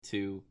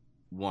two,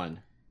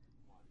 one.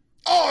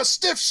 Oh, a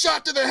stiff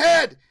shot to the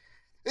head.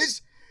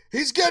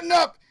 He's getting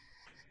up.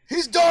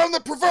 He's donning the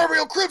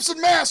proverbial crimson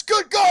mask.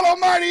 Good God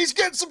Almighty, he's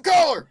getting some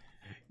color.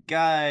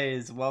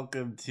 Guys,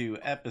 welcome to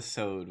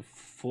episode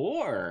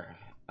 4,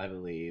 I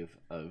believe,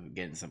 of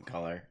Getting Some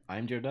Color.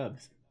 I'm Joe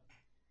Dubs.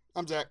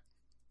 I'm Zach.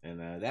 And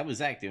that was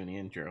Zach doing the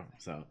intro.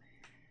 So,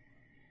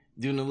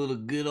 doing a little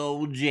good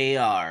old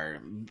JR.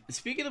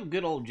 Speaking of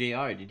good old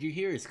JR, did you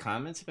hear his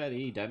comments about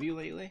AEW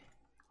lately?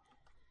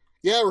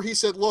 Yeah, where he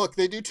said, look,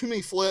 they do too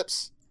many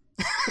flips.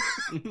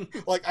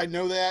 Like, I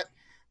know that,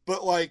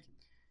 but, like,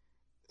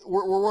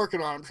 we're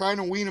working on it. I'm trying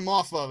to wean him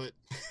off of it.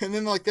 And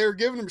then, like, they were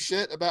giving him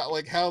shit about,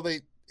 like, how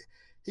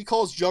he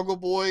calls Jungle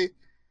Boy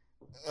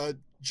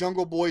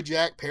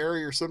Jack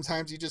Perry, or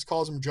sometimes he just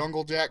calls him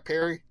Jungle Jack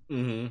Perry.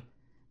 Mm-hmm.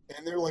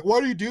 And they're like,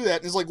 why do you do that?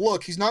 And it's like,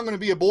 look, he's not going to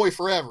be a boy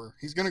forever.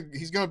 He's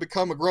gonna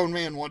become a grown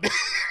man one day.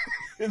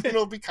 And then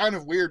it'll be kind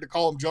of weird to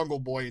call him Jungle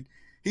Boy. And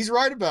he's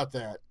right about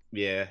that.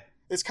 Yeah.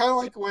 It's kind of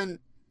like when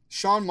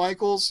Shawn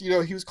Michaels,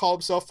 he was called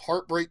himself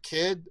Heartbreak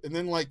Kid, and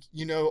then, like,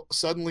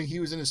 suddenly he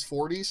was in his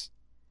 40s.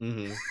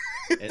 Mm-hmm.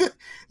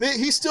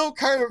 He's still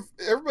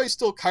everybody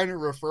still kind of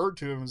referred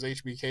to him as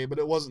HBK, but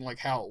it wasn't like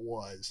how it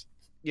was.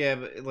 Yeah,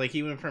 but, like,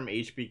 he went from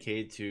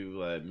HBK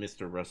to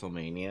Mr.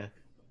 WrestleMania.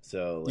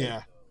 So, like,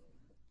 yeah.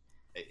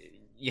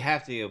 You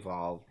have to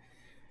evolve.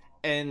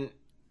 And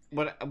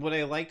what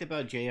I liked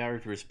about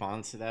JR's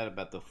response to that,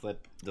 about the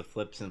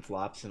flips and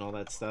flops and all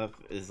that stuff,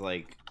 is,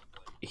 like,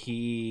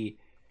 he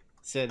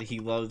said he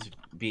loves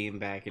being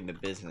back in the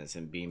business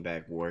and being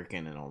back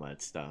working and all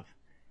that stuff.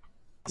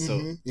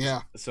 So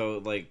yeah. So,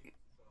 like,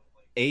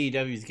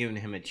 AEW's giving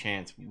him a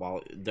chance,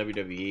 while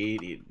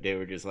WWE, they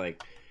were just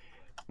like,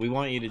 we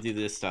want you to do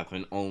this stuff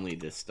and only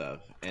this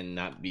stuff and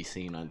not be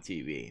seen on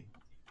TV.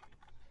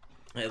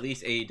 At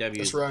least AEW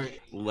is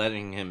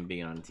letting him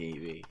be on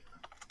TV.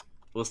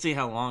 We'll see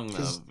how long,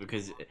 though,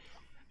 because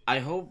I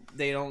hope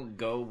they don't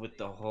go with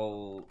the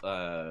whole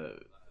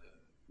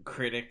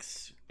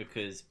critics,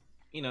 because,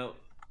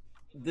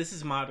 this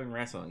is modern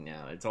wrestling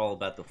now. It's all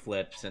about the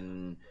flips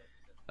and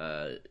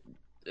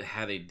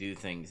how they do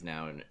things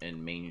now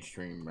in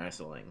mainstream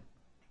wrestling.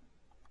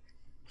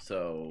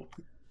 So,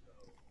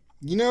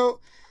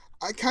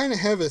 I kind of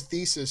have a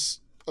thesis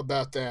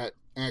about that,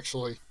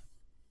 actually.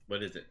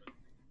 What is it?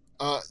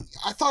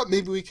 I thought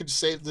maybe we could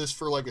save this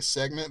for, like, a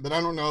segment, but I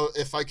don't know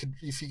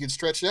if you could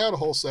stretch it out a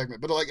whole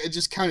segment. But, like, it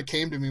just kind of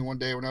came to me one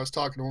day when I was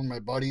talking to one of my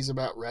buddies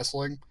about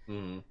wrestling.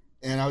 Mm-hmm.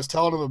 And I was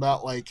telling him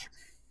about, like,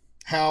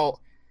 how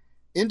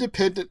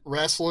independent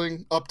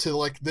wrestling up to,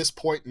 like, this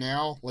point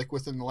now, like,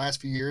 within the last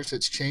few years,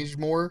 it's changed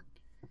more.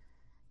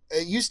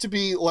 It used to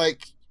be,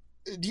 like,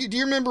 do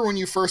you remember when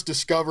you first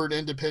discovered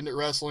independent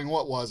wrestling?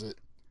 What was it?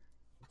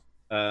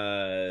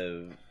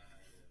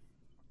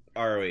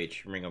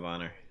 ROH, Ring of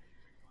Honor.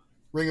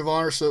 Ring of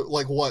Honor, so,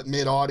 like, what,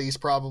 mid-aughties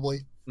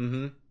probably?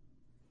 Mm-hmm.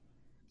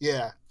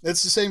 Yeah,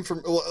 it's the same for,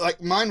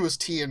 like, mine was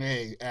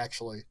TNA,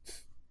 actually.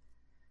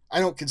 I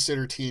don't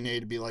consider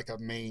TNA to be, like, a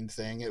main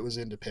thing. It was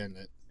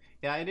independent.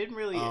 Yeah, I didn't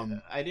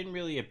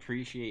really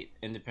appreciate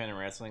independent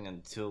wrestling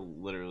until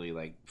literally,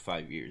 like,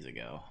 5 years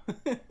ago.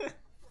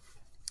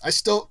 I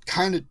still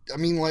kind of,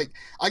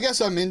 I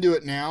guess I'm into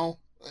it now,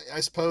 I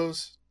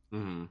suppose.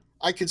 Mm-hmm.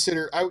 I would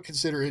consider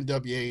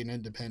NWA an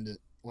independent.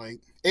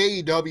 Like,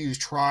 AEW is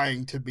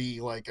trying to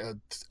be, like,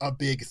 a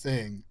big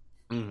thing.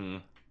 Mm-hmm.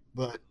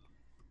 But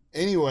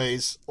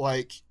anyways,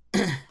 like,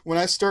 when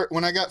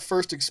I got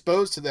first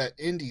exposed to that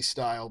indie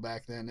style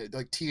back then,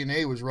 like,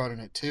 TNA was running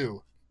it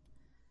too.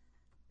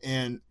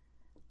 And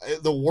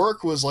the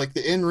work was, like,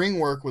 the in-ring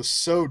work was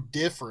so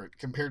different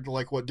compared to,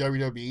 like, what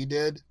WWE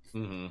did.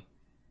 Mm-hmm.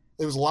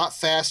 It was a lot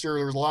faster.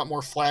 There was a lot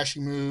more flashy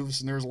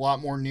moves, and there was a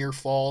lot more near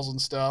falls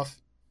and stuff.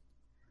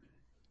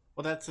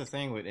 Well, that's the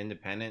thing with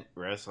independent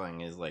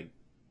wrestling is, like,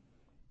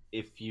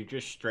 if you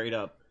just straight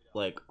up,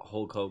 like,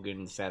 Hulk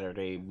Hogan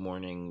Saturday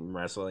morning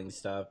wrestling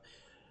stuff,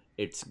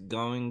 it's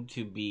going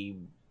to be,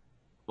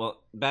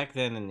 well, back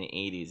then in the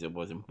 80s it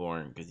wasn't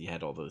boring because you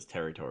had all those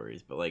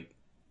territories, but, like,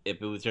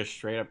 if it was just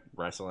straight up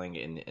wrestling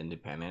in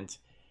independent,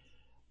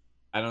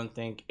 I don't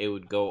think it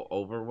would go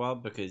over well,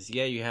 because,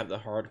 yeah, you have the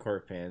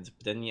hardcore fans,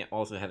 but then you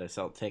also had to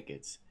sell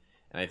tickets.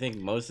 And I think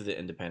most of the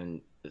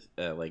independent,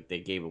 like, they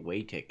gave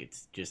away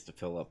tickets just to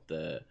fill up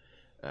the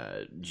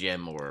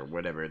gym or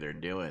whatever they're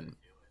doing.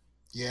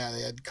 Yeah,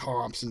 they had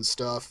comps and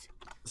stuff.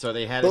 So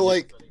they had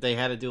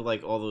to do,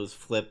 like, all those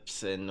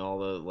flips and all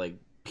the, like,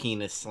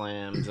 penis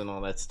slams and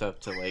all that stuff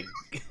to, like,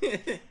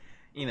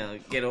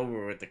 get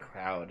over with the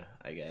crowd,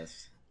 I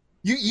guess.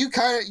 You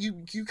kind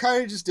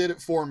of just did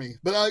it for me.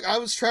 But I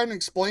was trying to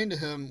explain to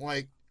him,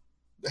 like,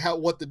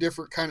 what the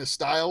different kind of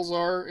styles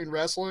are in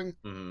wrestling.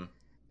 Mm-hmm.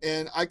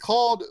 And I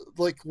called,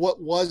 like,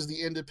 what was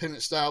the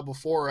independent style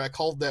before, I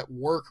called that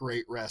work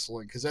rate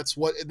wrestling, because that's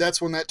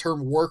when that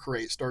term work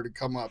rate started to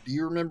come up. Do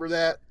you remember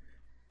that?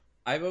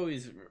 I've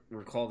always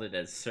recalled it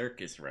as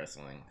circus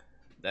wrestling.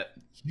 That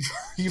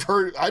you've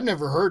heard? I've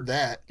never heard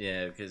that.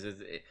 Yeah, because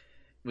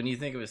when you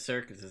think of a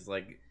circus, it's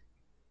like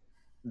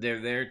they're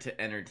there to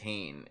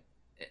entertain,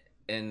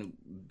 and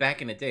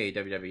back in the day,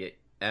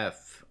 WWF,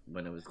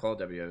 when it was called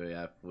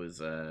WWF,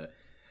 was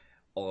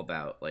all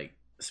about like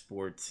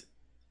sports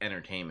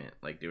entertainment.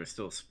 Like there was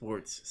still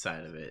sports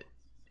side of it.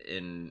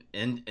 In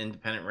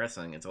independent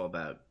wrestling, it's all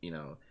about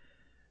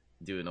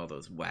doing all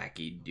those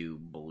wacky do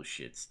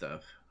bullshit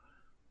stuff.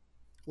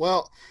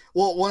 Well,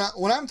 well,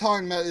 what I'm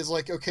talking about is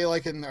like, okay,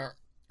 like in the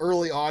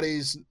early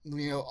oddies,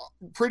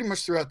 pretty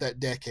much throughout that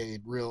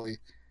decade, really,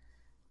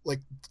 like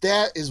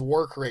that is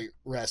work rate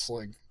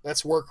wrestling.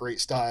 That's work rate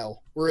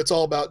style, where it's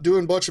all about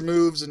doing a bunch of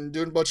moves and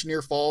doing a bunch of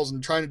near falls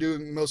and trying to do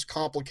the most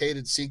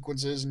complicated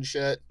sequences and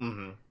shit.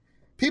 Mm-hmm.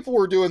 People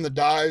were doing the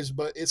dives,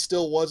 but it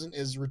still wasn't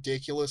as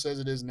ridiculous as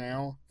it is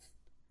now.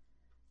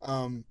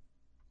 Um,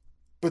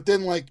 but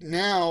then like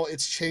now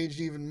it's changed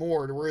even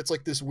more to where it's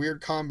like this weird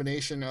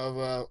combination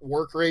of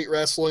work rate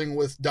wrestling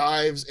with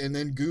dives and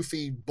then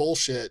goofy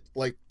bullshit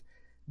like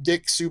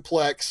dick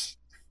suplex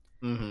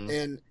Mm-hmm.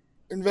 and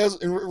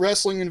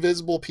wrestling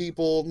invisible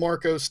people,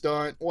 Marco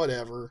stunt,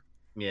 whatever.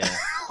 Yeah.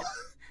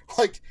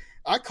 Like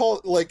I call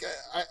it like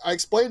I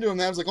explained to him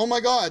that I was like, oh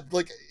my god,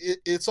 like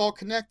it's all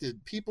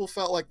connected. People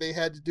felt like they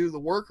had to do the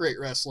work rate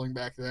wrestling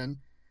back then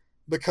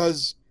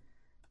because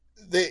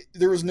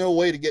there was no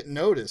way to get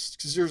noticed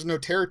because there was no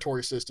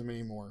territory system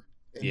anymore,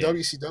 and Yeah.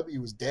 WCW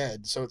was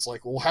dead. So it's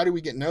like, well, how do we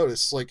get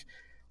noticed? Like,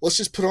 let's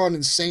just put on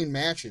insane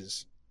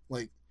matches,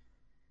 like,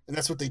 and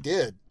that's what they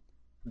did.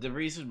 The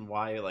reason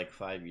why, like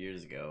 5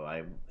 years ago,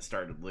 I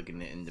started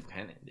looking at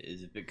independent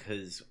is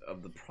because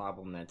of the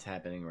problem that's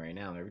happening right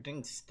now.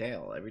 Everything's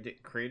stale. Everything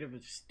creative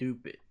is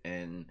stupid,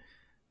 and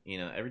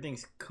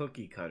everything's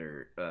cookie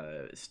cutter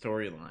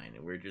storyline.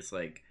 We're just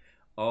like,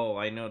 oh,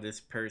 I know this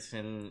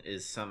person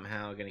is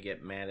somehow gonna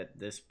get mad at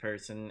this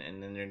person,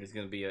 and then there's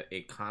gonna be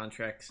a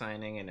contract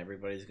signing, and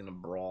everybody's gonna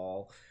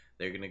brawl.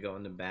 They're gonna go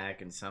in the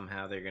back, and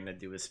somehow they're gonna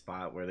do a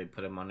spot where they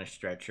put him on a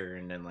stretcher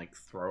and then like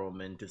throw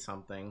him into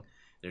something.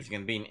 There's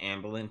gonna be an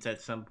ambulance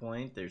at some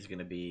point. There's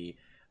gonna be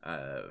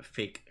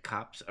fake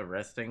cops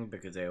arresting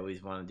because they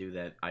always want to do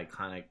that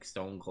iconic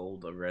Stone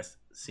Cold arrest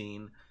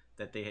scene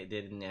that they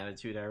did in the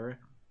Attitude Era.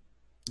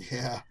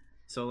 Yeah,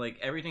 So like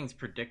everything's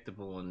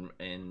predictable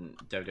in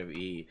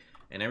WWE,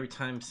 and every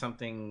time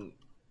something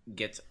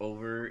gets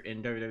over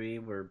in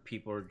WWE, where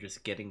people are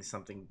just getting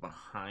something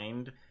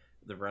behind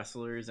the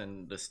wrestlers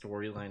and the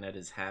storyline that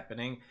is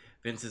happening,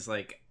 Vince is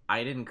like,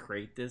 I didn't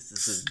create this.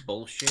 This is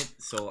bullshit.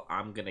 So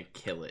I'm gonna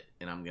kill it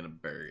and I'm gonna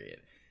bury it.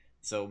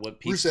 So what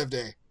people? Rusev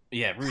Day.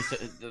 Yeah,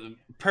 Rusev. The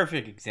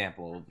perfect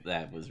example of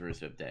that was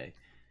Rusev Day.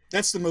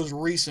 That's the most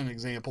recent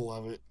example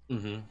of it.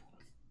 Mm-hmm.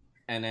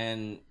 And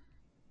then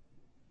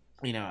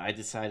I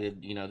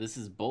decided, this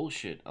is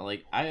bullshit.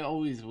 Like, I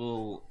always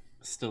will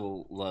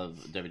still love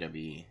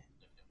WWE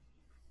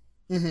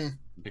Mm-hmm.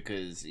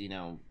 because,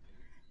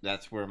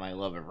 that's where my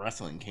love of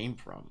wrestling came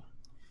from.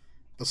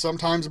 But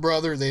sometimes,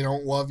 brother, they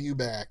don't love you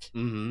back.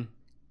 Mm-hmm.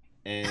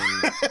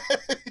 And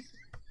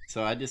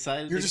so I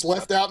decided You're just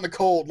left out in the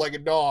cold like a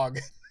dog.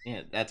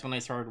 Yeah, that's when I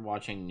started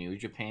watching New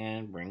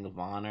Japan, Ring of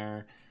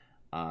Honor,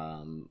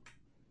 and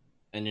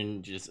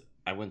then just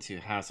I went to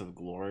House of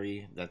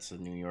Glory. That's a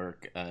New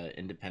York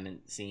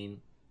independent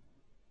scene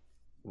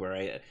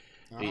where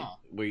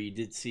where you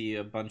did see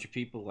a bunch of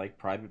people like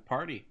Private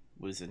Party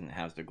was in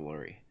House of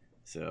Glory.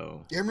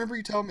 So Yeah, I remember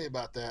you telling me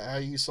about that, how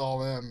you saw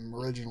them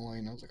originally,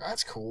 and I was like, oh,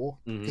 that's cool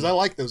because Mhm. I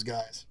like those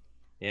guys.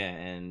 yeah,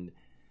 and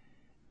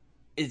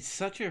it's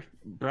such a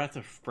breath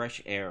of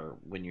fresh air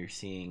when you're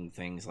seeing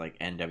things like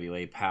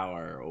NWA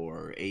Power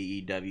or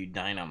AEW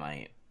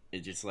Dynamite.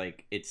 It's just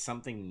like it's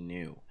something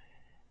new,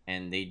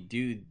 and they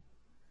do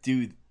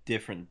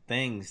different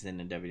things than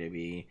the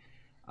WWE.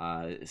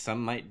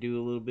 Some might do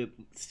a little bit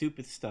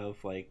stupid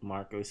stuff like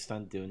Marco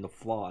Stunt doing the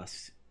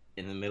floss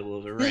in the middle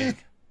of the ring,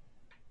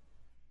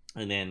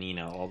 and then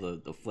all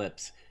the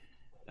flips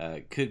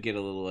could get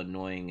a little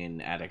annoying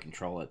and out of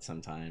control at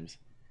sometimes.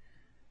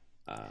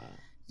 Uh,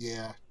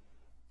 Yeah.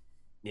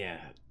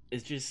 yeah,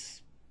 it's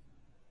just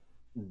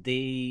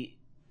they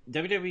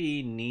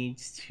WWE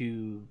needs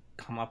to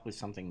come up with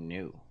something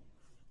new,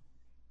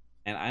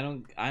 and I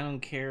don't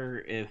care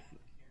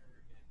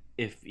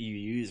if you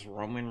use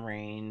Roman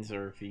Reigns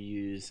or if you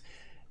use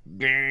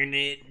Burn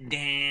It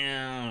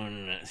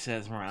Down,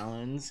 Seth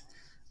Rollins.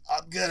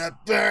 I'm gonna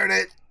burn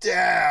it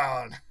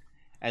down.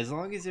 As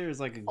long as there's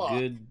like a Fuck.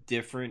 good,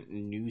 different,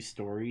 new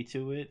story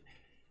to it,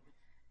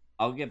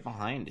 I'll get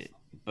behind it.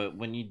 But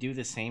when you do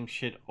the same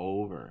shit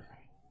over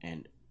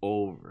and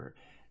over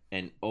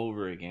and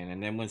over again,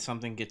 and then when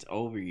something gets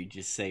over, you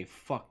just say,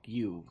 fuck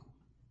you.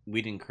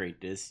 We didn't create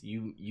this.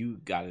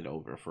 You got it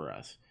over for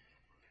us.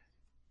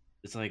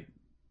 It's like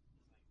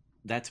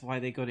that's why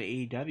they go to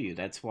AEW.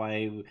 That's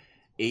why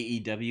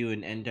AEW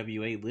and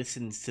NWA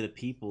listens to the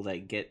people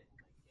that get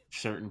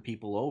certain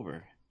people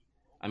over.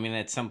 I mean,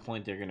 at some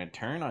point they're gonna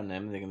turn on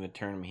them. They're gonna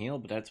turn them heel,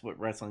 but that's what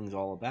wrestling's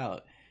all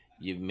about.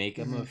 You make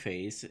them a Mhm.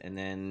 face, and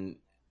then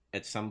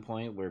at some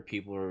point where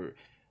people are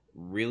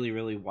really,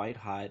 really white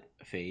hot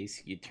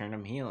face, you turn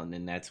them heel, and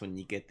then that's when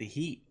you get the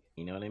heat.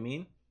 You know what I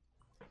mean?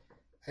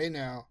 Hey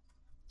now,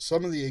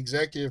 some of the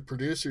executive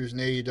producers in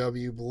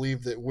AEW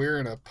believe that we're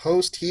in a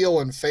post-heel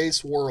and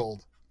face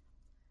world.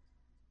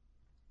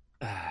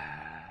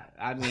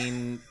 I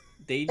mean,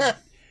 they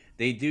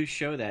do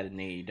show that in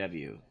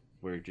AEW,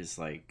 where just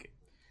like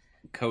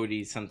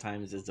Cody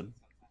sometimes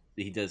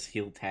he does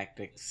heel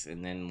tactics,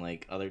 and then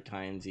like other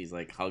times he's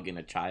like hugging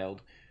a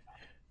child.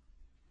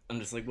 I'm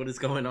just like, what is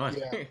going on?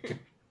 Yeah.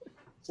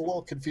 It's a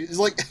little confused. It's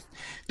like,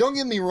 don't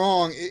get me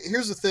wrong.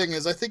 Here's the thing: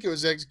 is I think it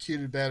was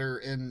executed better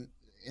in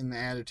the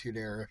Attitude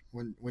Era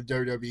when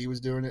WWE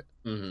was doing it,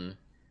 Mm-hmm.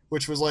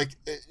 which was like,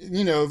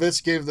 Vince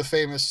gave the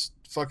famous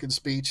fucking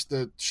speech,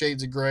 the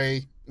Shades of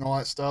Grey and all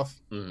that stuff,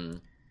 Mm-hmm.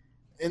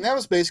 and that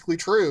was basically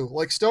true.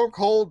 Like Stone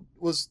Cold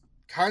was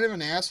kind of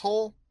an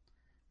asshole,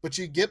 but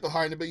you get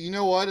behind it. But you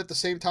know what? At the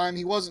same time,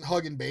 he wasn't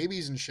hugging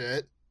babies and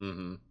shit.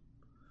 Mm-hmm.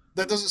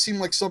 That doesn't seem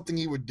like something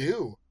he would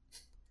do,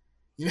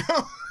 you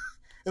know.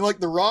 And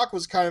like The Rock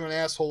was kind of an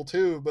asshole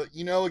too, but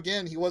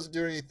again, he wasn't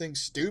doing anything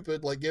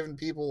stupid like giving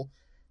people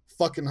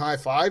fucking high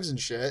fives and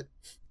shit.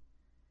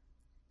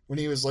 When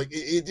he was like,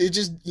 it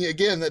just,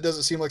 again, that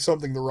doesn't seem like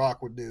something The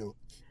Rock would do.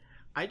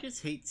 I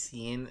just hate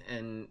seeing,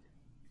 and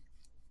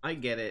I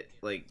get it,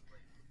 like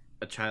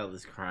a child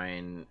is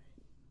crying.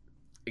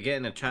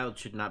 Again, a child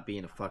should not be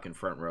in a fucking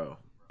front row.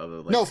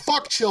 No,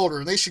 fuck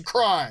children. They should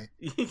cry.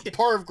 It's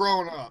part of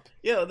growing up.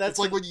 Yeah, that's it's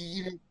like when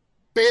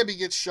Bambi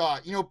gets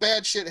shot.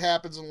 Bad shit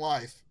happens in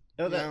life.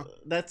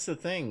 That's the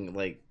thing.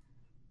 Like,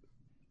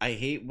 I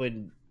hate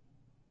when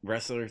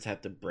wrestlers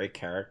have to break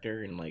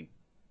character and like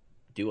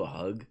do a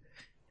hug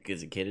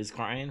because a kid is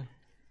crying.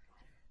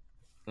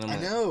 I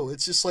know.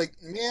 It's just like,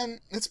 man,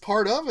 it's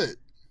part of it.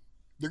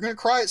 They're gonna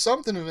cry at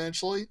something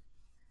eventually.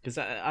 Because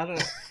I don't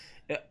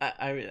know.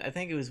 I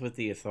think it was with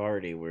the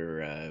Authority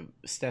where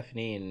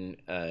Stephanie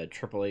and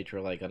Triple H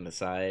were like on the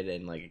side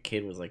and like a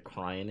kid was like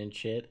crying and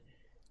shit.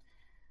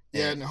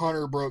 Yeah, and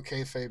Hunter broke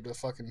kayfabe to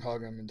fucking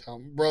hug him and tell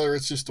him, brother,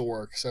 it's just a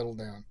work. Settle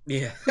down.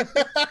 Yeah.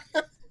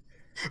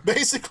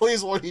 Basically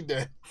is what he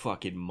did.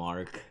 Fucking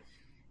Mark.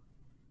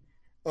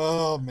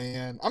 Oh,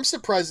 man. I'm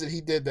surprised that he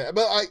did that.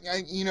 But,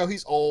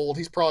 he's old.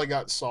 He's probably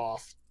got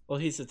soft. Well,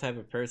 he's the type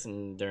of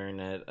person during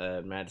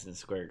that Madison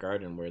Square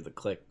Garden where the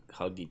Clique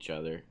hugged each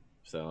other.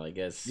 So I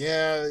guess...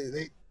 Yeah,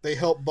 they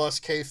helped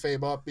bust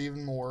kayfabe up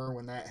even more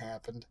when that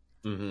happened.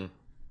 Mm-hmm.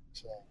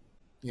 So,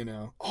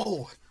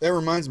 Oh, that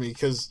reminds me,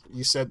 because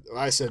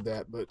I said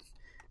that, but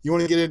you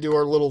want to get into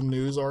our little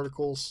news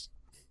articles?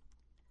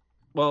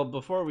 Well,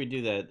 before we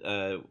do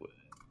that,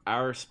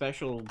 our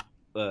special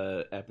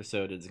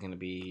episode is going to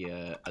be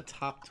a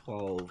top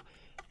 12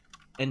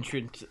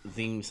 entrant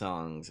theme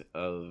songs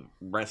of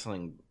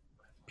wrestling,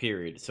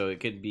 period. So it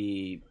could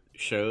be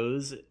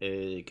shows,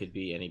 it could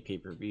be any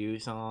pay-per-view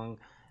song,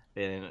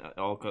 and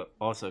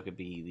also could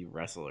be the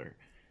wrestler.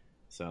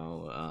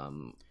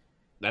 So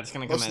that's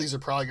going to come. Most of these are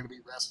probably going to be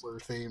wrestler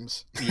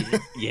themes.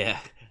 Yeah.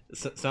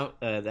 So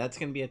that's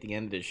going to be at the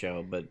end of the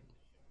show, but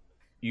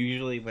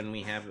usually when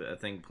we have a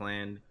thing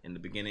planned in the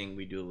beginning,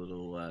 we do a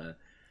little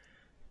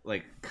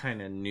like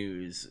kind of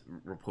news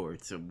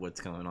reports of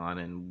what's going on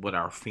and what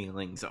our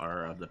feelings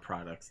are of the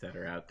products that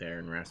are out there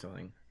in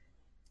wrestling.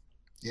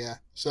 Yeah.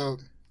 So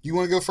you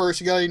want to go first?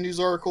 You got any news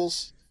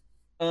articles?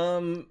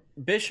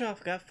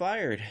 Bischoff got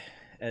fired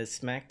as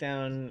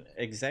SmackDown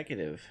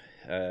executive,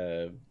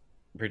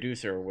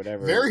 producer or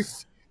whatever. Very,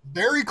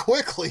 very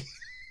quickly.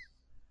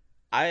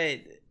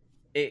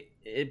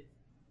 It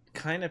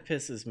kind of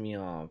pisses me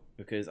off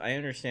because I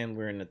understand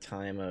we're in a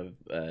time of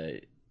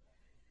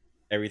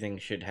everything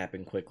should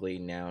happen quickly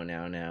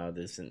now,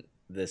 this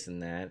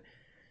and that,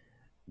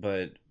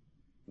 but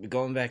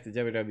going back to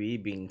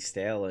WWE being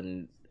stale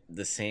and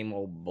the same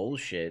old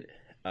bullshit,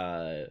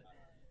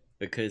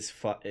 because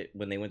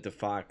when they went to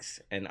Fox,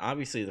 and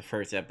obviously the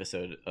first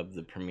episode of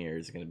the premiere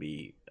is going to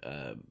be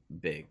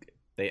big.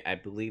 I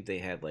believe they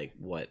had like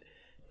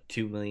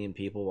 2 million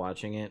people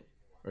watching it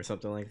or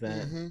something like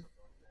that. Mm-hmm.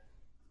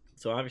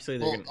 So obviously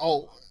they're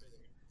gonna...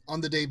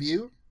 on the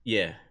debut?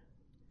 Yeah.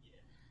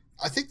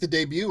 I think the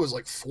debut was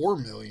like 4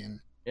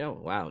 million. Oh,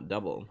 wow,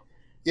 double.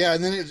 Yeah,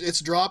 and then it's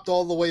dropped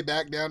all the way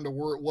back down to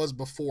where it was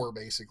before,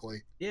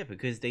 basically. Yeah,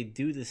 because they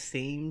do the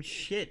same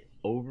shit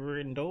over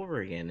and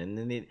over again, and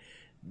then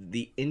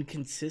the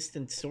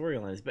inconsistent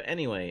storylines. But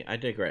anyway, I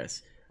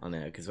digress on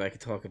that because I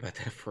could talk about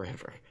that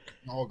forever.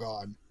 Oh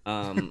God.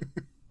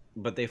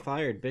 But they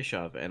fired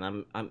Bischoff,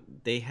 and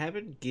they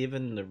haven't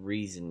given the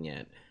reason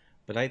yet.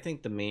 But I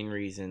think the main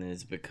reason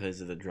is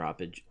because of the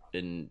droppage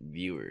in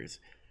viewers.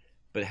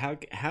 But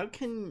how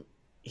can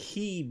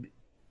he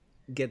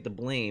get the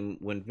blame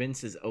when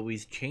Vince is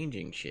always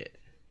changing shit?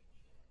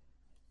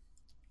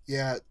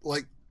 Yeah,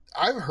 like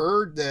I've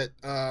heard that,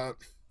 and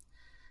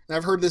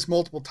I've heard this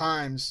multiple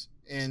times,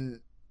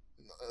 and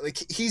like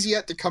he's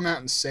yet to come out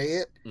and say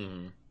it,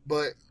 mm-hmm.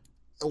 but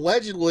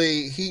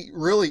allegedly he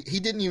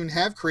didn't even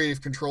have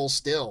creative control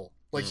still.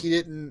 Like he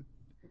didn't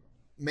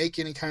make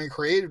any kind of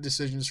creative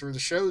decisions for the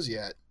shows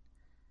yet.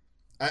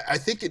 I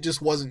think it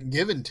just wasn't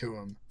given to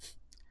him.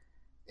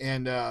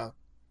 And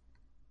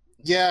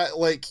yeah,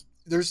 like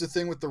there's the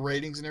thing with the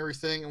ratings and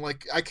everything, and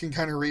like I can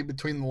kind of read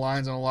between the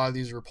lines on a lot of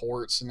these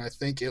reports, and I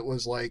think it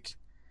was like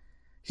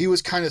he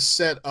was kind of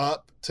set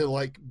up to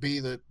like be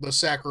the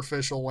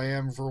sacrificial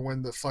lamb for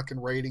when the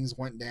fucking ratings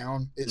went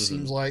down. It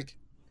seems like,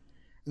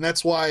 and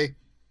that's why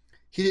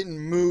he didn't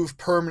move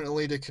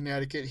permanently to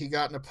Connecticut. He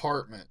got an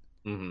apartment.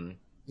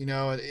 You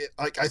know,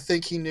 like I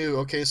think he knew,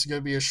 okay, it's going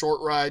to be a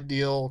short ride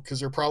deal because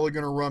they're probably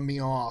going to run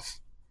me off.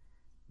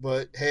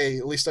 But hey,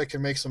 at least I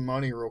can make some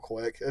money real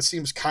quick. That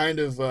seems kind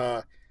of,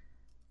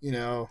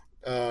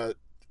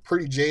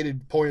 pretty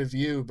jaded point of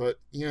view. But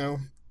you know,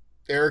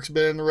 Eric's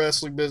been in the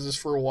wrestling business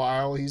for a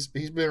while. He's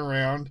been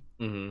around.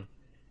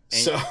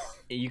 So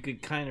you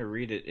could kind of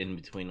read it in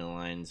between the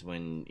lines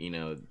when, you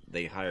know,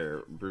 they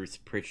hire Bruce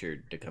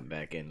Pritchard to come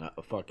back in,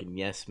 a fucking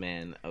yes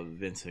man of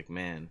Vince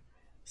McMahon.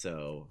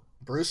 So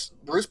Bruce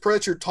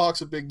Pritchard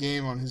talks a big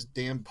game on his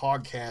damn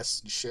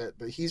podcasts and shit,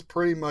 but he's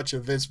pretty much a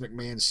Vince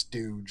McMahon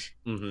stooge.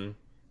 And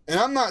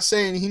I'm not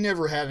saying he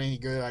never had any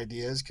good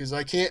ideas, because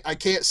I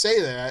can't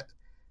say that,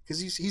 because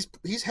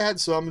he's had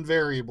some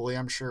invariably,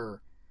 I'm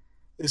sure.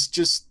 It's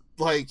just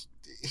like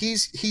he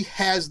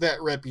has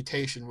that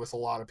reputation with a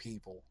lot of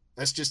people.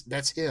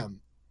 That's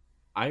him.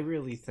 I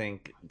really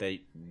think that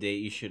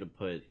they should have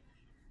put,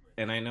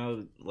 and I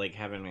know like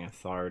having an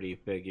authority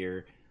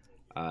figure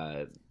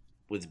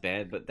was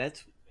bad, but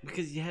that's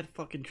because you had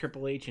fucking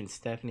Triple H and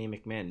Stephanie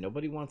McMahon.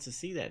 Nobody wants to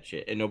see that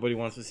shit, and nobody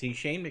wants to see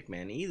Shane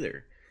McMahon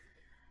either.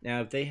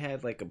 Now, if they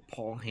had like a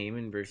Paul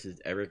Heyman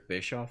versus Eric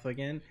Bischoff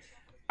again,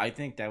 I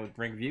think that would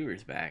bring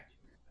viewers back.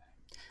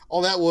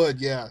 Oh, that would,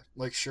 yeah,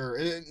 like sure,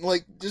 and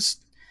like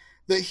just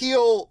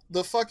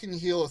the fucking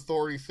heel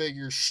authority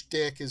figure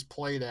shtick is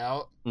played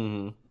out.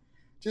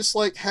 Just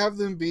like have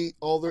them be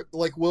all the,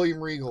 like William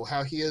Regal,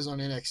 how he is on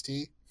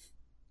NXT.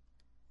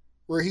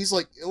 Where he's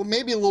like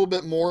maybe a little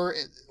bit more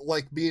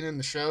like being in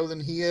the show than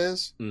he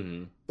is.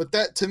 But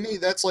that, to me,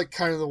 that's like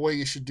kind of the way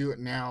you should do it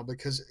now,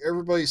 because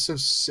everybody's so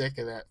sick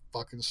of that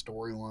fucking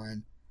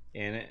storyline.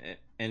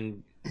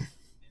 And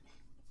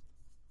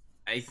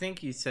I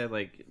think you said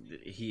like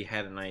he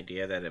had an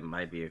idea that it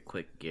might be a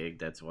quick gig.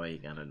 That's why he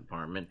got an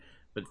apartment.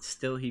 But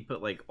still, he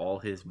put like all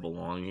his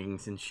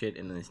belongings and shit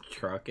in his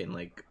truck and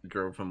like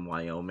drove from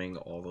Wyoming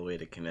all the way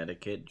to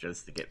Connecticut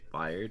just to get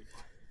fired.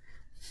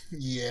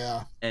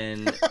 Yeah.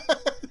 And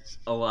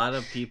a lot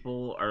of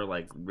people are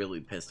like really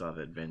pissed off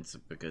at Vince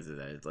because of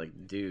that. It's like,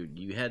 dude,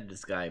 you had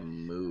this guy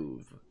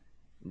move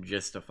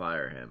just to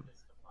fire him.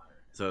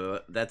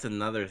 So that's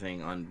another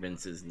thing on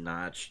Vince's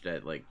notch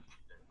that like,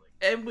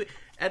 and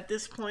at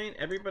this point,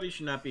 everybody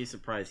should not be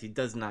surprised. He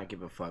does not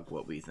give a fuck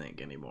what we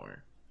think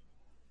anymore.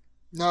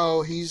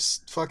 No,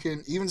 he's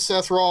fucking, even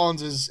Seth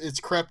Rollins it's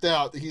crept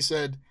out that he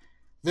said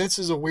Vince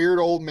is a weird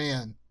old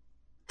man.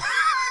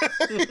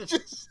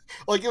 Just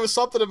like, it was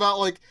something about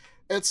like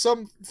at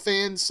some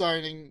fan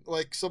signing,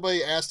 like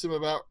somebody asked him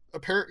about,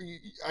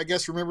 apparently, I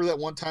guess, remember that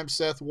one time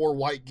Seth wore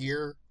white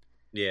gear?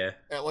 Yeah.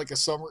 At like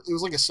it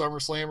was like a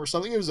SummerSlam or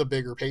something. It was a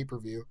bigger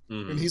pay-per-view.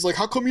 And he's like,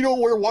 how come you don't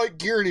wear white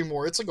gear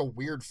anymore? It's like a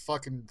weird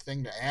fucking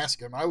thing to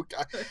ask him.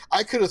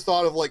 I could have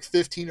thought of like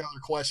 15 other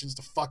questions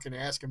to fucking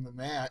ask him than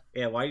that.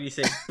 Yeah, why do you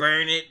say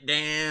burn it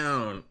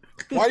down?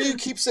 Why do you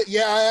keep saying,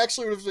 yeah, I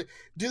actually would have said,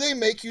 do they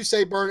make you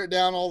say burn it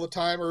down all the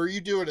time, or are you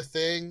doing a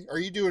thing? Are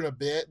you doing a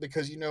bit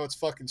because you know it's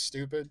fucking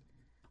stupid?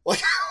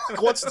 Like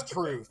what's the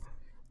truth?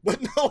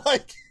 But no,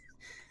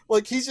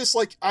 like he's just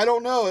like, I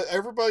don't know.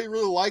 Everybody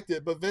really liked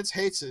it, but Vince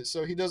hates it,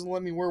 so he doesn't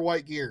let me wear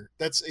white gear.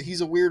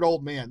 He's a weird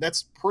old man.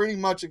 That's pretty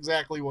much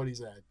exactly what he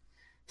said.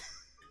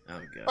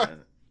 Oh god.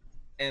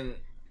 And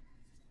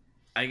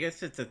I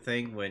guess it's a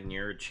thing when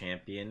you're a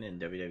champion in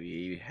WWE,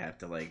 you have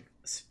to like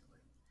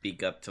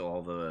speak up to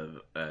all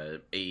the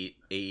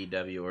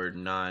AEW or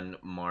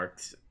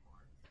non-marks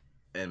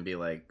and be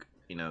like,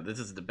 you know, this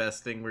is the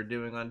best thing we're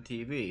doing on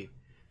TV.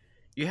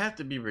 You have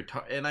to be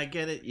retarded, and I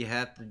get it. You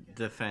have to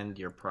defend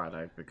your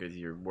product because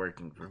you're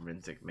working for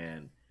Vince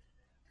McMahon.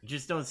 You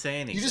just don't say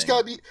anything. You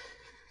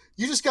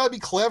just gotta be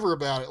clever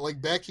about it,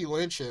 like Becky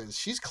Lynch is.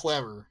 She's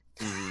clever.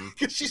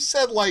 Because she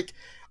said like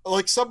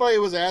somebody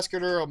was asking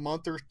her a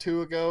month or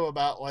two ago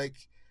about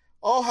like,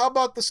 oh, how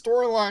about the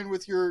storyline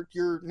with your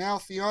now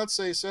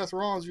fiance Seth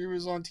Rollins? He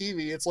was on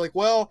TV. It's like,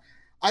 well,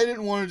 I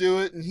didn't want to do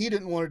it, and he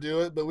didn't want to do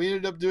it, but we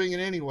ended up doing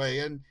it anyway,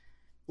 and.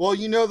 Well,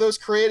 you know,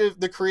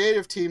 the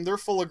creative team, they're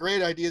full of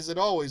great ideas that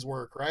always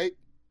work, right?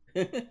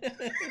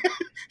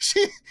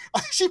 She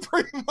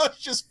pretty much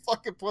just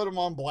fucking put him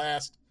on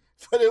blast.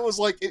 But it was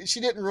like,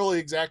 she didn't really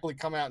exactly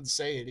come out and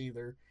say it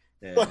either.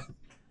 Yeah.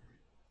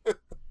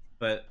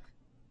 But,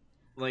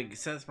 like,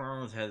 Seth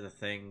Rollins has a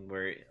thing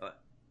where,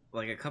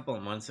 like, a couple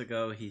of months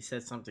ago, he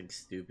said something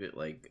stupid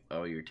like,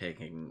 oh, you're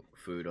taking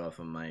food off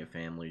of my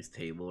family's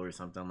table or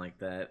something like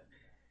that.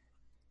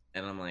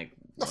 And I'm like,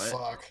 what? The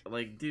fuck?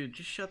 Like, dude,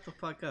 just shut the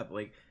fuck up.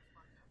 Like,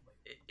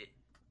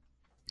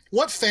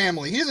 what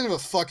family? He doesn't have a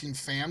fucking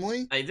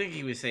family. I think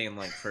he was saying,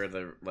 like, for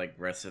the, like,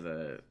 rest of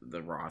the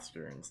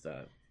roster and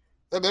stuff.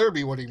 That better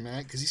be what he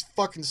meant, because he's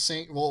fucking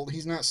well,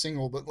 he's not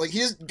single, but, like,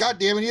 God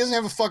damn it, he doesn't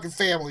have a fucking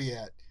family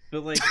yet.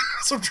 But, like...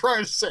 That's what I'm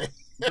trying to say.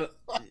 But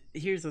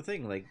here's the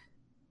thing, like,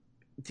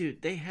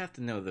 dude, they have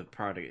to know the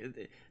product.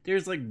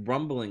 There's like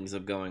rumblings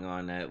of going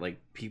on that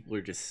like people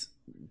are just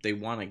they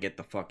want to get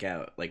the fuck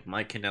out. Like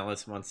Mike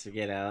Kanellis wants to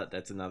get out.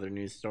 That's another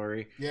news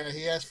story. Yeah,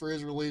 he asked for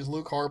his release.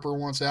 Luke Harper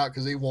wants out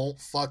because they won't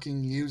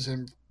fucking use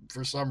him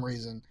for some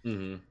reason.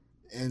 Mm-hmm.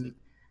 And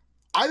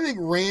I think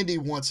Randy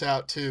wants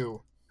out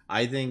too.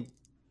 I think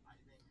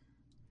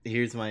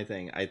here's my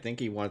thing. I think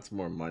he wants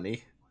more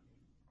money.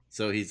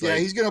 So he's like,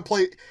 he's gonna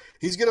play.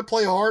 He's gonna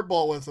play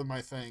hardball with him.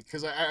 I think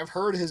because I've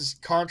heard his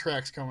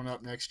contract's coming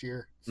up next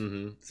year.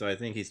 mm-hmm. So I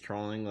think he's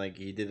trolling. Like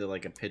he did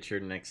like a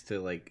picture next to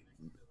like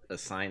a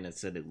sign that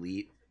said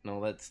 "Elite" and all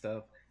that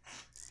stuff.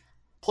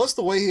 Plus,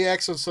 the way he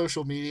acts on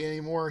social media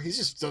anymore, he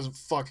just doesn't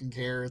fucking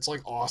care. It's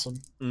like awesome.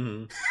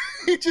 Mm-hmm.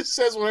 He just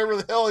says whatever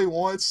the hell he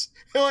wants.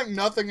 Like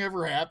nothing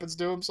ever happens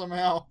to him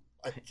somehow.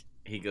 Like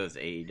he goes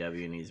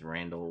AEW and he's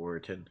Randall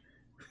Orton.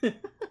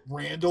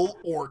 Randall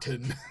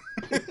Orton.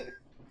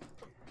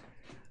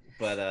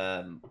 But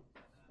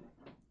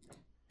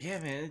yeah,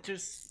 man, it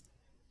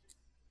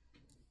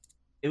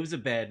was a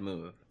bad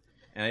move,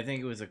 and I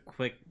think it was a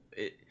quick.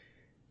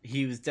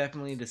 He was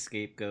definitely the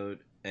scapegoat,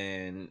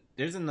 and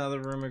there's another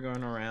rumor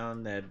going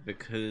around that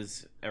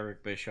because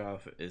Eric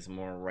Bischoff is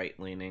more right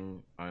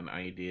leaning on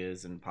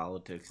ideas and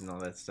politics and all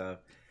that stuff,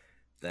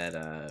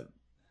 that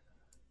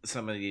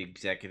some of the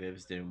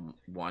executives didn't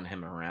want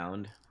him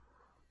around.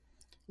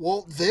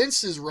 Well,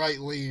 Vince is right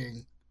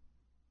leaning.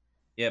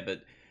 Yeah,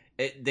 but.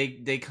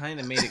 They kind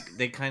of made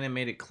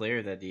it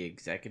clear that the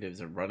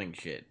executives are running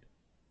shit,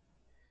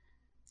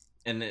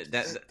 and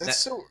that's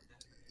so.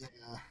 Yeah.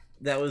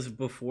 That was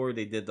before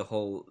they did the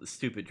whole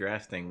stupid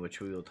draft thing,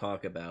 which we will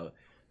talk about.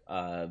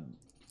 Oh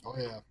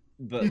yeah.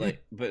 But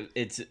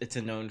it's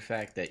a known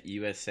fact that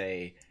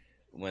USA,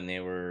 when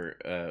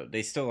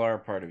they still are a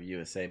part of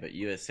USA, but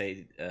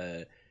USA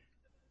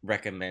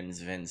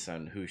recommends Vince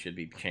on who should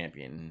be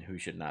champion and who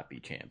should not be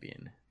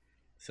champion.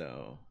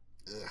 So.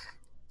 Ugh.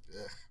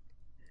 Ugh.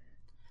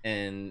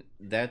 And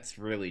that's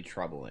really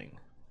troubling,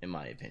 in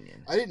my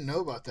opinion. I didn't know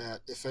about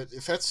that.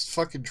 If that's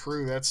fucking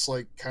true, that's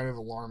like kind of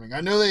alarming.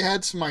 I know they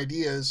had some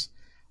ideas,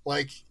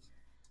 like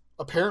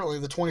apparently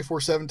the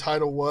 24/7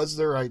 title was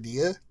their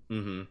idea,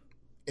 mm-hmm.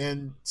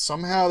 and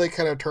somehow they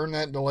kind of turned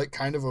that into like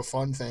kind of a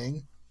fun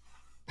thing.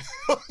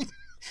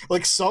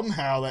 Like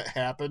somehow that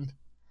happened.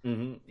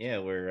 Mm-hmm. Yeah,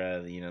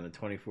 where the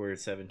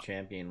 24/7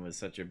 champion was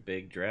such a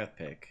big draft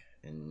pick,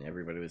 and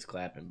everybody was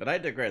clapping. But I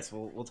digress.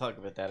 We'll talk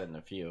about that in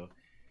a few.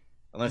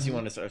 Unless you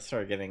want to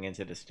start getting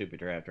into the stupid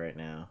draft right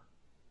now.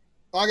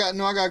 I got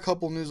a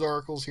couple news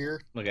articles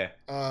here. Okay.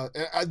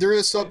 There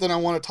is something I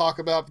want to talk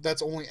about, but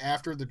that's only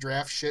after the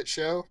draft shit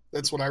show.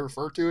 That's what I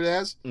refer to it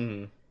as.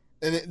 Mm-hmm.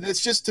 And it's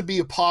just to be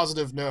a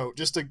positive note,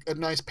 just a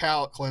nice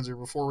palate cleanser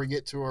before we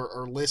get to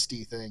our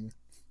listy thing.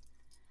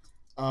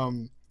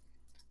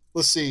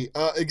 Let's see.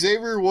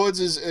 Xavier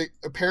Woods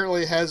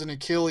apparently has an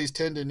Achilles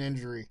tendon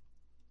injury.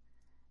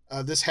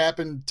 This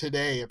happened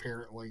today,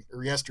 apparently,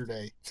 or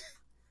yesterday.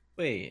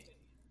 Wait.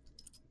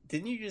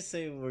 Didn't you just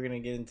say we're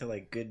gonna get into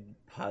like good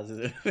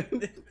positive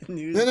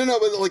news? No.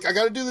 But like, I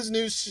got to do this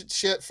news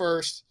shit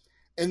first,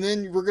 and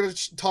then we're gonna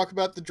talk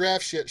about the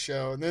draft shit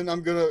show, and then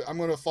I'm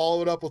gonna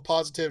follow it up with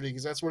positivity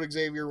because that's what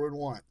Xavier would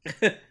want.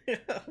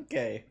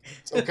 Okay.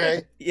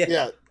 Okay.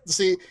 Yeah.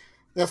 See,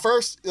 now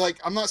first, like,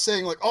 I'm not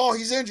saying like, oh,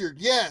 he's injured.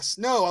 Yes.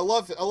 No. I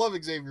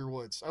love Xavier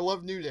Woods. I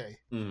love New Day.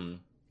 Mm-hmm.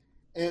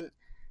 And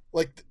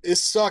like, it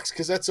sucks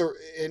because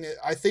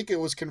I think it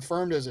was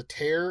confirmed as a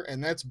tear,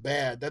 and that's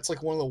bad. That's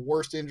like one of the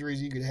worst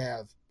injuries you could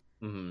have.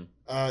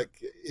 Mm-hmm.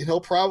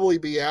 He'll probably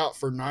be out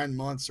for 9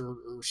 months or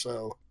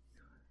so.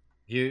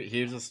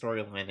 Here's a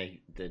storyline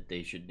that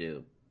they should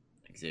do.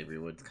 Xavier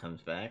Woods comes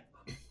back,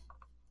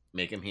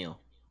 make him heel.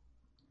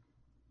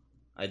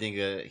 I think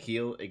a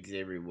heel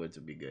Xavier Woods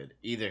would be good.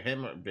 Either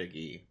him or Big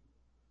E.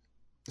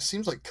 It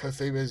seems like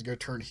Kayfabe is going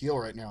to turn heel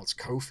right now. It's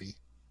Kofi.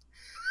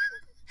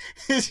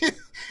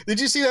 Did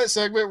you see that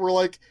segment where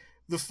like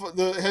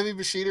the heavy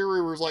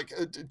machinery was like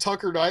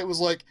Tucker Knight was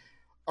like,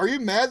 "Are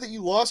you mad that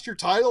you lost your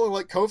title?" And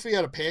like Kofi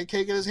had a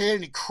pancake in his hand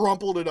and he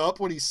crumpled it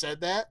up when he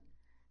said that.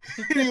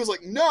 And he was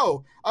like,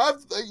 "No, I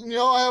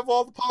have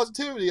all the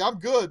positivity. I'm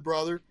good,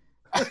 brother."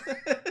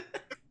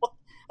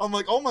 I'm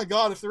like, oh my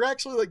god, if they're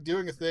actually like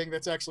doing a thing,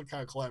 that's actually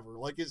kind of clever.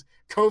 Like, is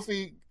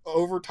Kofi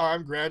over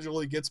time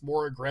gradually gets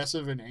more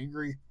aggressive and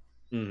angry?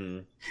 Mm-hmm.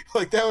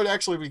 Like, that would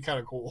actually be kind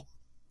of cool.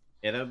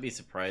 Yeah, that would be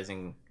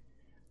surprising.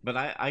 But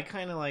I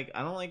kind of like,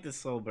 I don't like the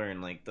slow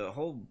burn. Like, the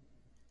whole,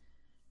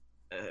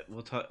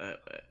 we'll talk,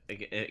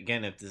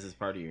 again, if this is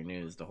part of your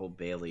news, the whole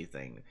Bailey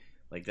thing.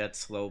 Like, that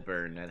slow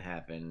burn that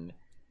happened,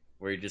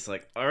 where you're just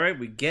like, all right,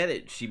 we get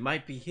it. She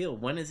might be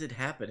healed. When is it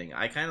happening?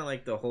 I kind of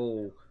like the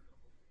whole,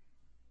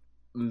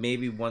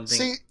 maybe one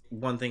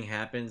thing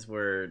happens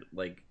where,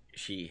 like,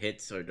 she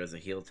hits or does a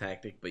heel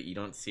tactic, but you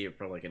don't see it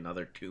for, like,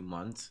 another 2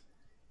 months.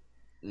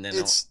 And then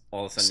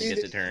all of a sudden you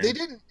get the turn.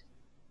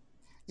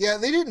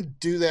 They didn't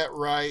do that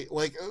right.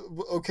 Like,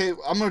 okay,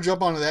 I'm going to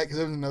jump onto that because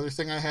there was another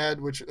thing I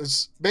had, which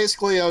was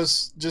basically I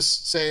was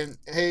just saying,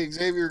 hey,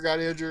 Xavier got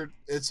injured.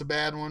 It's a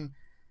bad one.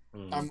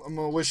 Mm-hmm. I'm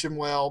gonna wish him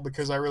well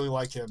because I really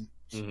like him.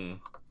 Mm-hmm.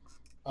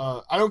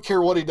 I don't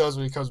care what he does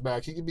when he comes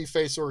back. He can be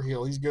face or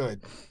heel. He's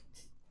good.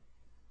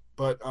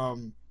 But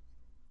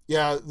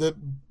yeah, the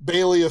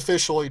Bailey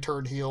officially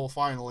turned heel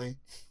finally,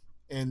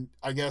 and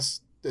I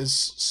guess has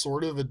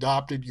sort of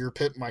adopted your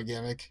Pit My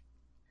gimmick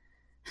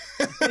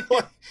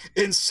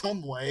in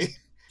some way.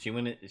 She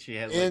went. She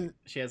has And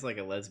like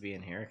a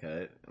lesbian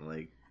haircut.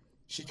 Like,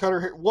 she cut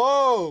her hair.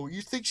 Whoa,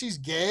 you think she's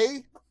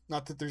gay?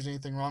 Not that there's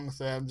anything wrong with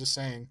that. I'm just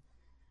saying.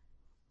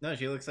 no,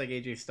 she looks like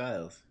AJ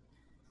Styles.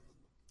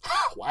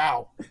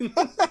 Wow.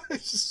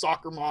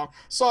 Soccer mom.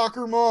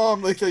 Soccer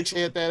mom. Like they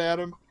chant that at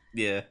him.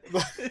 Yeah.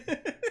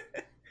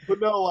 But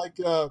no, like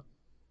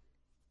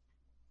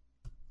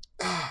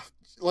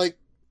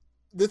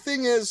the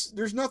thing is,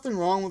 there's nothing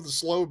wrong with the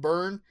slow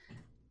burn.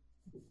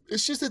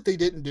 It's just that they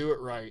didn't do it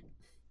right.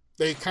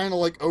 They kind of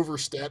like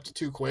overstepped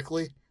too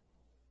quickly.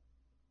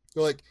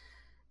 Like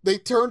they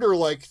turned her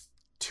like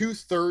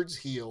 2/3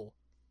 heel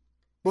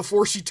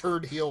before she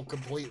turned heel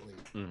completely.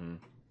 Mm-hmm.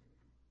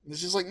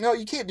 It's just like, no,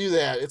 you can't do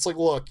that. It's like,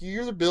 look,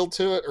 you either build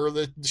to it or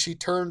that she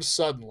turned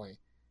suddenly.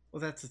 Well,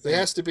 that's the thing. It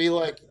has to be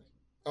like,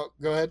 oh,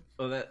 go ahead.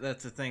 Well,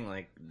 that's the thing.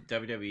 Like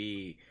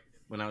WWE,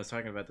 when I was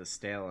talking about the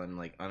stale and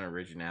like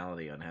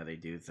unoriginality on how they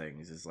do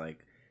things, is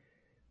like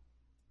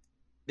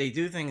they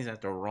do things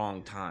at the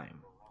wrong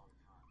time.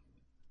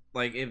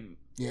 Like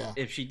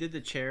if she did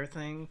the chair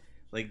thing,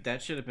 like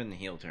that should have been the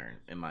heel turn,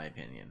 in my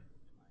opinion.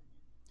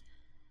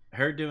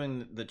 Her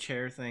doing the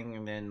chair thing,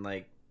 and then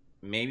like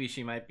maybe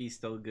she might be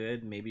still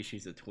good. Maybe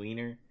she's a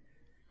tweener,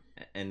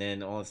 and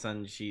then all of a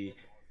sudden she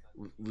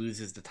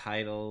loses the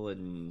title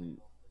and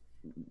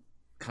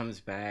comes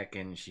back,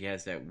 and she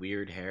has that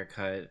weird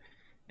haircut.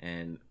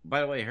 And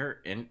by the way, her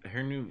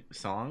new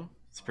song,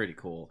 it's pretty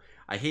cool.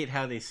 I hate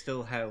how they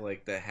still have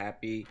like the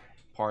happy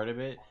part of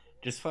it.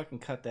 Just fucking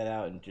cut that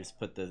out and just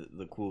put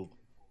the cool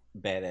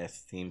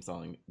badass theme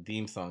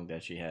song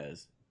that she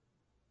has.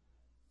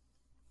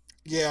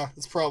 Yeah,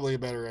 it's probably a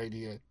better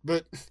idea.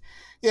 But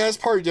yeah, that's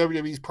part of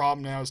WWE's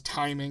problem now is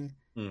timing.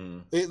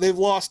 Mm. They've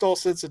lost all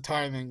sense of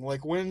timing.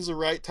 Like, when's the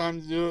right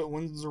time to do it?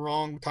 When's the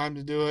wrong time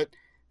to do it?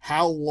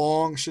 How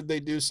long should they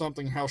do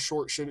something? How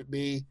short should it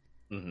be?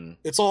 Mm-hmm.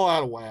 It's all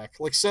out of whack.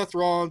 Like, Seth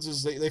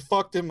Rollins, they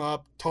fucked him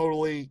up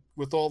totally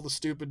with all the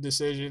stupid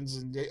decisions.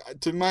 And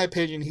to my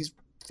opinion, he's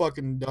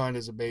fucking done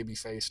as a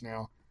babyface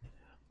now.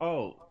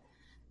 Oh,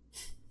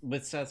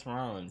 with Seth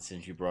Rollins,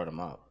 since you brought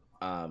him up,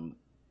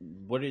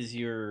 what is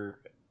your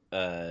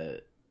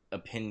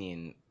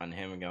opinion on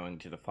him going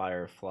to the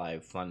Firefly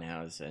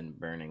Funhouse and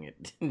burning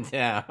it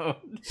down?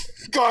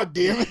 God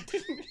damn it!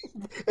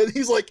 And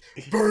he's like,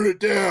 "Burn it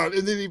down,"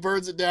 and then he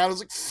burns it down. I was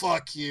like,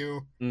 "Fuck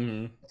you!"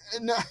 Mm-hmm.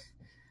 And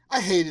I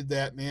hated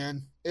that,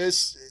 man.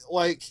 It's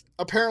like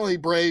apparently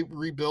Bray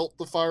rebuilt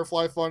the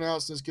Firefly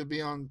Funhouse. And this could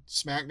be on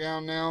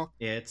SmackDown now.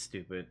 Yeah, it's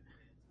stupid.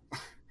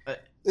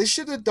 They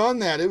should have done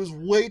that. It was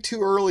way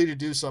too early to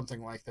do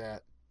something like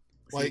that.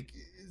 Like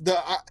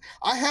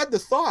I had the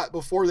thought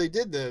before they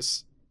did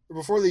this, or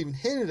before they even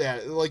hinted at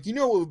it. Like, you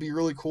know what would be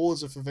really cool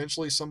is if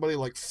eventually somebody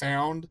like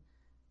found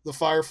the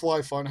Firefly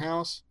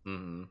Funhouse,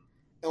 mm-hmm.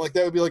 and like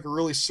that would be like a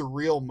really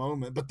surreal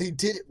moment. But they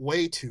did it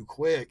way too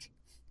quick.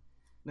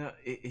 No,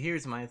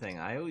 here's my thing.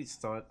 I always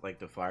thought like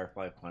the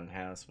Firefly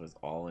Funhouse was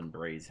all in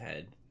Bray's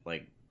head,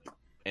 like,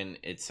 and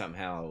it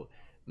somehow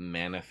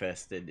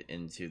manifested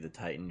into the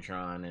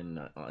Titantron and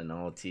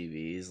all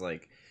TVs.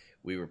 Like,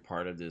 we were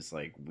part of this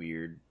like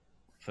weird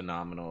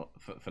phenomenal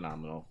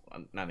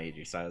not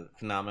AJ Styles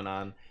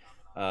phenomenon,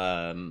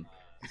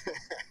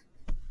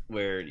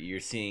 where you're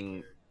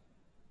seeing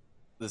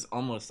this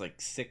almost like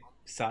sick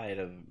side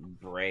of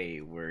Bray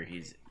where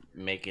he's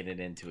making it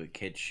into a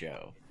kid's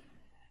show.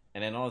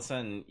 And then all of a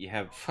sudden, you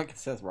have fucking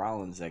Seth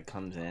Rollins that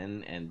comes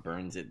in and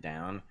burns it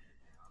down.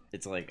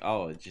 It's like,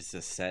 oh, it's just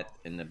a set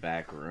in the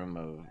back room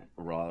of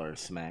Raw or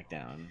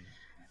SmackDown.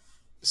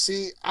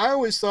 See, I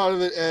always thought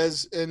of it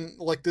as, and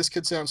like this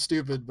could sound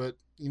stupid, but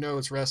you know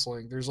it's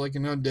wrestling. There's like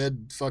an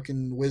undead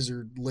fucking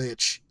wizard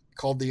lich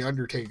called the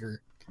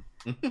Undertaker.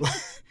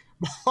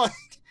 Like,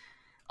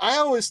 I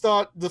always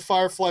thought the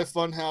Firefly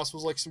Funhouse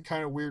was like some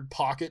kind of weird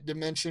pocket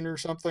dimension or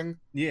something.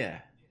 Yeah.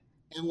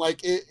 And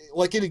like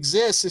it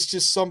exists. It's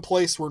just some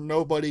place where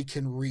nobody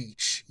can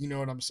reach. You know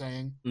what I'm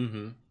saying?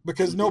 Mm-hmm.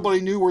 Because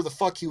nobody knew where the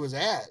fuck he was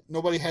at.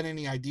 Nobody had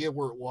any idea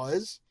where it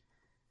was.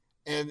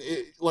 And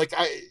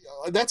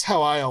that's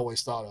how I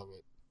always thought of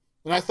it.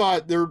 And I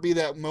thought there would be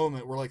that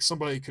moment where like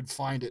somebody could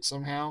find it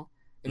somehow,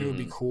 and it would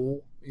be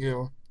cool. You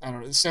know, I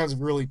don't know. It sounds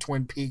really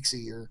Twin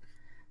Peaksy or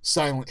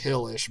Silent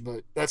Hill-ish,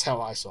 but that's how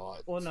I saw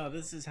it. Well, no,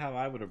 this is how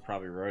I would have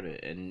probably wrote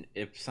it. And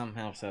if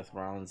somehow Seth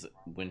Rollins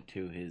went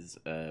to his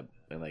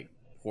like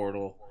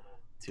portal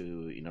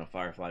to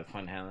Firefly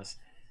Funhouse,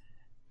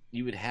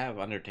 you would have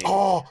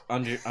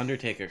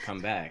Undertaker come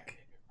back,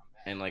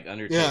 and like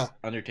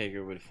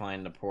Undertaker would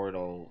find the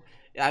portal.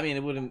 I mean,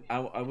 it wouldn't.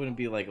 I wouldn't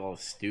be like all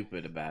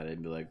stupid about it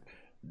and be like,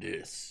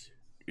 "This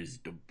is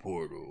the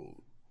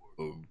portal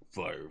of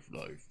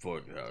Firefly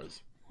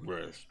Funhouse.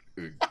 Rest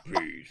in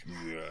peace."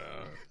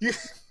 Yeah.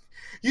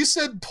 You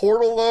said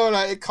portal though,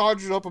 and it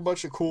conjured up a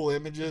bunch of cool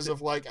images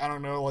of like I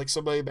don't know, like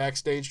somebody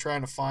backstage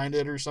trying to find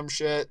it or some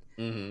shit.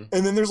 Mm-hmm.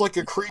 And then there's like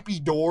a creepy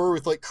door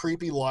with like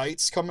creepy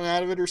lights coming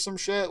out of it or some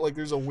shit. Like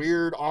there's a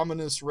weird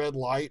ominous red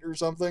light or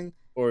something.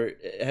 Or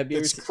have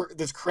you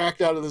that's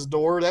cracked out of this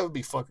door? That would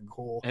be fucking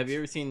cool. Have you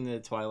ever seen the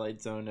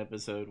Twilight Zone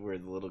episode where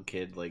the little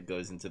kid like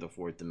goes into the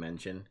fourth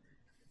dimension?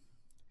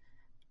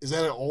 Is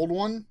that an old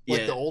one?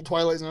 Like the old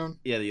Twilight Zone?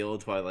 Yeah, the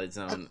old Twilight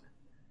Zone.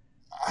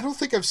 I don't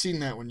think I've seen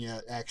that one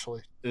yet,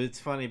 actually. It's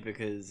funny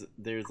because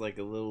there's like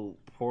a little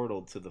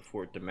portal to the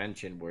fourth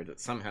dimension where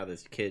somehow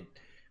this kid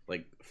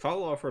like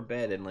fell off her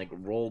bed and like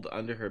rolled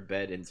under her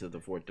bed into the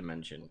fourth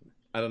dimension.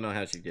 I don't know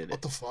how she did it.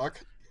 What the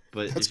fuck?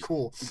 But that's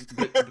cool.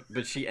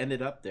 but she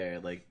ended up there.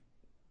 Like,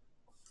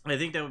 I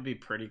think that would be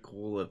pretty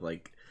cool if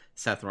like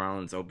Seth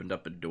Rollins opened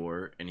up a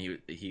door and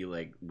he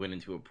like went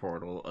into a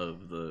portal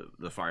of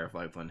the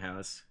Firefly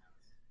Funhouse.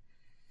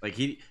 Like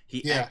he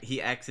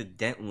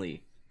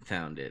accidentally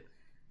found it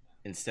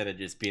instead of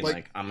just being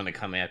like I'm gonna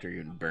come after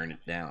you and burn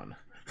it down.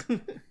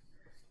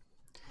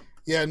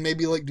 Yeah, and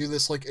maybe like do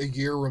this like a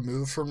year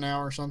removed from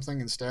now or something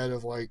instead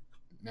of like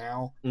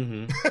now.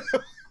 Mm-hmm.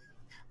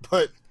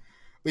 But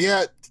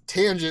yeah,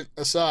 tangent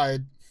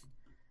aside,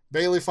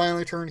 Bayley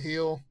finally turned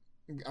heel.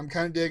 I'm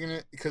kind of digging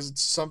it because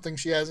it's something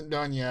she hasn't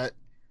done yet.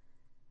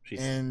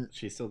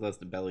 She still does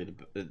the belly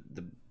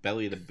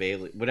to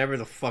Bayley, whatever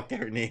the fuck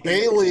her name.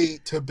 Bayley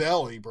to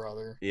belly,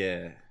 brother.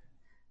 Yeah.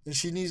 And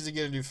she needs to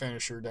get a new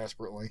finisher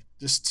desperately,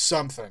 just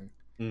something.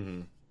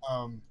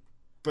 Mm-hmm.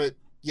 But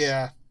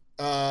yeah,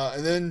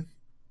 and then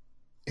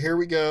here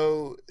we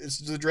go. It's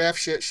the draft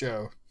shit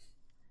show.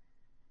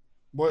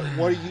 What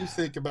do you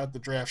think about the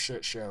draft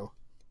shit show?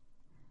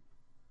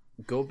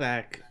 Go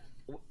back.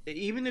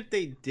 Even if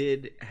they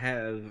did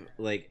have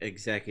like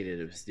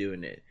executives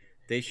doing it,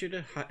 they should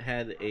have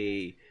had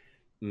a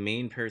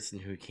main person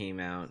who came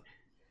out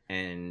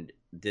and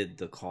did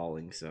the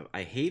calling. So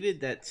I hated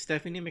that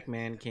Stephanie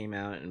McMahon came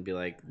out and be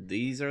like,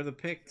 these are the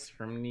picks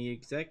from the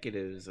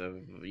executives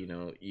of, you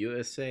know,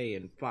 USA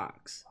and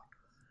Fox.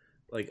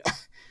 Like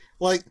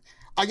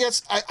I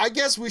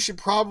guess we should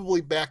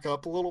probably back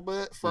up a little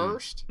bit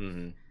first.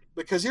 Mm-hmm.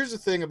 Because here's the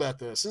thing about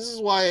this. This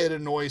is why it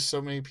annoys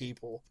so many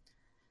people.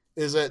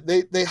 Is that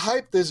they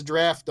hype this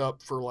draft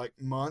up for like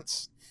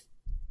months.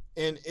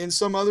 And in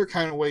some other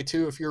kind of way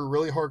too, if you're a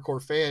really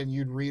hardcore fan,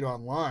 you'd read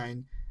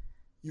online.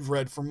 You've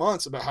read for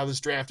months about how this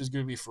draft is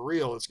going to be for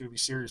real. It's going to be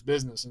serious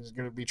business and it's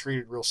going to be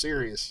treated real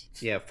serious.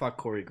 Yeah, fuck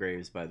Corey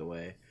Graves, by the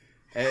way.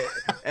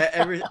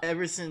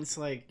 Ever since,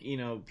 like, you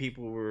know,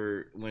 people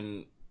were,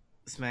 when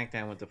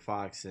SmackDown went to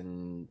Fox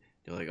and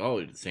they're like,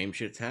 oh, the same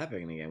shit's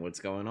happening again. What's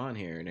going on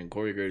here? And then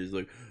Corey Graves is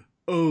like,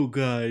 oh,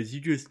 guys, you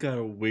just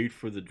gotta wait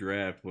for the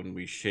draft when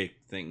we shake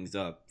things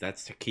up.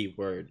 That's the key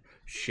word.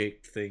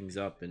 Shake things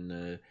up in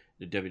the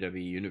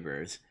WWE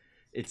universe.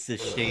 It's the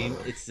same.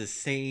 It's the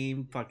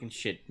same fucking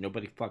shit.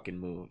 Nobody fucking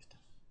moved.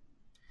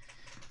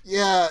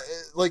 Yeah,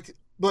 like,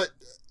 but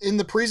in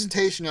the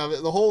presentation of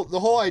it, the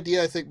whole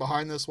idea I think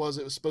behind this was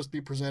it was supposed to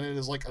be presented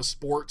as like a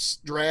sports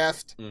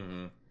draft,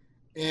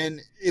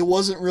 and it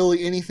wasn't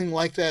really anything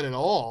like that at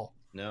all.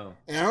 No.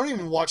 And I don't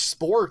even watch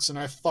sports, and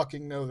I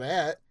fucking know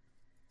that.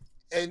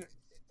 And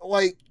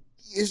like,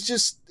 it's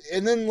just,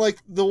 and then like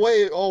the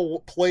way it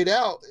all played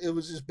out, it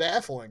was just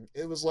baffling.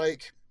 It was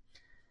like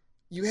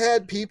you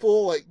had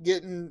people like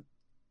getting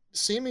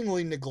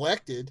seemingly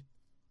neglected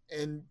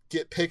and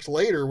get picked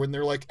later when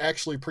they're like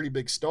actually pretty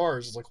big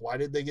stars. It's like, why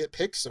did they get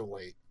picked so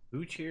late?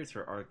 Who cheers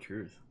for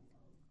R-Truth?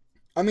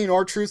 I mean,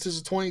 R-Truth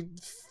is a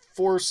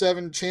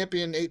 24/7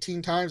 champion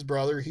 18 times,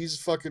 brother. He's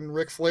fucking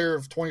Ric Flair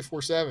of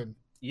 24/7.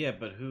 Yeah,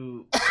 but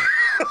who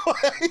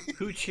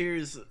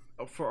cheers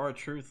for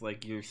R-Truth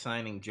like you're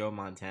signing Joe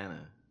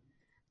Montana?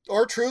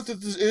 R-Truth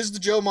is the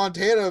Joe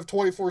Montana of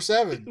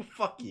 24/7.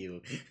 Fuck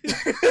you.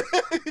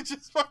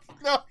 Just fucking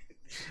no.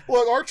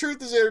 Look,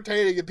 R-Truth is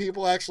entertaining and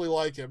people actually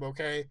like him,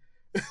 okay?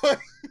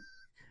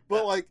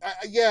 But like,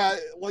 yeah,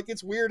 like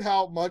it's weird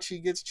how much he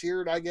gets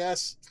cheered, I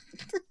guess.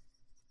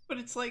 But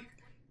it's like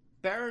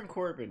Baron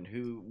Corbin,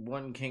 who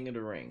won King of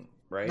the Ring,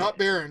 right? Not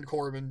Baron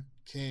Corbin,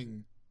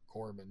 King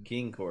Corbin.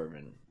 King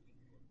Corbin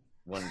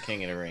won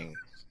King of the Ring.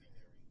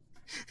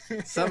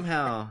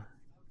 Somehow,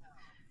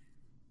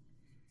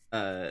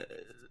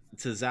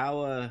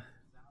 Tozawa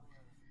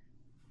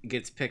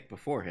gets picked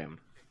before him.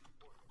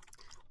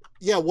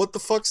 Yeah, what the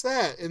fuck's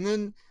that? And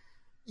then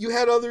you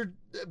had other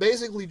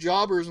basically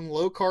jobbers and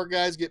low card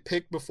guys get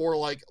picked before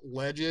like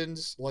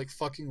legends, like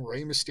fucking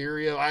Rey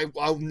Mysterio.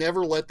 I'll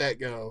never let that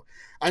go.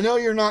 I know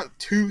you're not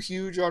too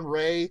huge on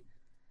Rey,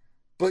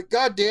 but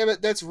god damn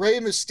it, that's Rey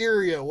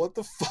Mysterio. What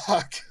the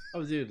fuck?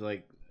 Oh, dude,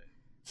 like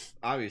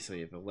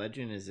obviously, if a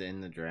legend is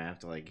in the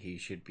draft, like he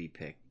should be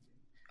picked.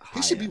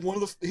 He should be one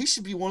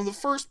of the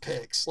first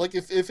picks. Like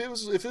if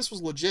this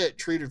was legit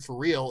treated for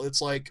real,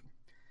 it's like,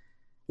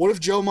 what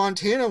if Joe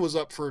Montana was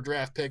up for a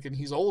draft pick and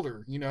he's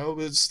older, you know,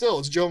 but it's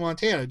Joe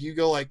Montana. Do you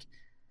go like,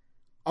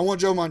 I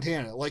want Joe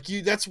Montana? Like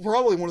that's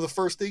probably one of the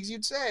first things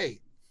you'd say.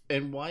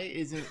 And why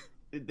isn't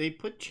they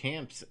put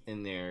champs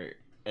in there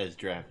as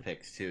draft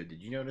picks too.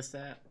 Did you notice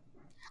that?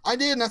 I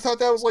did, and I thought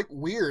that was like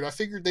weird. I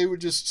figured they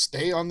would just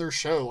stay on their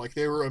show, like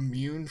they were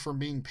immune from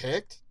being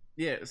picked.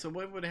 Yeah. So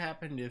what would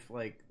happen if,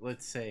 like,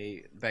 let's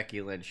say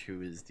Becky Lynch,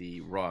 who is the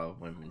Raw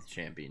Women's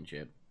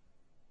Championship,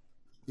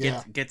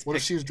 Yeah. gets What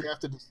if she picked was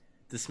drafted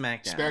to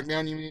SmackDown?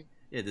 SmackDown? You mean?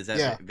 Yeah. Does that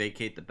Yeah.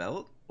 vacate the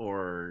belt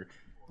or?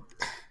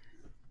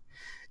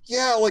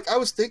 Yeah. Like I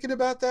was thinking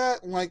about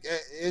that,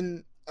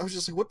 and I was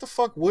just like, what the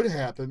fuck would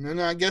happen?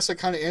 And I guess I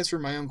kind of answered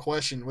my own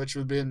question, which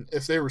would have been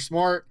if they were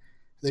smart,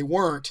 they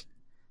weren't.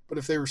 But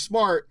if they were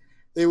smart,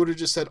 they would have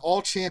just said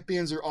all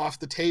champions are off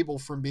the table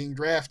from being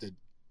drafted.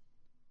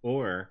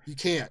 Or You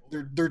can't.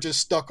 They're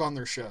just stuck on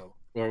their show.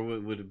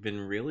 what would have been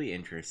really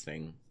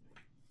interesting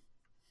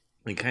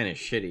and kind of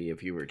shitty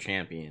if you were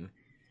champion.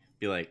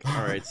 Be like,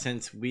 all right,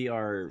 since we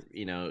are,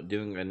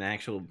 doing an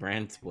actual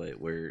brand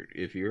split where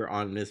if you're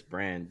on this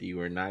brand,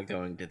 you are not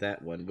going to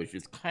that one, which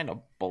is kind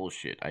of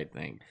bullshit, I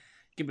think.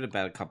 Give it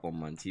about a couple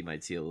months, you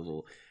might see a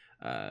little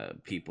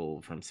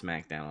people from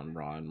SmackDown on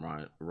Raw and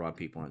Raw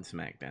people on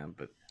SmackDown,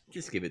 but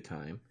just give it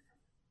time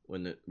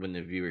when the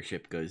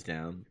viewership goes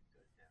down.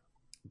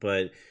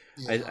 But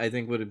Yeah. I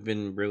think would have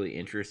been really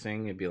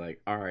interesting. It'd be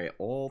like, all right,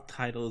 all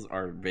titles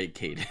are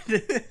vacated.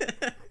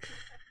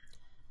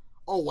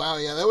 Oh wow,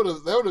 yeah, that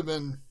would have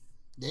been,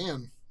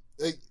 damn.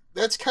 Like,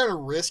 that's kind of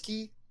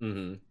risky,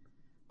 hmm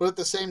but at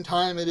the same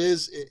time,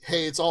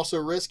 hey, it's also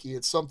risky.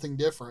 It's something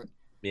different.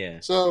 Yeah.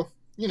 So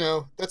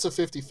that's a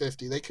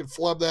 50-50. They could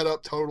flub that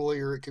up totally,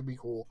 or it could be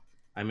cool.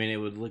 I mean, it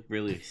would look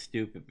really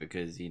stupid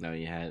because you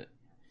had,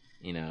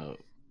 you know,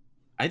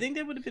 I think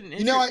that would have been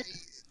interesting.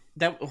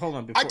 That hold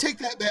on. I take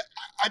that back.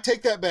 I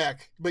take that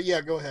back. But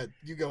yeah, go ahead.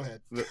 You go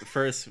ahead.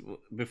 First,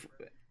 before,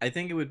 I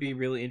think it would be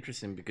really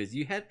interesting because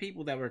you had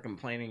people that were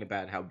complaining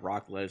about how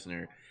Brock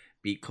Lesnar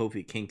beat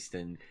Kofi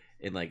Kingston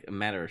in like a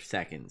matter of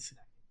seconds.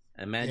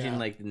 Imagine Yeah.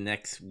 like the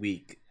next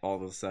week, all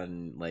of a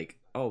sudden, like,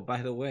 oh,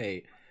 by the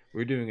way,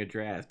 we're doing a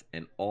draft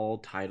and all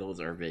titles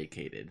are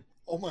vacated.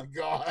 Oh my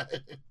god.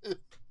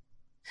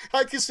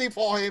 I can see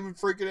Paul Heyman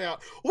freaking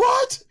out.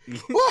 What?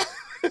 What?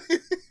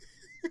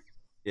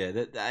 Yeah,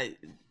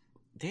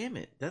 damn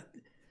it,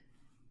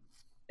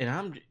 and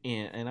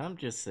I'm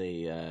just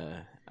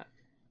a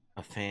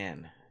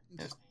fan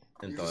and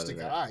You're thought just a of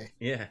that. guy.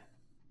 Yeah.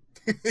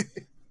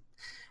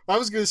 I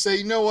was gonna say,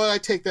 you know what? I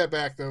take that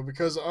back though,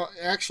 because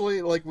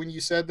actually, like when you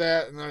said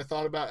that, and then I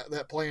thought about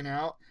that playing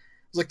out,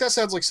 I was like, that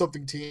sounds like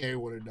something TNA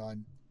would have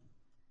done.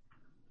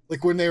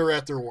 Like when they were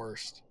at their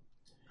worst,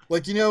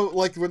 like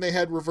like when they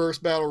had reverse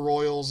battle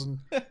royals and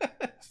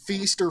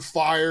feast or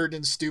fired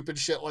and stupid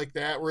shit like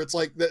that, where it's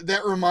like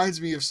that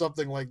reminds me of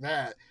something like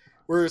that,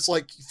 where it's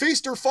like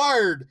feast or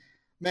fired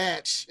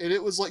match, and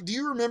it was like, do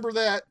you remember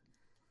that?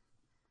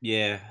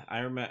 Yeah, I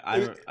remember.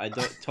 I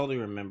totally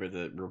remember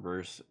the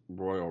reverse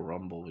Royal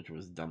Rumble, which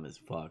was dumb as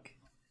fuck.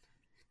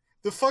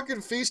 The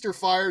fucking feast or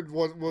fired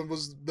one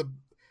was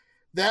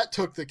that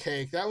took the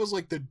cake. That was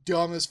like the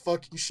dumbest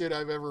fucking shit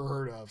I've ever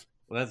heard of.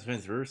 Well, that's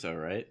Vince Russo,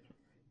 right?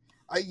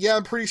 Yeah,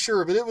 I'm pretty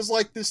sure, but it was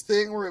like this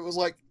thing where it was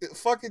like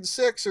fucking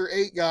 6 or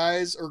 8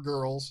 guys or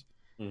girls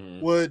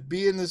would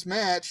be in this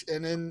match,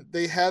 and then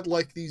they had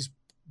like these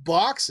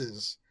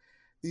boxes,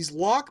 these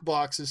lock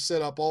boxes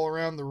set up all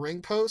around the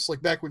ring posts,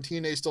 like back when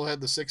TNA still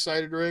had the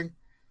 6-sided ring.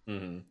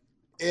 Mm-hmm.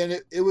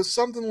 And it was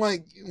something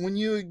like when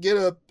you would get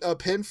a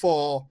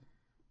pinfall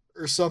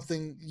or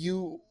something,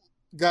 you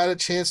got a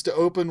chance to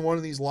open one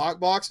of these lock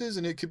boxes,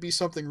 and it could be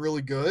something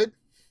really good,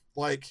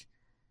 like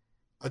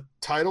a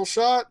title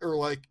shot or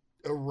like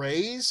a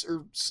raise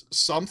or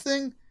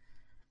something,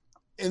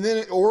 and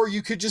then or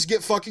you could just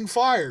get fucking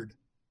fired.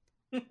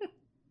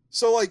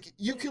 So like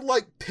you could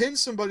like pin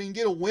somebody and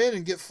get a win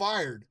and get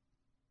fired.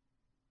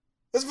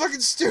 That's fucking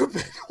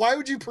stupid. Why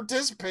would you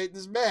participate in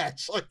this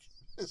match? Like,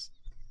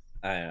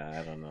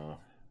 I don't know.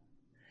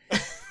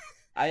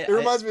 It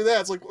reminds me of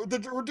that. It's like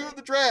we're doing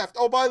the draft.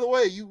 Oh, by the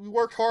way, you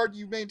worked hard.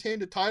 You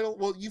maintained a title.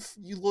 Well,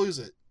 you lose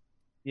it.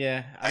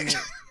 Yeah, I mean,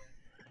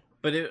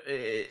 but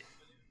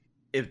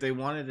if they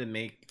wanted to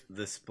make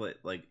the split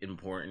like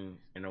important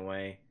in a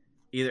way,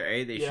 either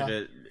they should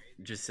have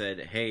just said,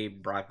 "Hey,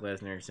 Brock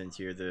Lesnar, since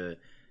you're the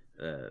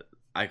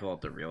I call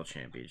it the real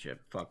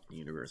championship, fuck the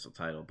Universal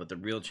title, but the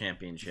real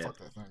championship, Fuck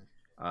that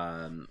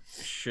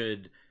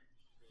thing.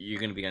 you're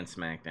gonna be on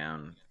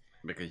SmackDown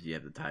because you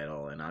have the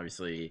title, and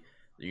obviously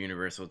the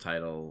Universal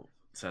title,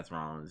 Seth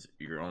Rollins,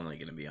 you're only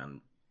gonna be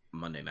on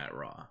Monday Night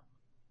Raw,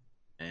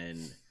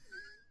 and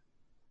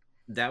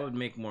that would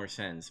make more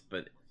sense.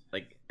 But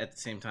like at the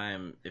same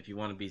time, if you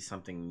want to be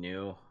something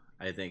new,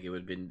 I think it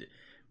would have been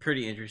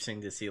pretty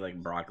interesting to see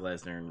like Brock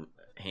Lesnar and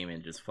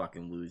Heyman just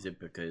fucking lose it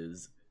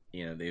because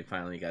they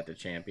finally got the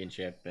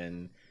championship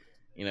and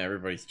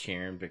everybody's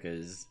cheering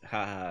because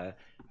haha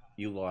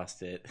you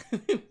lost it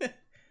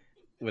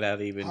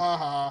without even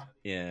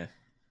yeah.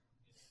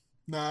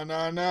 Na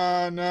na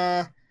na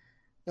na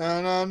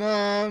na na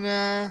na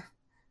na.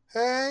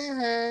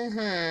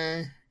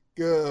 Hey.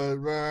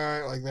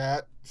 Goodbye, like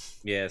that.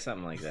 Yeah,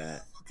 something like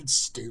that. Fucking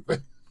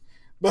stupid.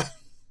 But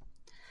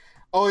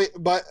I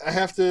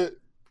have to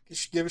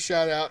give a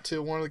shout out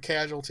to one of the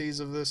casualties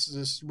of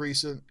this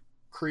recent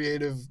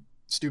creative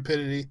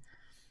stupidity.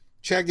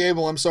 Chad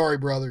Gable, I'm sorry,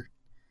 brother.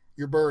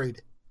 You're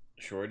buried.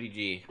 Shorty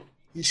G.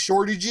 He's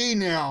Shorty G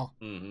now.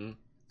 Mm-hmm.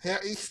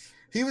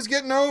 He was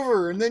getting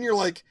over, and then you're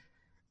like,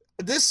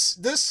 this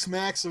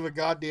smacks of a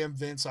goddamn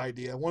Vince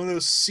idea. One of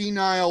those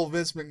senile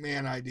Vince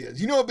McMahon ideas.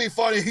 You know what'd be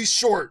funny? He's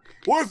short.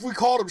 What if we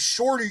called him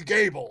Shorty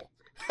Gable?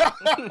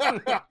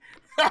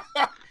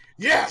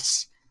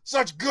 Yes!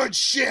 Such good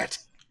shit!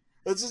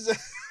 That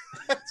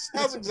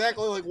sounds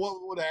exactly like what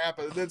would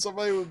happen. And then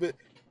somebody would be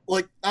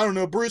like, I don't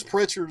know, Bruce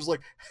Pritchard was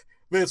like,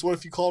 Vince, what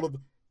if you called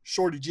him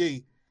Shorty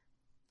G?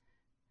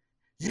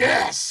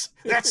 Yes!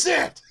 That's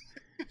it!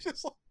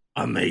 Just like,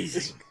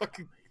 amazing.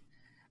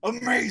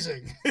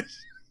 Amazing.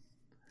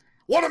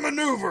 What a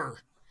maneuver!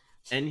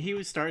 And he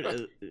would start,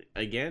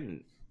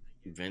 again,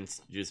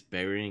 Vince just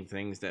burying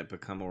things that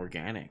become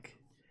organic.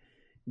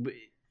 But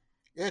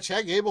yeah,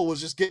 Chad Gable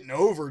was just getting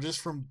over just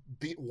from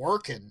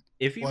working.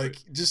 If you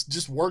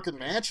just working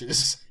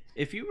matches.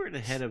 If you were the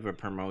head of a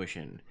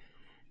promotion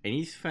and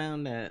you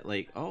found that,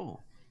 like, oh,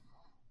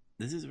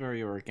 this is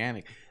very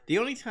organic. The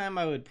only time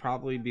I would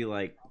probably be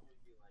like,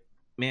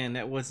 man,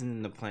 that wasn't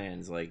in the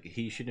plans. Like,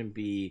 he shouldn't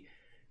be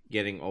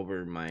getting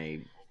over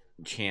my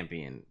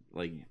champion.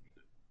 Like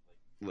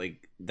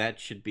that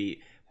should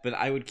be. But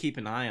I would keep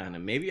an eye on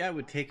him. Maybe I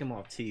would take him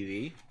off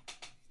TV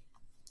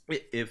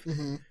if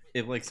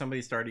like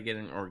somebody started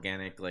getting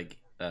organic, like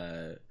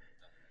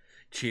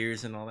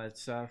cheers and all that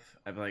stuff.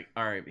 I'd be like,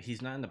 all right,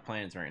 he's not in the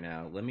plans right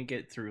now. Let me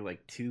get through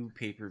like 2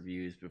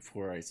 pay-per-views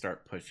before I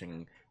start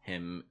pushing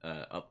him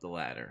up the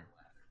ladder.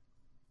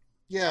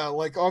 Yeah,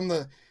 like on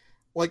the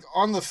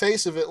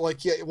face of it,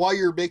 like, yeah, while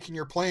you're making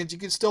your plans, you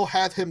can still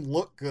have him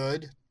look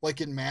good,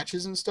 like in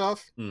matches and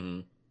stuff.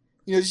 Mm-hmm.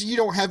 You know, you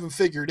don't have him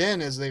figured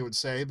in, as they would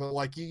say, but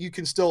like you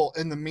can still,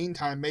 in the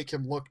meantime, make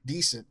him look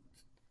decent.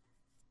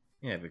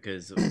 Yeah,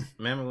 because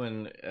remember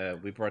when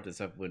we brought this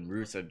up when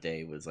Rusev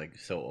Day was like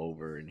so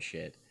over and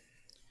shit.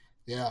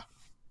 Yeah.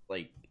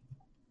 Like,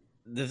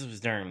 this was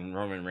during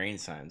Roman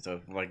Reigns' time, so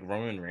if, like,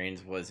 Roman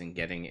Reigns wasn't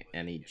getting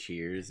any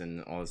cheers,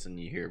 and all of a sudden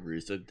you hear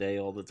Rusev Day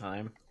all the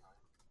time.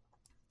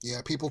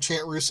 Yeah, people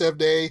chant Rusev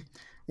Day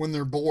when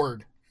they're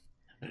bored.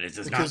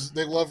 Because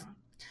they love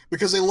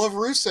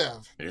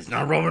Rusev. It is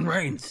not Roman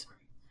Reigns.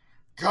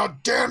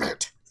 God damn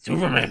it!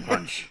 Superman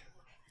punch.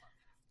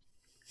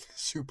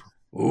 Super.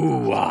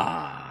 Ooh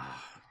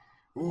ah.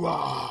 Ooh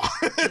ah.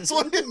 It's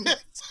what it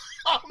is.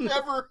 I'll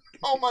never.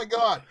 Oh my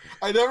god!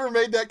 I never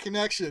made that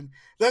connection.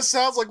 That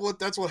sounds like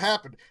that's what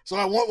happened. So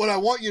what I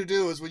want you to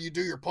do is when you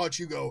do your punch,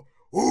 you go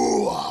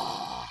ooh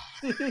ah.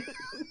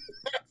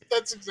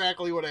 That's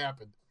exactly what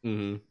happened.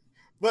 Mm-hmm.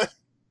 But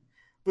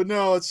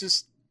no, it's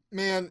just,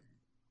 man.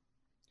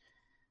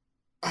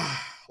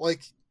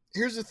 Like,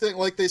 here's the thing.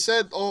 Like they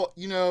said,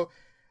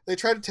 they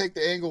tried to take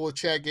the angle with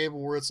Chad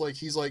Gable where it's like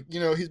he's like,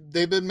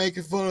 they've been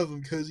making fun of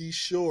him because he's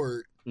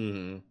short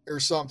or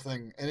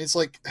something, and it's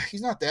like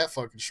he's not that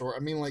fucking short. I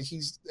mean, like,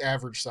 he's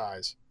average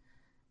size,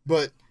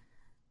 but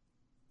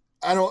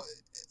I don't.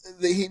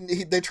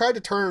 They tried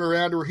to turn it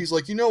around to where he's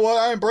like, you know what?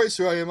 I embrace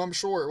who I am. I'm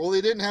short. Well,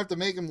 they didn't have to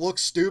make him look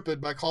stupid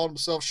by calling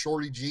himself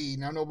Shorty G.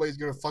 Now nobody's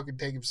gonna fucking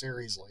take him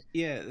seriously.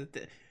 Yeah,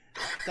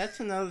 that's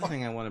another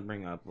thing I want to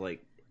bring up.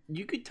 Like,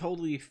 you could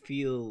totally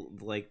feel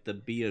like the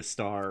Be a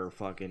Star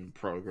fucking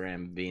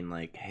program being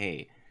like,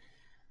 hey,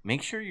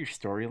 make sure your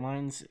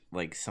storylines,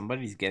 like,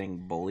 somebody's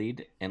getting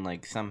bullied and,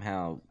 like,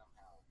 somehow,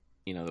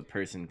 the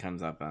person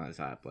comes up on the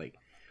top. Like,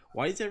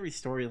 why is every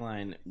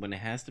storyline, when it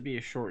has to be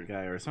a short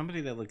guy or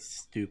somebody that looks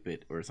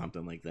stupid or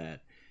something like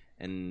that?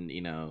 And,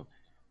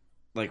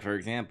 like, for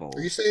example...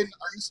 Are you saying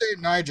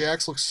Nia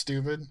Jax looks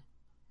stupid?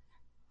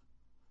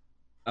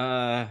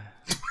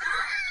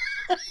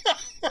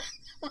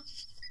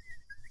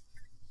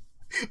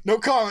 No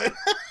comment.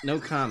 No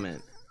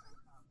comment.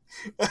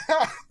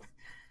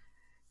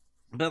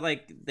 But,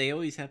 like, they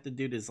always have to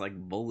do this, like,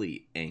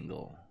 bully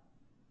angle.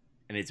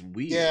 And it's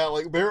weird. Yeah,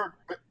 like,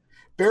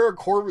 Baron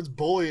Corbin's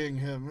bullying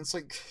him. It's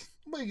like,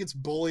 nobody gets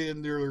bullied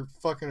in their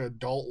fucking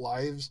adult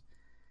lives.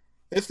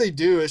 If they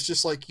do, it's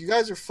just like, you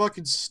guys are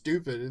fucking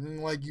stupid. And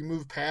then, like, you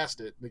move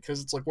past it.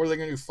 Because it's like, what are they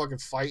going to do, fucking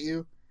fight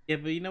you? Yeah,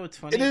 but you know what's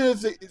funny? And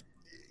then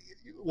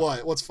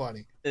what? What's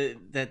funny?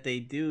 That they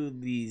do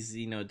these,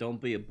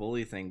 don't be a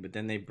bully thing, but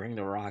then they bring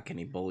The Rock and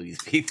he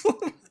bullies people.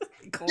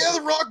 Yeah,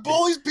 The Rock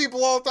bullies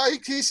people all the time.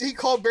 He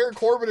called Baron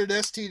Corbin an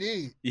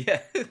STD.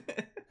 Yeah.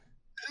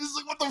 It's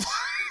like, what the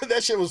fuck?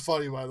 That shit was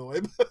funny, by the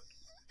way.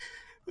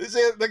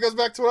 That goes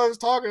back to what I was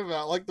talking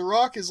about. Like, The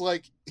Rock is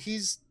like,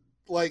 he's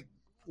like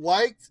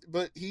liked,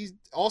 but he's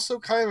also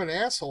kind of an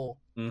asshole.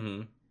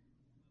 Mm-hmm.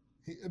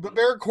 But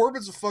Baron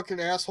Corbin's a fucking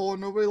asshole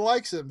and nobody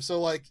likes him. So,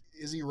 like,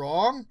 is he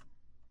wrong?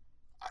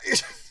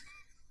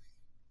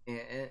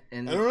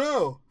 And I don't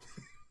know.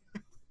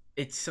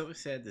 It's so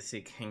sad to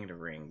see King of the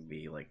Ring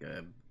be like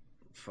a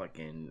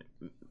fucking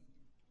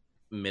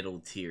middle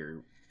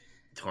tier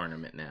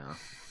tournament now.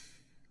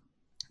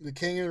 The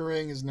King of the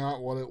Ring is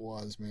not what it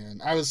was, man.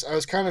 I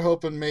was kind of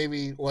hoping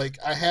maybe, like,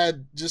 I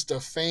had just a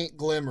faint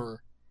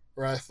glimmer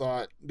where I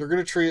thought they're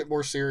going to treat it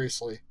more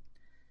seriously.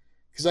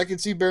 Because I can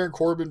see Baron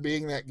Corbin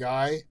being that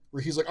guy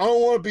where he's like, I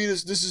don't want to be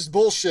this. This is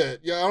bullshit.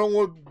 Yeah, I don't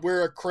want to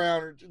wear a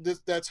crown. Or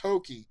that's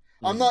hokey.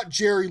 I'm Mm-hmm. not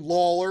Jerry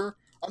Lawler.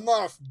 I'm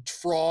not a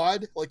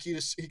fraud. Like he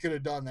could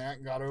have done that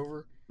and got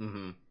over.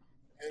 Mm-hmm.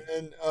 And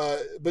then,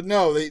 but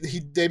no,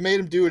 they made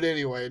him do it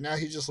anyway. Now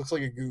he just looks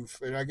like a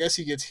goof, and I guess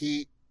he gets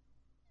heat.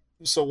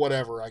 So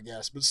whatever, I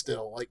guess. But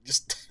still, like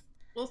just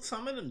Well,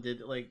 some of them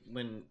did, like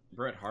when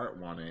Bret Hart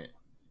won it.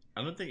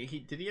 I don't think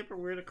he ever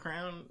wear the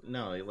crown.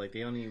 No, like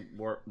they only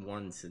wore it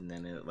once and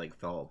then it like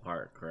fell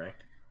apart.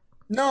 Correct.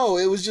 no.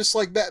 It was just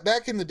like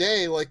back in the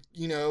day, like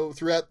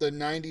throughout the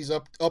 '90s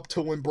up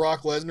to when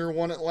Brock Lesnar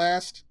won it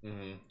last.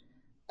 Mm-hmm.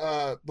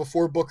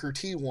 Before Booker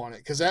T won it,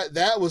 because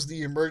that was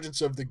the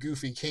emergence of the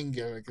Goofy King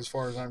gimmick, as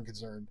far as I'm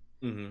concerned.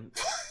 Mm-hmm.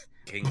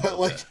 King But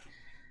like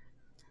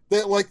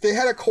that, like they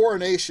had a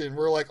coronation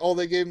where like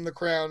they gave him the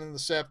crown and the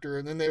scepter,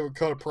 and then they would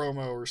cut a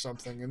promo or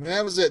something, and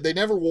that was it. They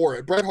never wore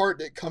it. Bret Hart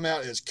didn't come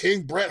out as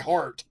King Bret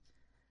Hart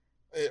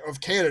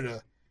of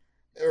Canada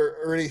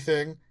or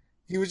anything.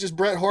 He was just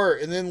Bret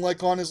Hart, and then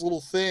like on his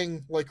little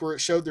thing, like where it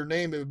showed their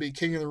name, it would be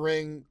King of the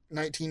Ring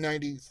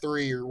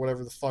 1993 or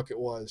whatever the fuck it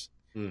was.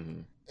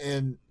 Mm-hmm.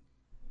 And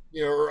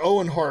or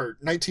Owen Hart,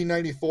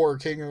 1994,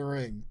 King of the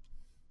Ring.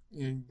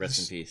 Rest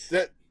in peace.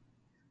 That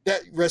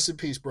rest in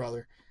peace,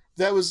 brother.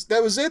 That was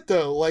it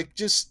though. Like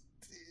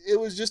it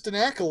was just an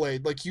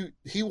accolade. Like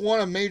he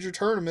won a major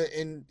tournament,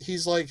 and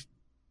he's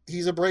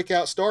a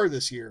breakout star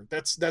this year.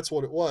 That's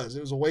what it was.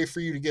 It was a way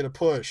for you to get a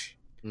push.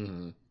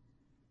 Mm-hmm.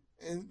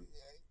 And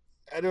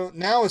I don't.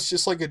 Now it's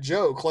just like a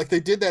joke. Like they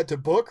did that to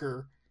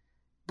Booker,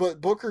 but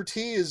Booker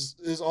T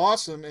is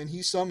awesome, and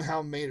he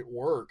somehow made it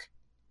work.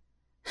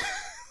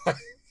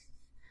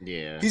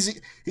 Yeah.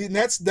 And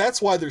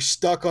that's why they're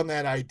stuck on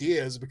that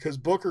idea, is because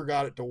Booker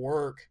got it to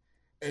work,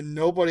 and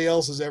nobody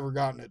else has ever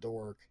gotten it to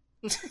work.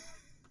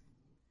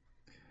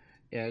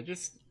 Yeah,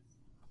 just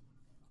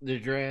the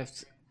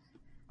draft.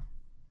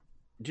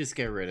 Just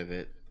get rid of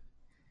it.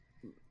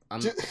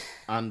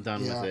 I'm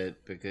done with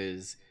it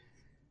because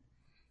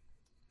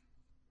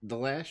the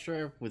last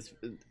draft was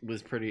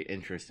pretty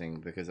interesting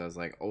because I was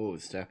like, oh,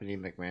 Stephanie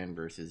McMahon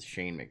versus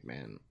Shane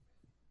McMahon.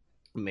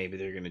 Maybe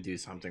they're gonna do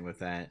something with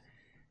that,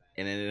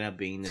 and it ended up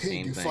being the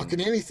same thing.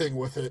 Fucking anything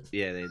with it.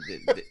 Yeah,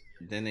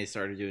 then they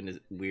started doing this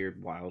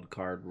weird wild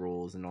card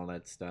rules and all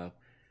that stuff,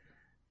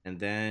 and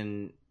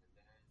then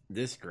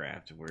this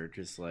draft where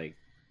just like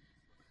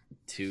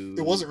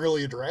it wasn't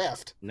really a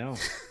draft. No.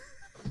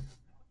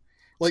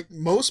 Like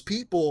most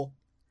people,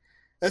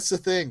 that's the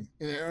thing,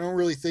 and I don't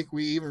really think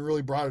we even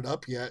really brought it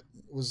up yet,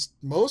 was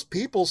most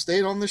people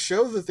stayed on the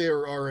show that they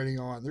were already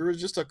on. There was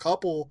just a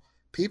couple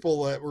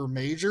people that were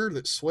major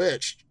that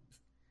switched.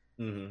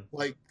 Mm-hmm.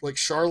 Like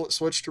Charlotte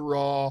switched to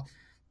Raw,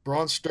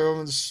 Braun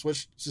Strowman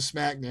switched to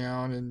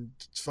SmackDown, and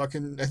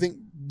fucking I think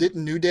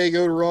didn't New Day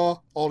go to Raw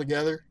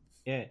altogether?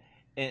 Yeah,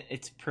 and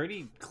it's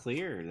pretty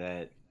clear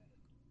that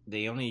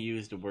they only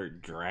used the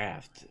word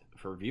draft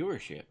for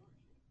viewership.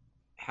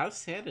 How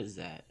sad is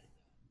that?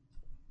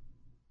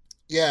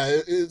 Yeah,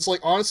 it's like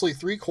honestly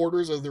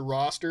 3/4 of the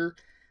roster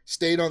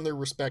stayed on their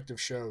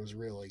respective shows.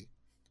 Really,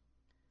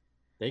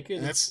 They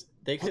could have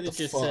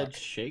just fuck? said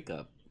shake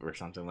up or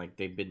something like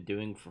they've been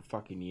doing for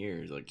fucking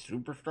years, like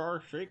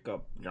superstar shake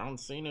up. John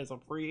Cena's a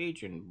free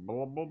agent.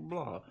 Blah blah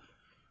blah.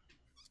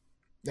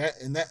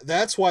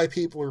 That's why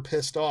people are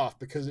pissed off,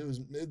 because it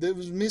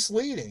was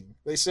misleading.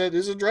 They said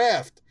it's a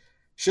draft,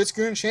 shit's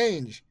gonna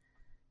change,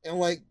 and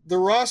like the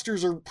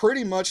rosters are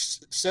pretty much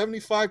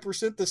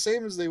 75% the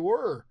same as they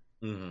were.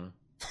 Mm-hmm.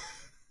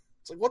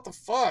 It's like, what the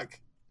fuck?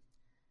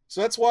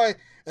 So that's why,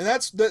 and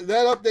that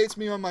updates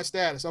me on my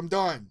status. I'm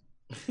done.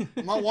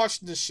 I'm not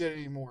watching this shit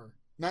anymore.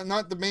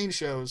 Not the main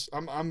shows.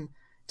 I'm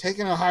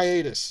taking a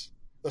hiatus,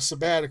 a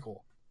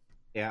sabbatical.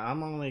 Yeah,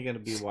 I'm only gonna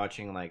be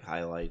watching like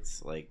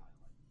highlights. Like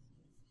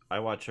I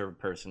watch a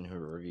person who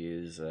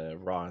reviews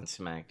Raw and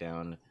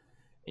SmackDown,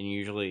 and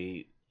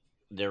usually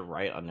they're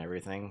right on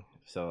everything.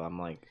 So I'm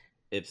like,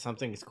 if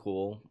something's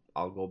cool,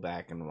 I'll go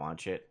back and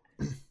watch it.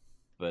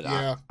 But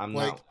yeah, I'm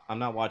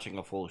not watching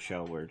a full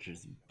show where it's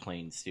just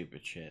plain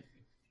stupid shit.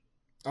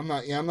 I'm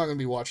not gonna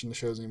be watching the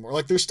shows anymore.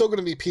 Like there's still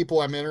gonna be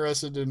people I'm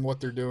interested in what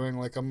they're doing.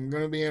 Like I'm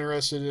gonna be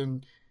interested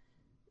in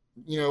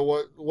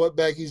what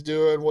Becky's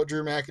doing, what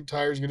Drew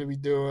McIntyre's gonna be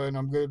doing.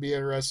 I'm gonna be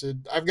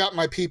interested. I've got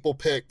my people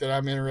picked that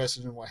I'm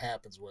interested in what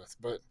happens with.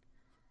 But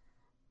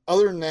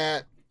other than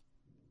that,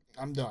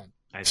 I'm done.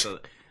 I still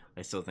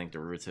think the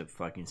Rusev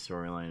fucking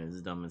storyline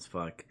is dumb as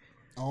fuck.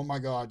 Oh my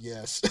god,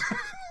 yes.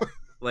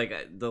 Like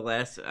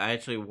I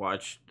actually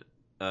watched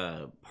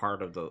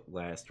part of the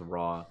last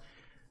Raw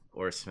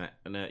or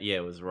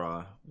it was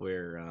Raw,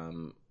 where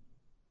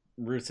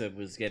Rusev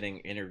was getting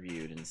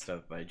interviewed and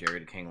stuff by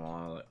Jared King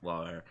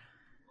Lawler,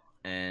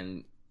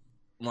 and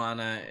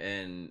Lana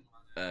and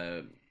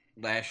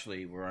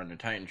Lashley were on the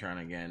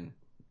Titantron again,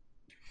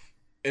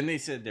 and they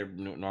said their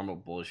normal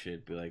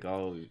bullshit, be like,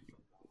 oh,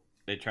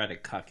 they're trying to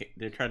cuck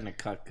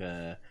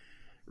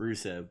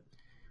Rusev,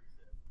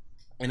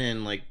 and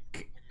then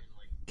like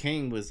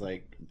Kane was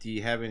like, "Do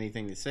you have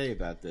anything to say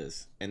about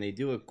this?" And they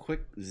do a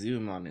quick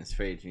zoom on his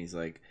face, and he's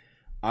like,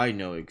 "I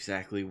know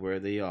exactly where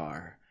they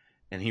are."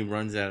 And he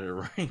runs out of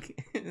the ring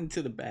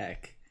into the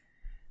back.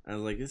 I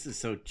was like, "This is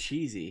so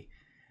cheesy."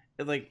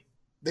 It, like,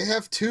 They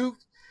have two.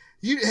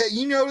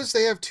 You notice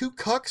they have two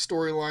cuck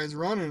storylines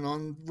running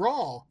on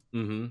Raw.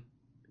 mm-hmm,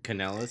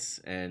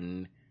 Kanellis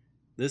and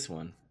this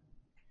one.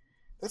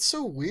 That's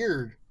so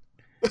weird.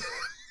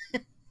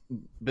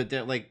 But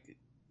they're like,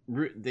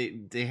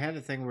 they had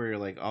a thing where you're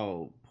like,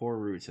 "Oh, poor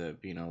Rusev,"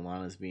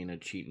 Lana's being a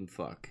cheating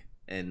fuck,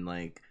 and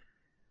like,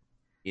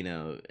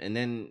 and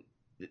then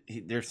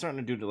they're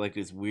starting to do like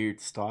this weird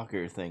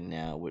stalker thing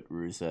now with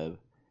Rusev.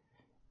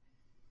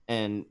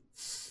 And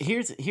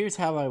here's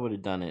how I would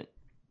have done it.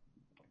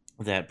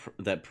 That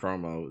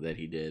promo that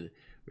he did,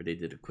 where they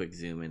did a quick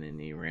zoom in and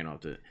he ran off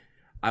to,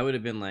 I would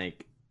have been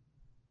like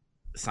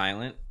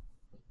silent,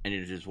 and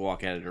you just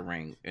walk out of the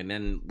ring, and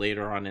then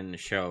later on in the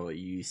show,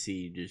 you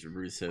see just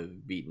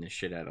Rusev beating the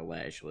shit out of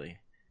Lashley.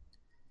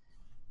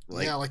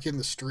 Yeah, like in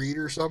the street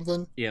or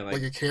something. Yeah,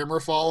 like a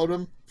camera followed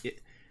him.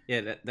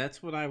 Yeah,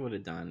 that's what I would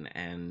have done,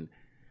 and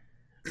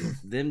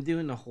them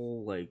doing the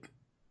whole like,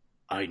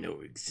 I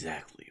know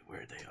exactly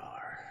where they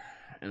are,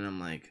 and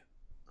I'm like,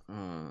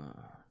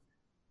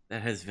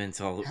 that has Vince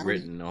all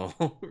written all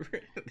over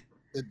it.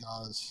 It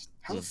does.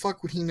 How the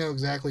fuck would he know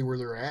exactly where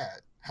they're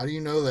at? How do you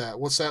know that?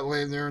 What's that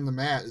laying there in the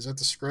mat? Is that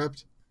the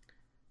script?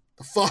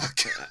 The fuck?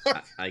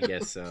 I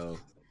guess so.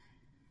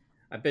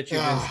 I bet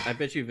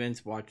you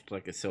Vince watched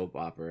like a soap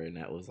opera, and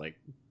that was like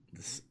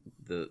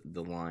the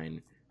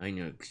line. I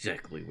know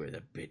exactly where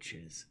the bitch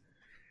is,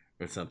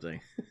 or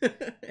something.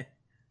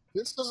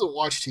 Vince doesn't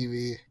watch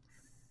TV.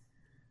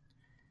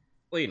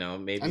 Well,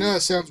 maybe. I know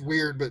that sounds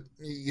weird, but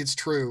it's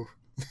true.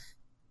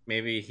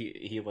 Maybe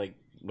he like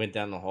went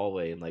down the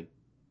hallway and like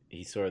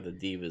he saw the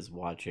Divas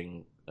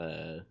watching.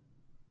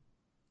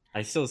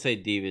 I still say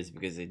Divas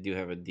because they do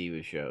have a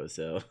Diva show,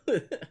 so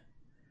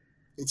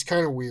it's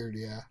kind of weird,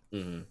 yeah.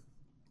 Mm-hmm.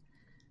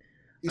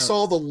 He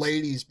saw the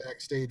ladies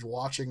backstage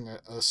watching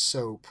a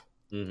soap.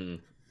 Mm-hmm.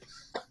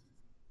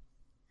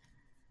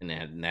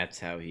 And that's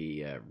how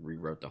he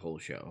rewrote the whole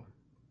show,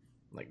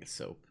 like a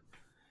soap.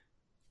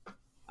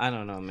 I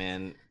don't know,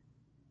 man.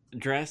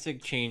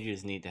 Drastic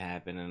changes need to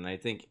happen, and I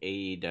think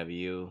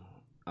AEW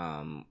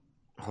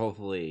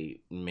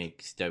hopefully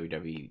makes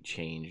WWE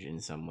change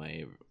in some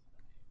way.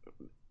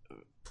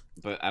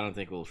 But I don't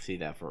think we'll see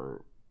that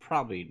for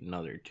probably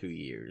another 2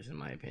 years, in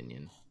my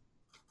opinion.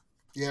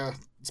 Yeah,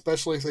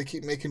 especially if they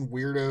keep making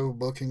weirdo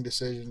booking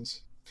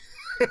decisions.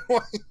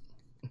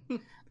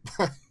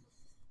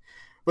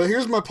 But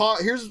here's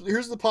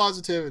here's the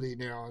positivity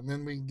now, and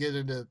then we can get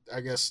into, I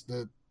guess,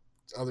 the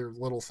other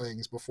little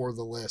things before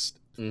the list.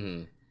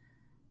 Mm-hmm.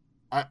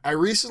 I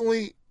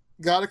recently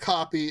got a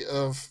copy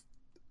of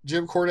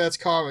Jim Cornette's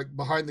comic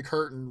Behind the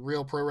Curtain: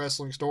 Real Pro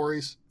Wrestling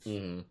Stories.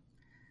 Mm-hmm.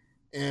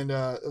 And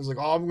I was like,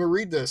 oh, I'm going to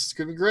read this. It's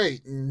going to be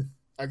great. And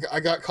I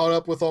got caught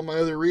up with all my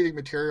other reading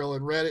material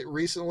and read it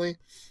recently.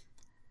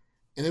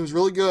 And it was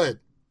really good.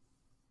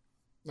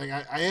 Like,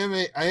 I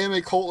am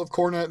a Cult of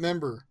Cornette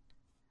member.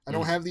 I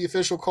don't have the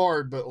official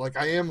card, but like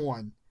I am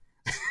one.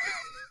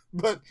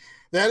 But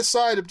that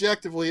aside,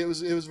 objectively, it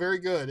was very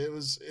good. It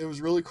was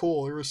really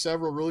cool. There were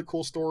several really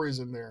cool stories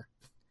in there.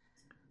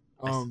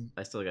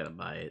 I still gotta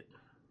buy it.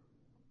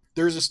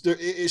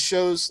 It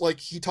shows, like,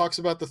 he talks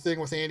about the thing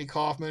with Andy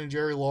Kaufman and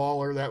Jerry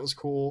Lawler. That was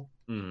cool.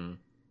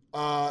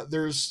 Mm-hmm.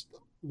 There's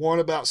one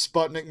about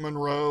Sputnik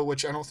Monroe,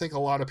 which I don't think a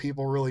lot of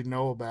people really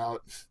know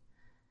about.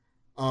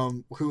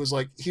 Who was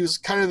like, he was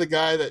kind of the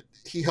guy that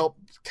he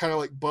helped kind of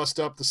like bust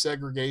up the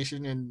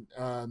segregation in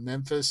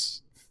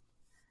Memphis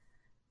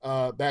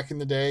back in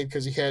the day,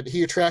 because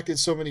he attracted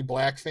so many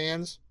black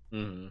fans.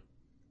 Mm-hmm.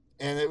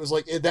 And it was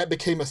like that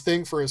became a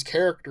thing for his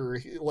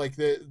character. Like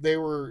they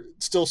were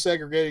still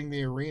segregating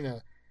the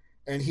arena,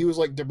 and he was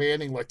like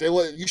demanding, like,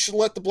 you should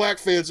let the black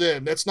fans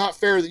in. That's not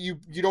fair that you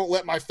don't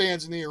let my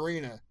fans in the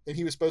arena. And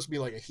he was supposed to be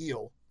like a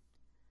heel.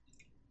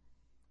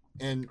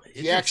 And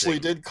he actually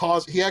did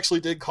cause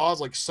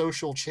like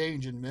social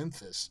change in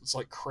Memphis. It's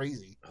like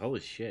crazy. Holy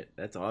shit,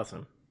 that's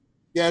awesome.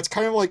 Yeah, it's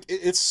kind of like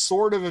it's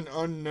sort of an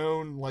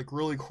unknown, like,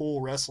 really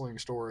cool wrestling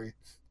story.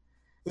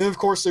 And then, of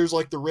course, there's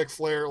like the Ric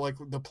Flair, like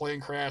the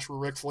plane crash where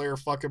Ric Flair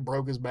fucking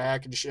broke his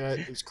back and shit.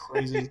 It was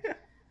crazy.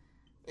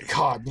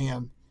 God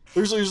damn.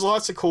 There's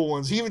lots of cool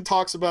ones. He even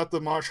talks about the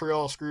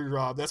Montreal screw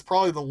job. That's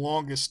probably the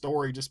longest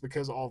story just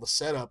because of all the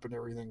setup and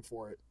everything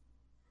for it.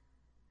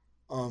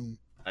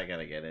 I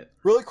gotta get it.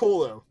 Really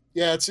cool though.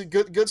 Yeah, it's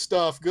good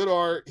stuff, good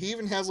art. He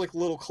even has like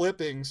little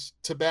clippings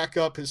to back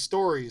up his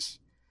stories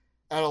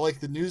out of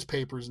like the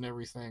newspapers and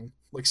everything.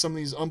 Like some of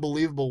these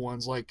unbelievable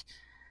ones, like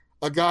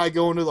a guy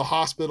going to the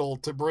hospital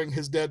to bring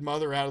his dead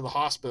mother out of the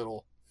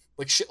hospital.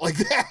 Like shit like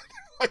that.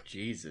 Like,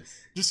 Jesus.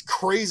 Just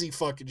crazy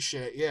fucking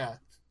shit, yeah.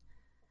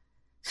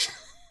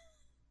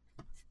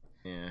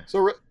 Yeah.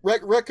 So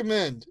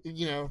recommend,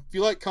 if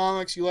you like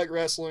comics, you like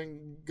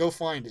wrestling, go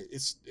find it.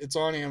 It's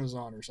on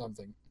Amazon or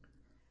something.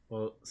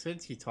 Well,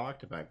 since you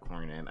talked about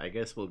Cornette, I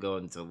guess we'll go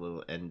into a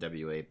little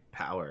NWA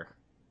Power.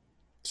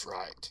 That's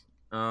right.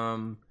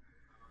 Um,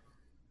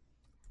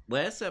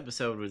 last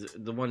episode was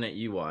the one that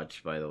you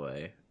watched, by the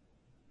way.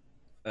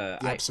 The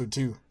I episode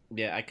 2.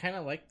 Yeah, I kind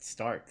of liked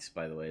Starks,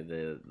 by the way,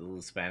 the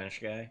little Spanish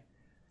guy.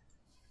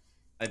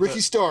 I Ricky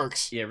thought,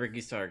 Starks. yeah, Ricky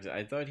Starks.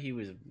 I thought he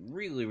was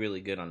really, really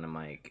good on the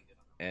mic,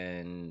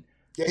 and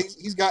Yeah,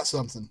 he's got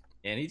something.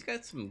 he's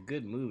got some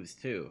good moves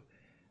too.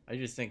 I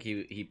just think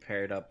he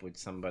paired up with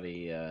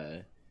somebody.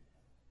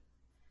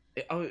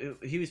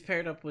 He was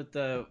paired up with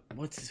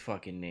what's his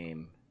fucking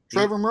name?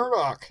 Trevor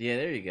Murdoch. Yeah,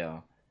 there you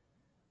go.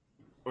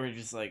 Or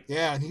just like,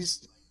 Yeah, and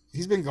he's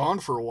been gone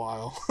for a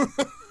while.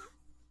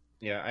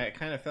 yeah, I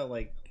kind of felt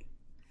like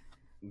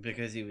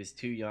because he was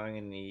too young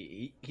and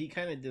he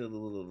kind of did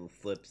little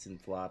flips and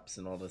flops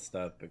and all this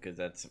stuff because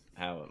that's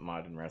how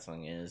modern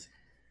wrestling is.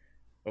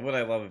 But what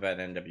I love about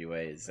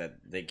NWA is that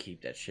they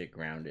keep that shit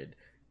grounded.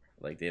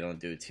 Like they don't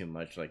do too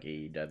much like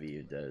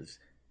AEW does.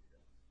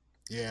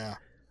 Yeah.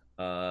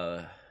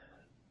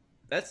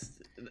 That's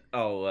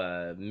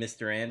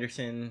Mr.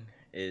 Anderson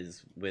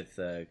is with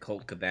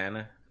Colt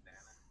Cabana.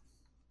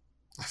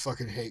 I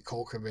fucking hate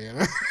Colt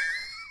Cabana.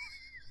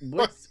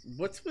 What's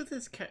with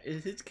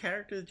is his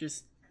character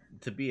just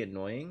to be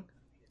annoying?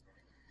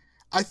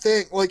 I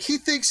think like he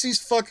thinks he's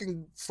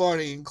fucking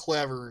funny and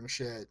clever and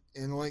shit,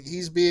 and like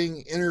he's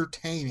being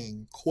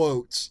entertaining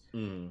quotes.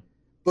 Mm.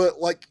 But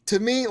like to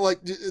me,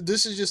 like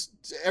this is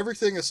just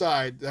everything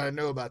aside that I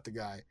know about the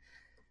guy.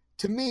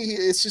 To me,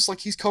 it's just like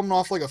he's coming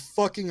off like a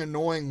fucking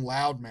annoying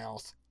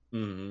loudmouth.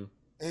 Mm-hmm.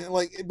 And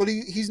like, but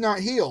he's not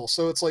heel,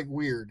 so it's like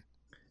weird.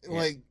 Yeah.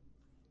 Like,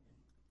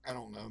 I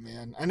don't know,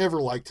 man. I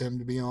never liked him,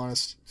 to be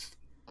honest.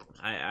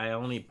 I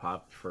only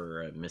popped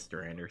for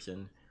Mr.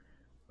 Anderson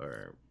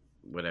or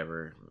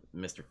whatever,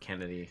 Mr.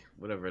 Kennedy,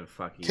 whatever the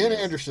fuck he Ken is.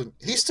 Anderson,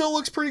 he still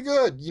looks pretty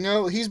good. You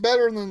know, he's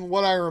better than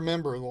what I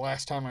remember the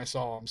last time I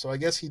saw him. So I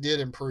guess he did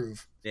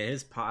improve. Yeah,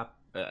 his pop.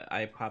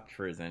 I popped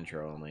for his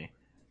intro only.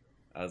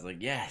 I was like,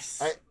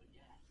 yes.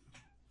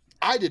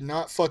 I did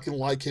not fucking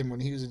like him when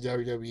he was in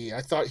WWE.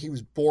 I thought he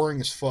was boring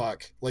as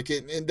fuck. Like,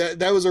 and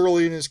that was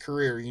early in his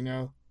career, you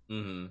know.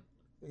 Mm-hmm.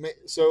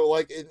 So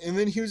like, and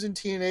then he was in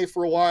TNA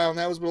for a while, and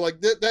that was like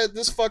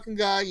this fucking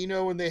guy, you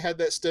know, when they had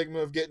that stigma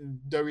of getting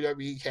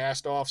WWE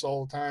cast offs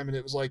all the time, and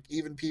it was like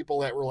even people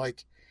that were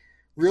like,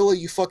 really,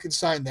 you fucking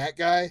signed that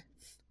guy?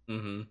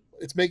 Mm-hmm.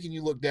 It's making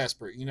you look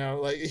desperate, you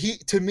know.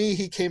 Like to me,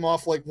 he came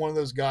off like one of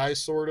those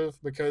guys, sort of,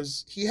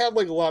 because he had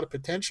like a lot of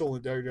potential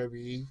in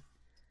WWE,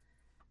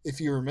 if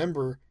you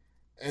remember,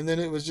 and then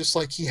it was just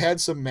like he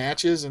had some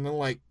matches, and then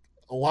like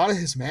a lot of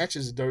his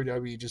matches in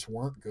WWE just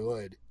weren't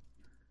good.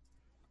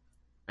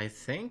 I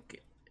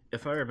think,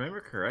 if I remember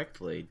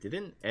correctly,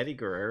 didn't Eddie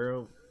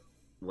Guerrero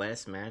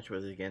last match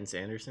was against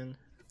Anderson?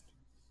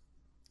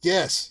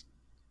 Yes.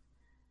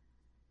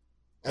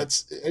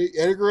 That's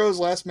Eddie Guerrero's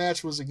last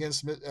match was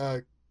against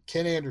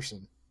Ken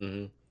Anderson.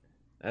 Mm-hmm.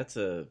 That's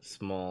a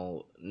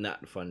small,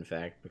 not fun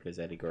fact because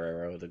Eddie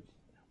Guerrero,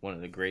 one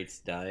of the greats,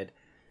 died.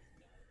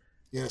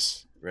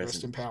 Yes.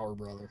 Rest in power,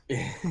 brother.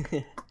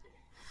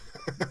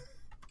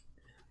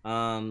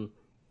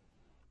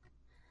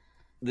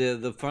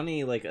 The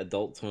funny like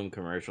Adult Swim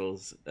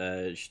commercials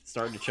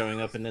started showing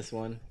up in this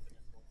one.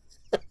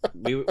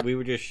 we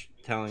were just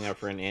telling our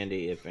friend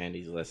Andy, if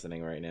Andy's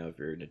listening right now, if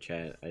you're in the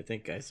chat, I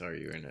think I saw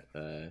you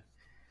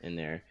in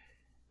there,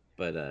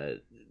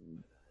 but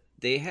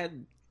they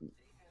had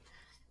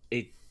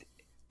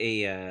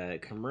a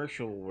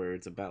commercial where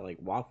it's about like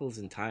waffles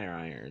and tire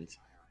irons.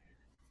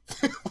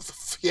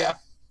 Yeah.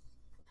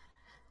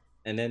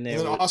 And then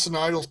Austin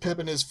Idol's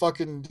pimping his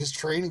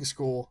training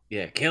school.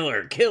 Yeah,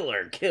 killer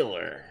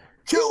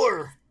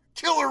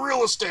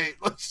real estate.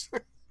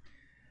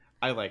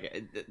 I like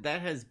it.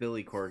 That has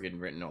Billy Corgan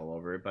written all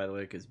over it, by the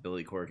way, because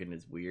Billy Corgan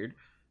is weird,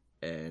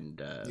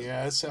 and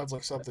yeah, it sounds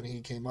like something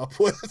he came up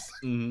with.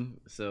 Mm-hmm.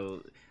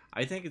 So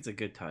I think it's a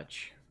good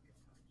touch.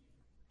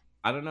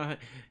 I don't know.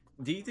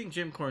 Do you think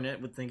Jim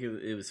Cornette would think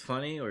it was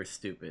funny or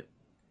stupid?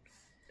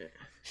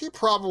 He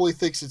probably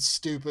thinks it's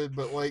stupid,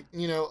 but like,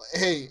 you know,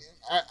 hey,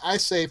 I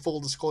say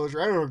full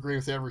disclosure, I don't agree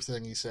with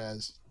everything he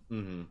says.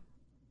 Mm-hmm.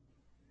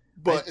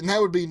 But and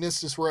that would be an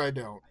instance where I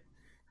don't.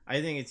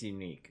 I think it's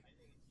unique.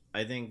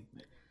 I think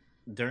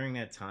during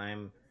that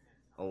time,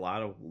 a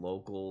lot of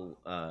local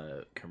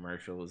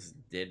commercials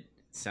did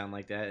sound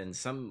like that, and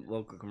some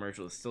local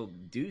commercials still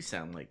do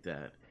sound like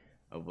that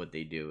of what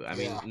they do. I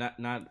mean,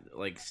 not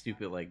like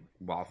stupid like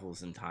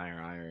waffles and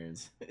tire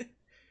irons.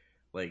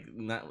 Like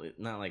not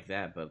like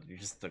that, but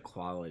just the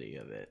quality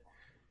of it,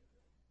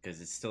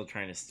 because it's still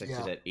trying to stick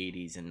to that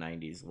 80s and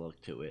 90s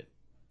look to it.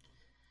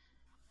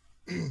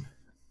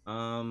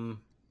 Trying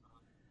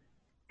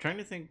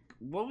to think,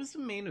 what was the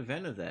main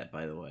event of that,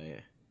 by the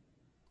way?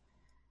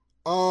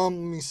 Let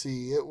me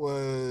see. It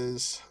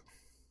was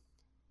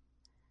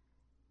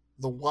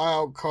the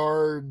wild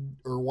cards,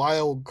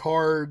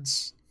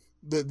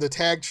 the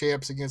tag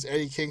champs against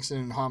Eddie Kingston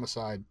and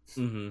Homicide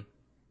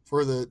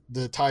for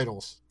the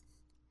titles.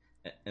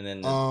 And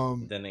then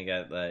then they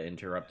got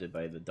interrupted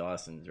by the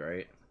Dawsons,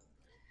 right?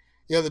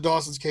 Yeah, the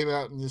Dawsons came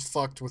out and just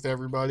fucked with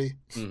everybody.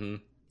 Mm-hmm.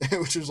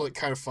 which was like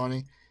kind of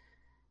funny.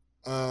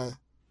 Uh,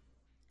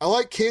 I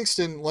like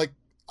Kingston. Like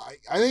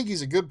I think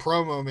he's a good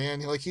promo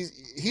man. Like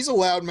he's a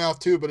loudmouth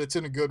too, but it's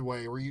in a good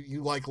way where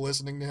you like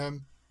listening to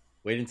him.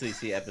 Wait until you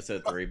see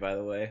episode 3, by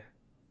the way.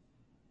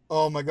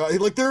 Oh my god!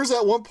 Like there was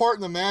that one part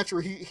in the match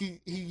where he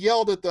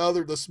yelled at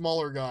the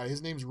smaller guy.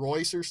 His name's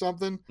Royce or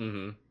something.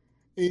 Mm-hmm.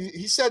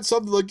 He said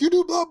something like "you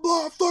do blah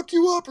blah, fuck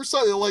you up" or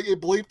something. Like it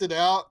bleeped it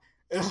out,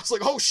 and I was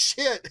like, "Oh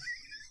shit!"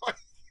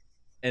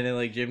 And then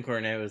like Jim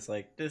Cornette was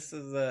like, "This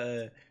is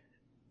a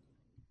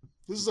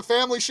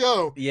family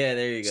show." yeah."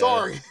 There you go.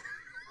 Sorry.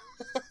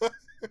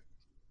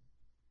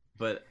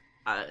 But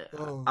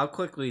Oh. I'll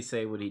quickly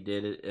say what he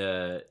did.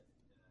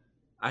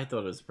 I thought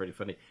it was pretty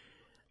funny.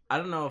 I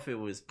don't know if it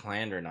was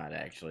planned or not,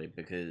 actually,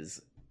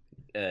 because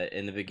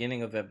in the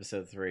beginning of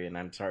episode 3, and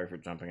I'm sorry for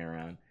jumping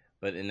around,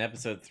 but in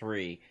episode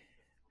 3,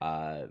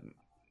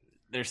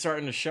 they're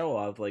starting to show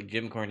off, like,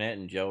 Jim Cornette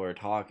and Joe are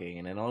talking,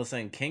 and then all of a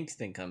sudden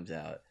Kingston comes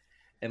out.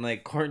 And,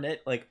 like, Cornette,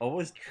 like,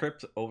 always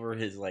trips over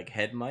his, like,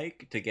 head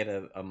mic to get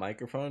a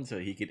microphone so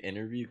he could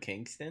interview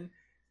Kingston.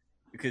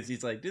 Because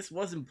he's like, this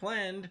wasn't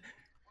planned.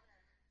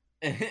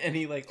 And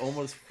he, like,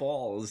 almost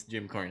falls,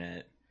 Jim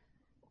Cornette.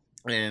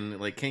 And,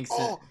 like, Kingston...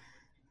 Oh,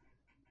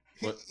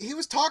 he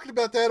was talking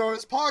about that on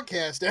his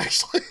podcast,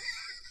 actually.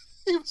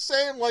 He was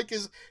saying, like,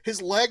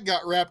 his leg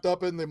got wrapped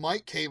up in the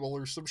mic cable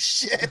or some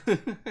shit.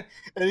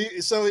 And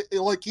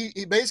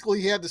he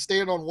basically had to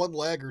stand on one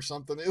leg or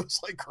something. It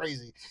was, like,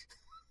 crazy.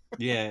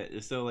 Yeah,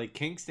 so like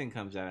Kingston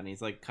comes out and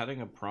he's like cutting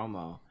a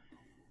promo,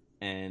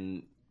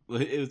 and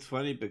it was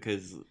funny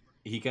because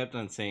he kept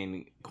on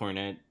saying,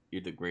 "Cornette,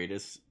 you're the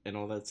greatest," and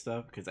all that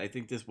stuff. Because I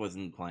think this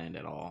wasn't planned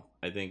at all.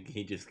 I think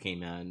he just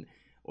came out,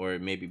 or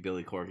maybe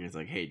Billy Corgan is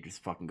like, "Hey,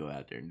 just fucking go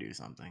out there and do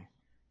something."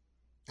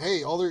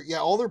 Hey, all their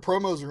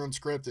promos are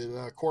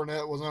unscripted.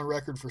 Cornette was on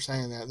record for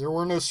saying that there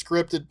were no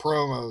scripted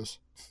promos.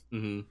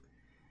 Mm-hmm.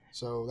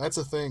 So that's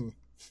a thing.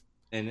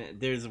 And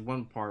there's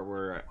one part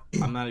where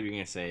I'm not even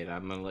gonna say it.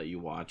 I'm gonna let you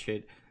watch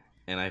it,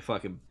 and I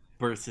fucking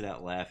bursted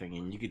out laughing,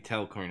 and you could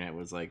tell Cornette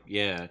was like,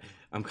 "Yeah,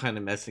 I'm kind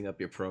of messing up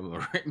your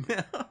promo right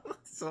now,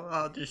 so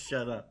I'll just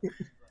shut up."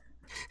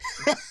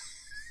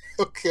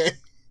 Okay.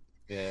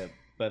 Yeah,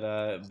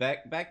 but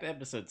back to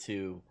episode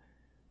 2.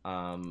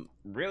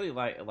 Really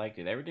liked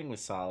it. Everything was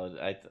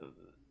solid.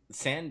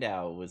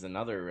 Sandow was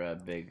another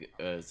big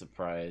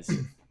surprise.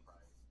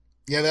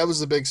 Yeah, that was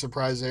the big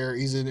surprise there.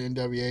 He's in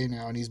NWA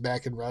now, and he's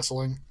back in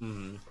wrestling.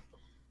 Mm-hmm.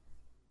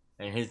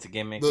 And his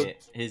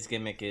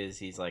gimmick is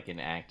he's like an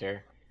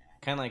actor,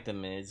 kind of like the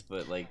Miz,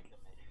 but like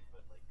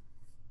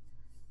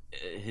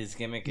his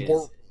gimmick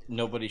is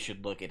nobody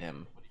should look at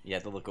him. You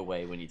have to look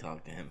away when you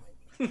talk to him.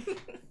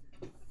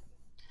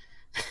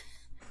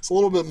 It's a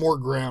little bit more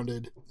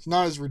grounded. It's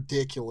not as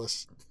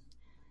ridiculous.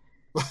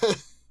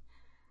 But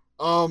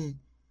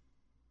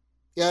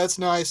yeah, it's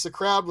nice. The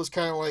crowd was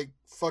kind of like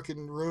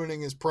fucking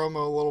ruining his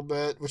promo a little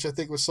bit, which I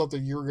think was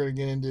something you were going to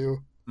get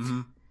into.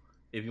 Mm-hmm.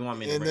 If you want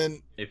me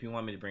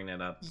to bring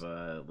that up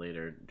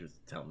later,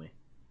 just tell me.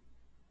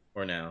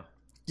 Or now.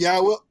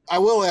 Yeah, I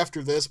will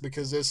after this,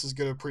 because this is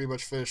going to pretty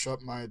much finish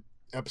up my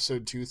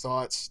episode 2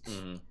 thoughts.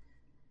 Mm-hmm.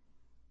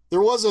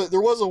 There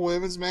was a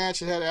women's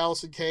match. It had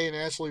Allison Kay and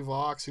Ashley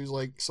Vox, who's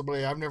like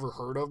somebody I've never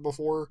heard of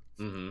before.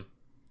 Mm-hmm.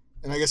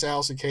 And I guess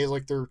Allison Kay is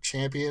like their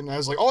champion. I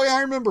was like, oh yeah,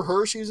 I remember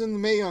her. She was in the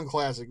Mae Young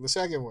Classic, the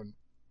second one.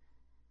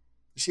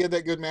 She had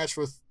that good match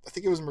with, I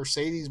think it was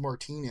Mercedes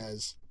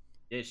Martinez.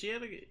 Yeah,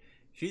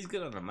 she's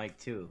good on the mic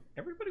too.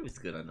 Everybody was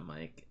good on the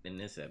mic in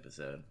this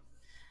episode.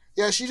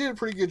 Yeah, she did a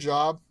pretty good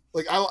job.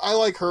 Like I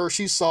like her.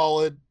 She's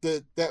solid.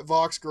 That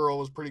Vox girl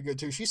was pretty good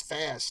too. She's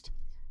fast.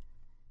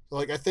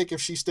 Like, I think if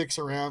she sticks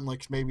around,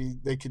 like, maybe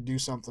they could do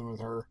something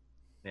with her.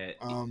 Yeah,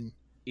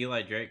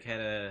 Eli Drake had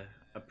a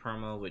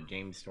promo with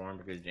James Storm,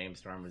 because James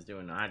Storm was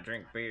doing, I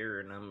drink beer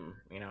and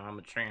I'm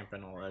a champ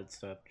and all that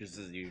stuff, just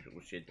as usual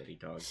shit that he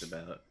talks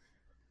about.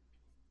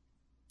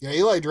 Yeah,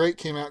 Eli Drake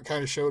came out and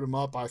kind of showed him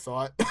up, I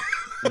thought.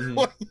 Mm-hmm.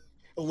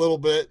 A little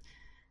bit.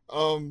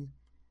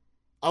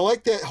 I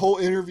like that whole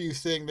interview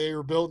thing they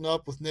were building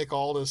up with Nick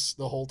Aldis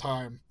the whole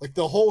time. Like,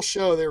 the whole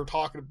show they were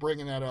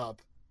bringing that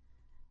up.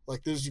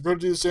 Like, you're going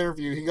to do this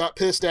interview. He got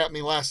pissed at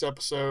me last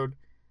episode,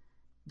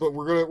 but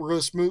we're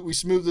gonna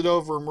smooth it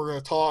over, and we're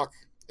gonna talk.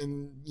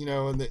 And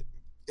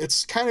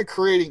it's kind of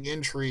creating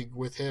intrigue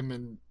with him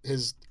and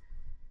his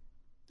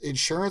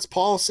insurance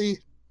policy.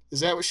 Is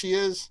that what she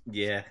is?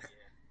 Yeah.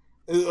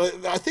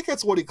 I think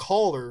that's what he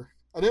called her.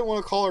 I didn't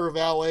want to call her a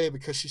valet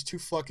because she's too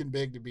fucking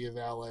big to be a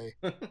valet.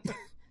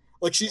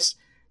 Like,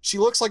 she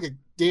looks like a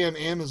damn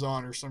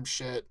Amazon or some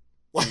shit.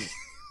 Like,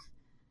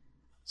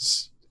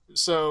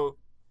 so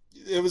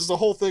it was the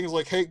whole thing is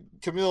like, hey,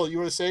 Camille, you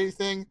want to say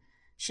anything?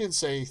 She didn't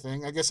say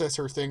anything. I guess that's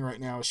her thing right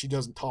now. She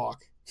doesn't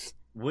talk.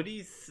 What do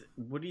you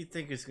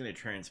think is going to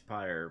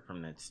transpire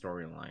from that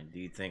storyline? Do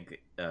you think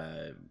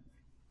that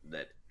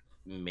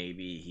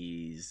maybe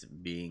he's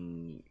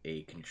being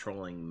a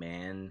controlling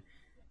man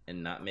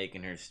and not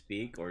making her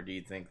speak, or do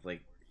you think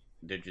like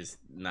they're just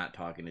not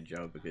talking to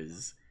Joe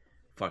because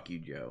fuck you,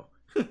 Joe?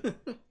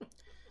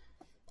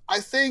 I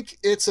think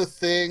it's a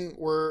thing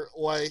where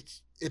like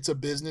it's a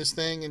business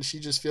thing, and she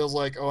just feels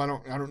like, oh, I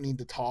don't need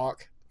to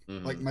talk.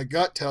 Like Mm-hmm. my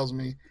gut tells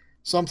me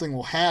something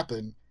will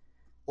happen.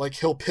 Like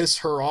he'll piss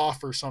her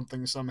off or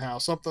something somehow.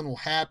 Something will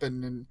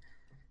happen, and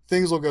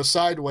things will go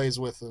sideways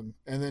with him,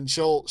 and then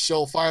she'll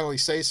finally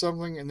say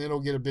something, and then it'll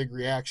get a big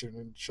reaction,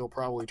 and she'll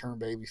probably turn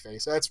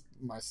babyface. That's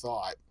my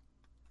thought.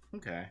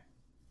 Okay.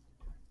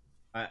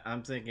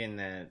 I'm thinking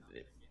that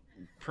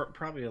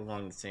probably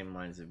along the same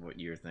lines of what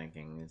you're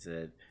thinking is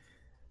that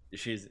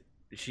she's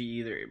she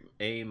either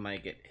a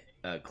might get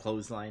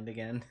clotheslined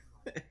again.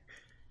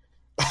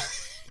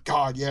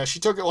 God, yeah, she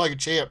took it like a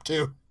champ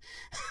too.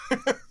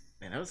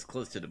 Man, that was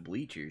close to the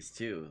bleachers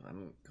too.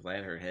 I'm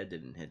glad her head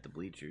didn't hit the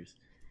bleachers.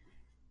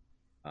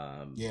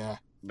 Um, Yeah,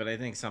 but I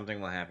think something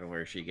will happen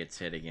where she gets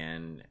hit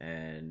again,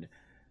 and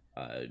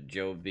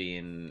Joe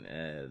being.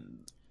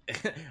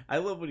 I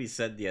love what he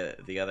said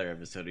the other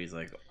episode. He's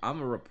like,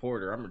 "I'm a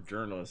reporter, I'm a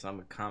journalist, I'm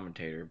a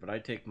commentator, but I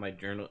take my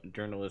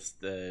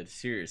journalist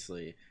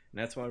seriously, and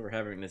that's why we're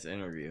having this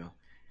interview."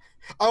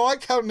 I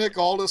like how Nick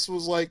Aldis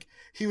was like,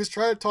 he was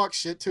trying to talk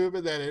shit to him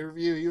in that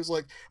interview. He was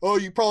like, "Oh,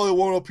 you probably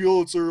won a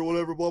Pulitzer or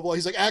whatever, blah blah."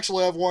 He's like,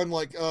 "Actually, I've won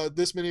like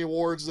this many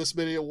awards, this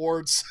many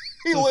awards."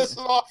 He listed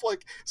off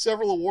like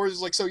several awards.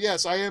 He's like, "So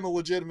yes, I am a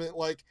legitimate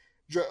like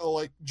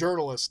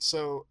journalist.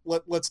 So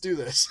let's do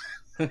this."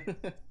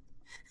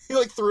 He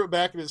like threw it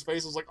back in his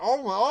face. I was like,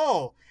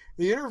 "Oh,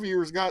 the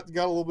interviewers got a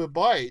little bit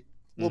bite,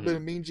 a little bit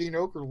of Hmm. Mean Gene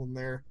Okerlund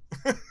there."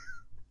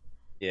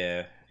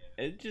 Yeah,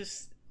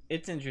 it's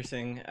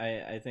interesting.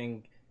 I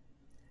think,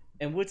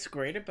 and what's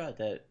great about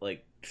that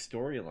like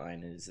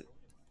storyline is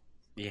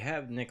you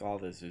have Nick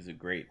Aldis, who's a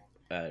great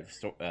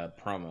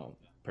promo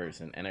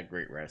person and a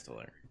great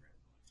wrestler,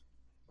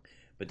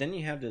 but then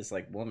you have this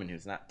like woman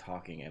who's not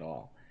talking at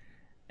all,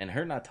 and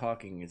her not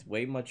talking is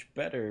way much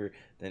better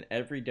than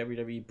every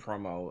WWE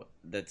promo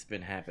that's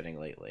been happening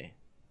lately,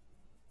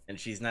 and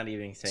she's not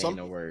even saying Some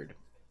a word.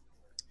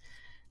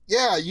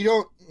 Yeah, you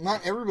don't.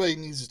 Not everybody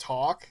needs to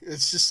talk.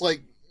 It's just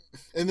like,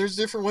 and there's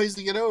different ways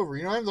to get over.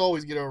 You don't have to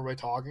always get over by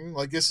talking.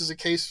 Like this is a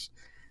case.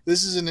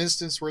 This is an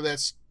instance where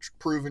that's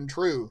proven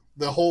true.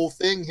 The whole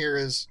thing here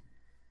is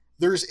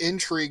there's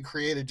intrigue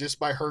created just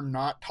by her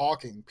not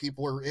talking.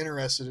 People are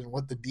interested in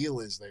what the deal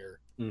is there.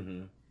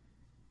 Mm-hmm.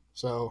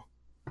 So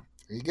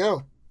there you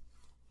go.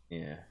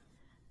 Yeah.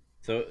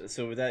 So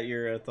with that,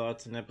 your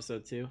thoughts on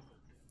episode two?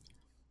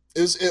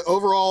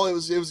 Overall it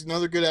was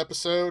another good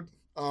episode.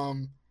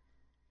 Um,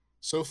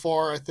 so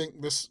far I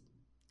think this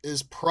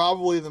is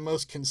probably the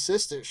most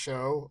consistent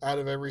show out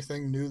of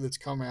everything new that's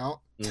come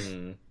out.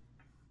 Mm-hmm.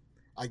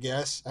 I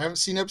guess I haven't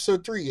seen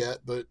episode 3 yet,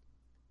 but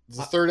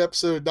the Uh, third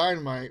episode of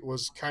Dynamite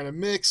was kind of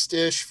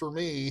mixed-ish for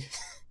me.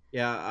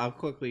 Yeah, I'll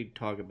quickly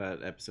talk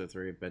about episode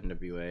three of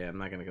NWA. I'm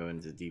not going to go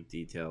into deep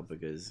detail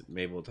because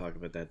maybe we'll talk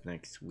about that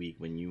next week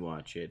when you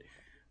watch it.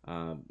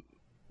 Um,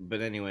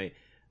 but anyway,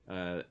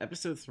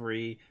 episode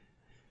three,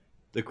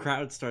 the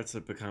crowd starts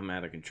to become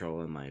out of control,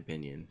 in my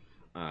opinion.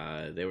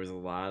 There was a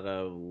lot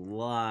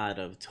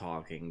of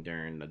talking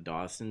during the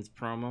Dawson's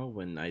promo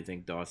when I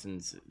think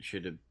Dawson's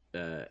should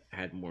have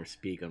had more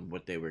speak on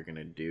what they were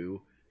gonna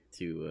do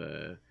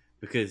to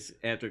because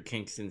after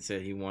Kingston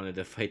said he wanted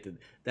to fight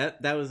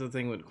that was the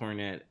thing with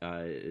Cornette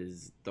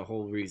is the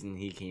whole reason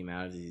he came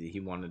out is he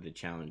wanted to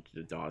challenge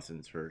the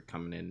Dawsons for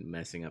coming in and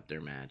messing up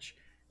their match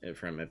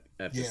from Yeah,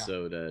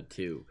 episode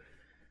 2.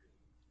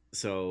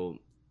 So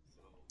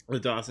the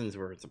Dawsons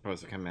were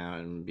supposed to come out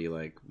and be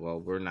like, "Well,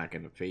 we're not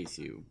going to face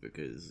you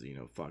because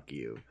fuck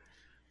you."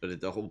 But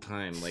at the whole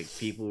time, like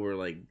people were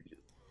like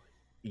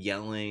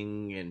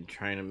yelling and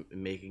trying to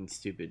making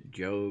stupid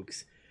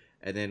jokes.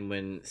 And then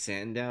when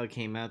Sandow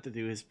came out to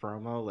do his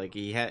promo, like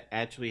he had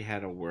actually had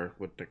to work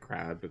with the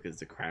crowd because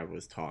the crowd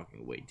was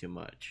talking way too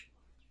much.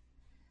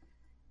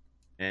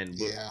 And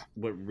what yeah,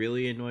 what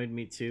really annoyed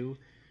me too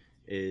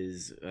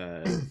is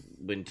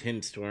when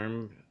Tim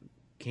Storm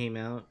came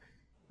out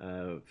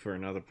for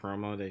another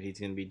promo that he's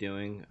going to be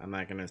doing. I'm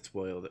not going to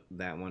spoil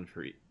that one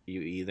for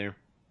you either.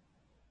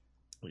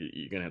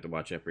 You're going to have to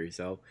watch that for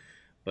yourself.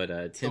 But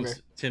okay.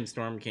 Tim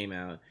Storm came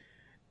out,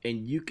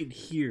 and you could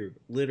hear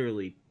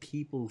literally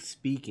people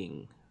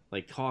speaking,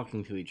 like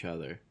talking to each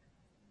other,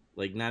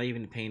 like not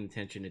even paying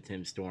attention to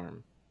Tim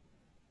Storm.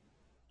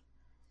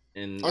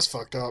 And That's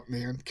fucked up,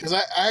 man. Because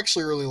I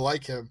actually really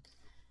like him.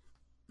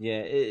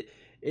 yeah,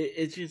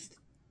 it's just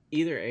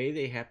either a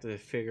they have to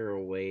figure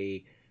a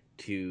way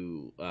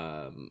to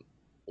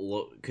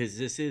because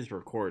this is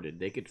recorded.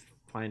 They could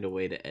find a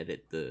way to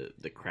edit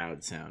the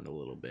crowd sound a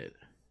little bit.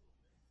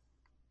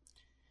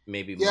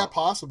 Maybe Yeah,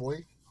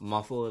 possibly.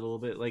 muffle it a little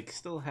bit. Like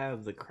still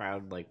have the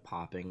crowd like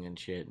popping and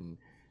shit and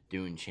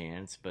doing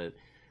chants, but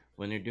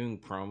when they're doing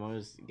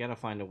promos, you gotta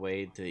find a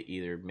way to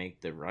either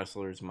make the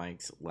wrestlers'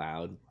 mics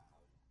loud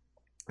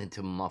and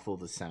to muffle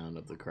the sound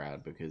of the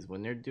crowd because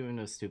when they're doing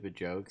those stupid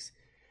jokes,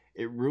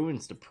 it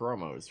ruins the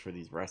promos for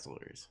these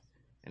wrestlers,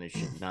 and it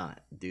should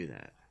not do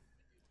that.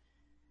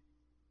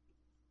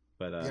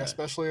 But Yeah,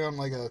 especially on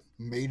like a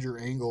major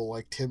angle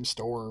like Tim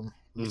Storm.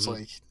 It's mhm.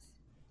 like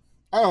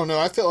I don't know.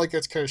 I feel like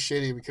that's kind of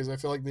shitty because I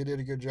feel like they did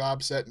a good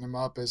job setting him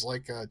up as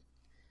like a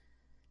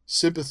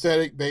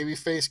sympathetic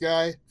babyface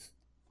guy.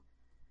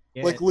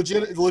 Yeah. Like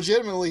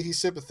legitimately, he's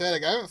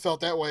sympathetic. I haven't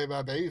felt that way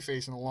about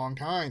babyface in a long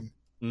time.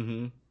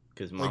 Mm-hmm.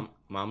 Because Like,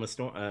 Mama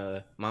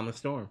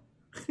Storm.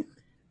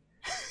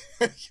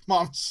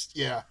 mom's,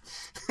 yeah.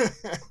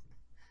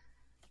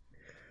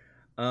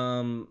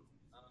 Um,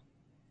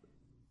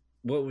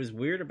 what was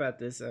weird about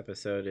this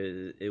episode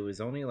is it was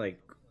only like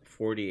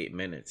 48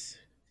 minutes.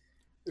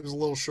 It was a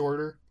little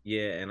shorter.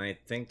 Yeah, and I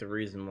think the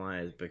reason why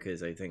is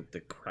because I think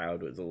the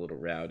crowd was a little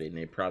rowdy and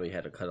they probably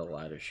had to cut a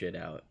lot of shit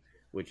out,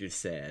 which is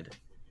sad,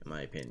 in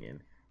my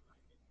opinion.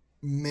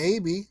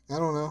 Maybe, I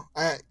don't know.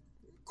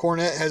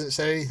 Cornette hasn't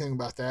said anything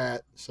about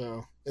that,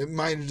 so it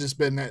might have just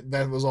been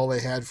that was all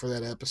they had for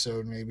that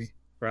episode. Maybe.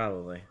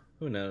 Probably.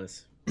 Who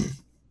knows?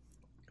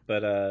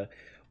 But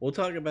we'll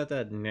talk about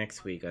that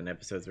next week on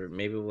episode 3.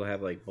 Maybe we'll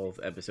have like both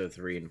episode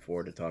 3 and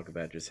 4 to talk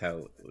about, just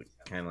how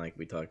kind of like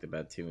we talked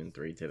about 2 and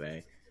 3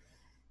 today.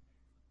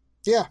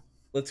 Yeah.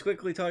 Let's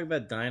quickly talk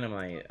about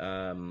Dynamite.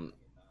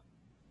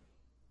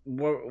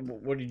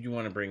 What did you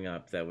want to bring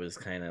up that was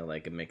kind of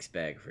like a mixed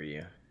bag for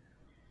you?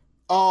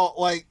 Oh,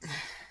 like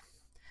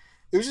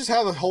it was just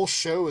how the whole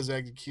show was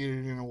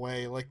executed in a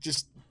way. Like,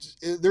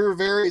 there were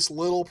various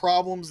little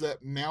problems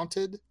that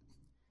mounted,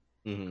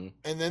 Mm-hmm.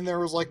 and then there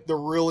was like the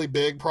really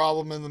big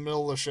problem in the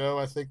middle of the show.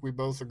 I think we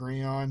both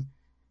agree on.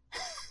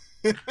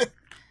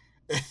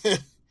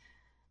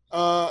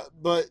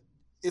 But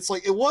it's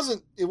like it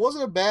wasn't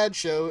a bad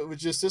show. It was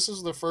just this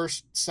was the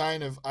first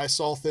sign of I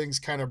saw things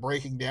kind of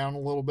breaking down a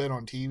little bit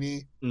on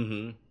TV.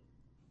 Mm-hmm.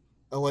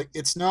 Like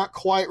it's not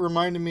quite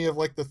reminding me of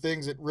like the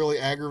things that really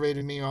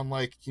aggravated me on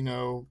like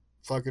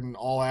fucking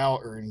All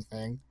Out or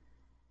anything,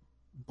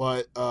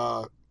 but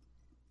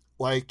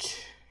like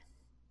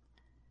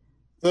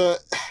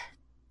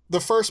the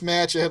first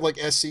match it had like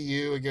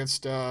SCU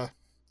against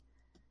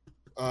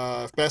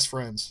Best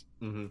Friends.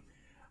 Mm-hmm.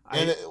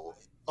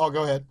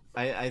 Go ahead.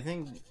 I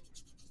think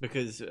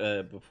because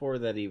before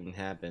that even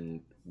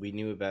happened, we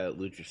knew about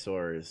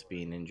Luchasaurus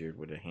being injured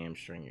with a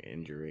hamstring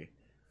injury,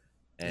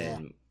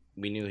 and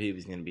we knew he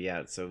was going to be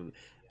out. So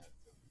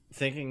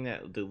thinking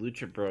that the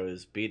Lucha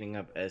Bros beating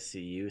up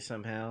SCU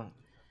somehow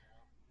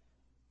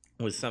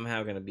was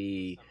somehow going to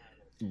be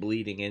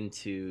bleeding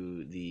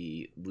into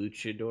the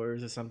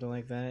Luchadors or something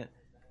like that.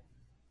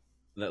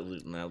 Not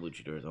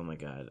Luchadors. Oh my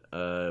god.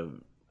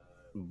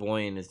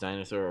 Boy and his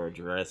Dinosaur or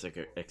Jurassic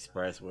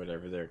Express,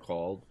 whatever they're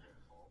called.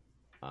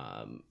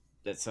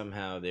 That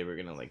somehow they were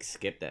gonna like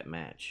skip that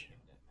match.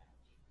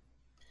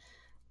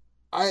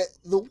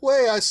 The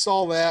way I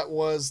saw that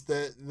was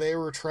that they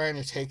were trying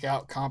to take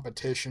out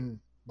competition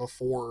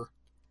before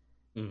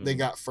they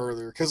got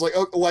further. Because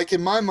like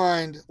in my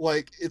mind,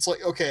 like it's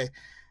like, okay,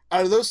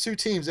 out of those two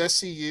teams,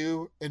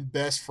 SCU and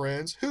Best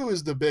Friends, who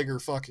is the bigger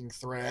fucking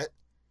threat?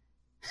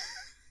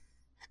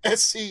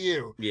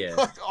 SCU. Yeah.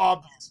 Like,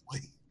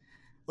 obviously.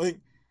 Like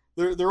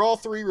they're all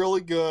three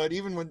really good.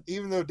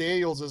 Even though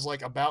Daniels is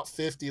like about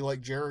 50 like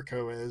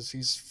Jericho is,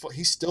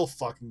 he's still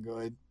fucking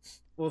good.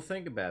 Well,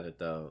 think about it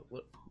though,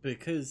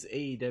 because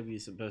AEW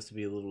is supposed to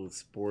be a little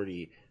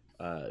sporty,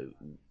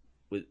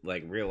 with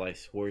like real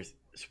life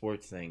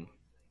sports thing.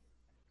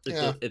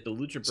 If the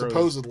Lucha Bros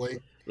supposedly,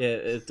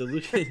 if the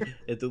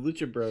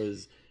Lucha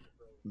Bros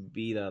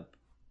beat up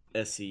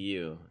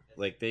SCU,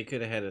 like they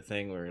could have had a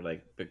thing where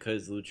like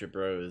because Lucha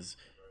Bros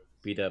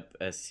beat up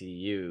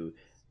SCU,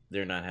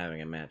 they're not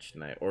having a match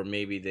tonight, or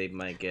maybe they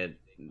might get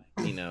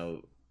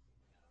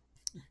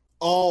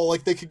oh,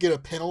 like they could get a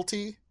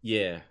penalty.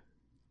 Yeah.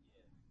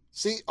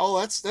 See,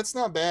 that's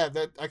not bad.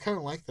 That I kind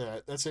of like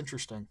that. That's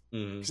interesting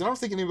because I don't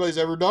think anybody's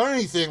ever done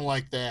anything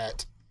like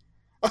that.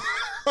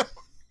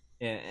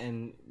 Yeah,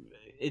 and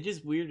it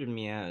just weirded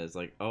me out. It's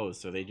like, oh,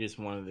 so they just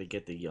wanted to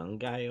get the young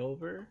guy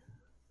over?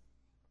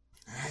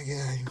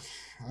 I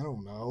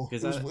don't know.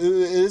 It Because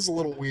is a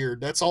little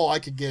weird. That's all I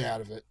could get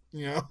out of it.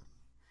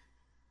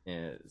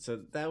 Yeah,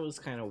 so that was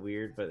kind of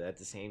weird, but at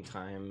the same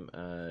time,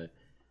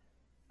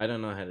 I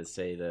don't know how to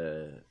say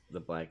the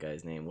black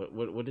guy's name.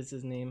 What is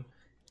his name?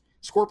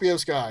 Scorpio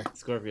Sky.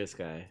 Scorpio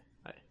Sky.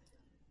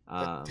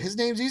 His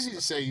name's easy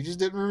to say. You just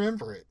didn't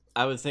remember it.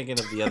 I was thinking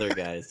of the other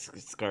guy,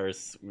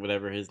 Scars,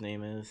 whatever his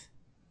name is,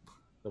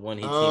 the one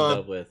he teamed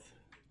up with.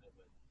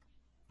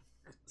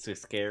 So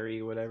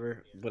scary,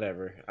 whatever.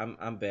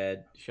 I'm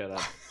bad. Shut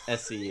up.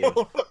 SCU.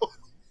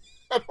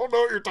 I don't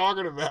know what you're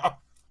talking about.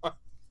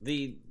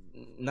 The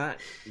not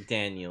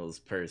Daniels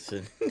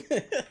person.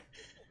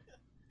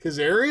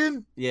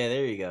 Kazarian? Yeah,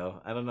 there you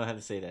go. I don't know how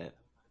to say that.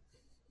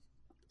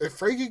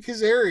 Frankie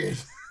Kazarian.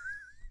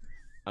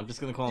 I'm just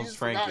gonna call him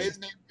Frankie. Frankie. Forgot his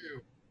name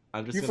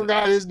too. You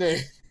forgot his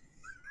name.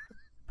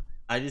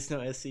 I just know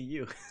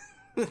SCU.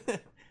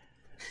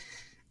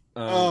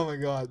 Oh my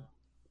god!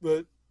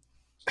 But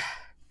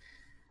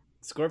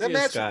Scorpio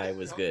Sky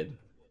was good.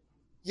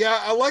 Yeah,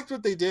 I liked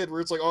what they did.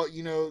 Where it's like,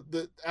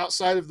 the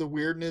outside of the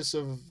weirdness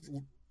of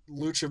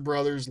Lucha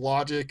Brothers'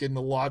 logic and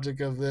the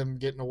logic of them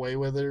getting away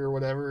with it or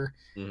whatever.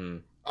 Mm-hmm.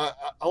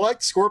 I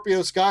liked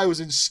Scorpio Sky was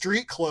in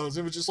street clothes.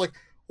 It was just like,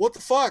 what the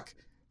fuck?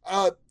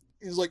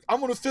 He's like, I'm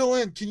gonna fill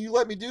in. Can you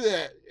let me do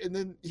that? And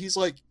then he's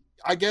like,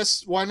 I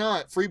guess why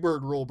not?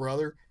 Freebird rule,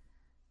 brother.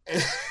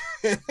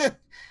 And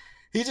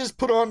he just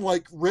put on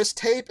like wrist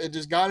tape and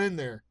just got in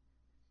there.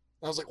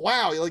 I was like,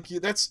 wow, like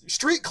that's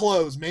street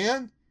clothes,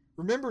 man.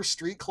 Remember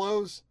street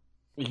clothes?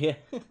 Yeah.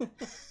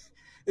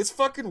 It's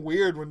fucking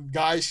weird when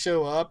guys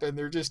show up and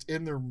they're just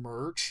in their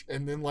merch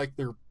and then like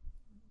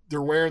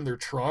they're wearing their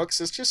trunks.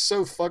 It's just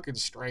so fucking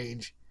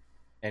strange.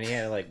 And he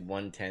had like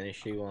one tennis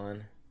shoe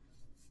on.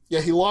 Yeah,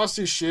 he lost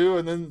his shoe,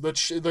 and then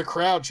the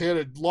crowd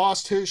chanted,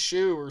 "Lost his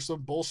shoe" or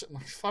some bullshit.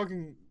 Like,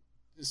 fucking,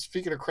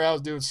 speaking of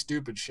crowds doing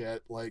stupid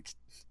shit, like,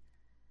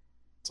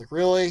 it's like,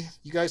 really?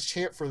 You guys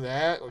chant for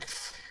that? Like,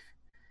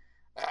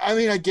 I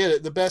mean, I get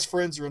it. The best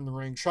friends are in the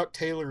ring. Chuck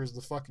Taylor is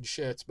the fucking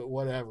shits, but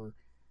whatever.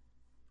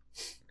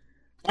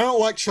 I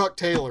don't like Chuck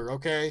Taylor,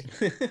 okay?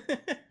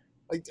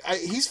 Like,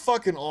 he's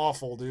fucking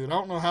awful, dude. I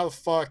don't know how the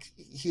fuck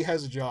he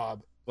has a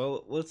job.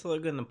 Well, let's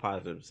look on the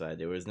positive side.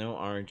 There was no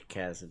Orange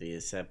Cassidy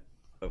except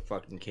a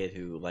fucking kid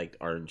who liked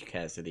Orange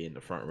Cassidy in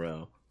the front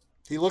row.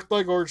 He looked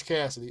like Orange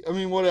Cassidy. I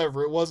mean,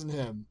 whatever. It wasn't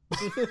him.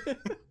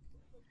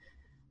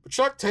 But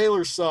Chuck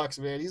Taylor sucks,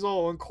 man. He's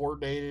all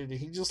uncoordinated. And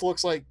he just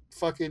looks like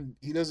fucking,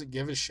 he doesn't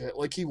give a shit.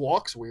 Like, he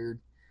walks weird.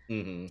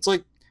 Mm-hmm. It's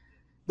like,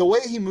 the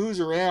way he moves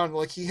around,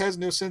 like, he has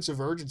no sense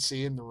of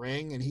urgency in the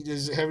ring, and he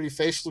doesn't have any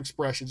facial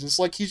expressions. It's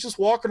like he's just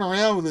walking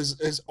around with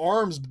his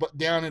arms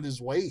down at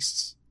his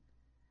waists.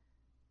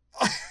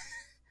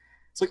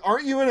 It's like,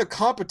 aren't you in a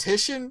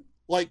competition?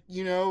 Like,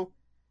 you know,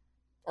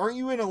 aren't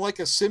you in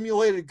a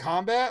simulated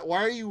combat?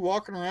 Why are you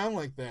walking around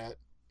like that?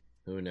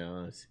 Who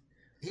knows?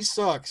 He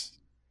sucks.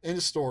 End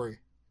of story.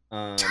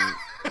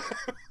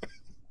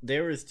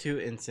 There was 2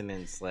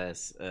 incidents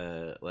last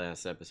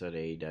episode of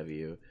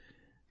AEW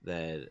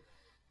that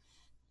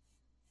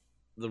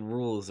the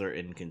rules are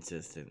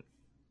inconsistent.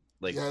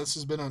 Like, yeah, this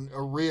has been a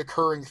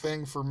reoccurring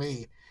thing for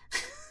me.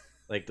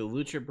 Like the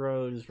Lucha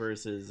Bros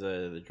versus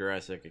the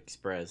Jurassic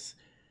Express.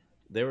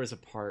 There was a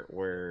part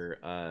where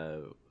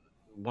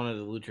one of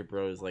the Lucha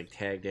Bros like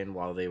tagged in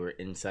while they were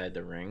inside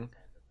the ring.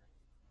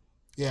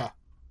 Yeah.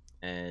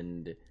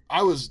 And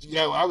I was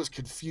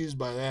confused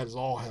by that as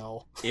all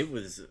hell. It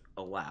was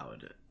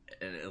allowed,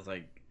 and it was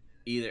like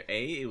either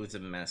it was a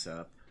mess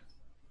up,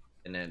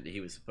 and then he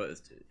was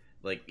supposed to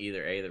like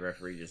either the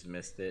referee just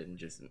missed it and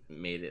just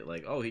made it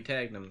like, oh, he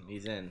tagged him,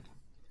 he's in.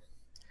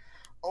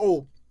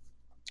 Oh,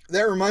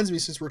 that reminds me,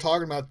 since we're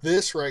talking about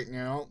this right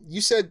now,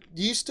 you said,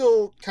 do you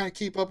still kind of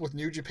keep up with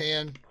New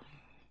Japan?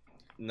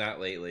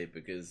 Not lately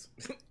because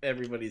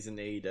everybody's in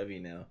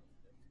AEW now.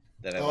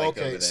 That I like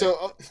over there.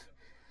 So.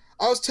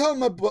 I was telling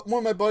one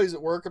of my buddies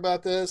at work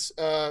about this.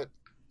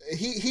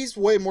 He's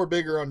way more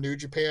bigger on New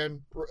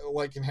Japan,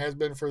 like, and has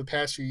been for the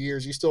past few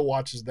years. He still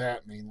watches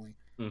that mainly.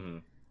 Mm-hmm.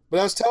 But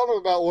I was telling him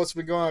about what's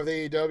been going on with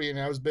AEW, and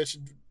I was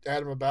bitching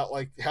at him about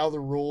like how the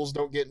rules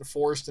don't get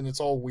enforced and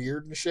it's all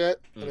weird and shit.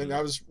 Mm-hmm. And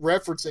I was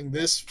referencing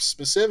this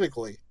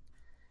specifically,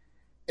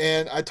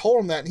 and I told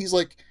him that, and he's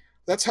like,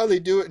 "That's how they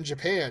do it in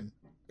Japan."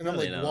 And I'm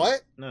like,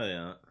 "What?" No, they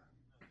don't.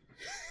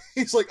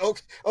 He's like,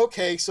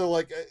 "Okay, so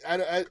like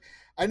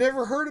I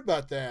never heard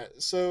about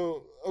that.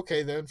 So,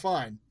 okay, then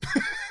fine."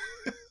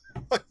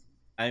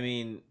 I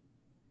mean,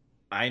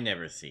 I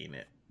never seen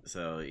it.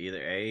 So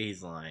either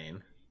he's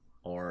lying,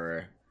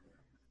 or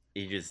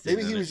he just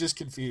maybe he was just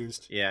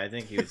confused. Yeah, I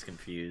think he was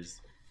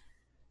confused.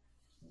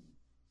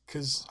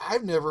 Because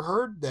I've never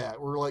heard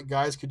that where like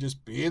guys could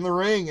just be in the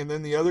ring and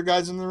then the other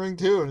guy's in the ring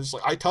too, and it's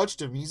like, I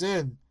touched him, he's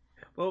in.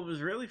 Well, what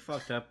was really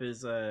fucked up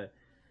is I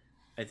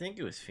think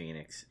it was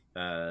Phoenix.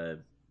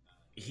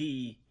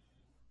 He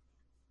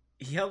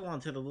held on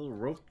to the little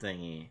rope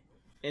thingy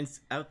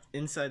out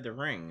inside the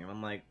ring, and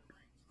I'm like,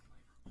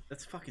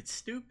 that's fucking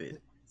stupid.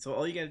 So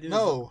all you gotta do is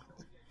all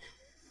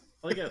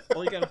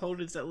you gotta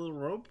hold is that little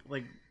rope.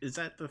 Like, is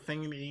that the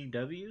thing in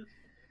AEW?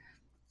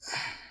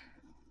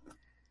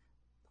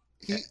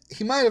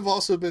 He might have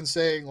also been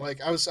saying,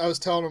 like, I was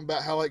telling him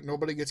about how like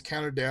nobody gets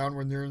counted down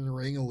when they're in the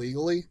ring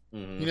illegally.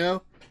 Mm-hmm. You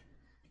know,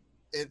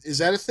 is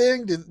that a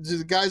thing? Do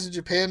the guys in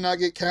Japan not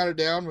get counted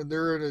down when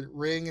they're in a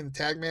ring in a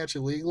tag match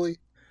illegally?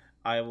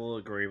 I will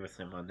agree with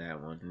him on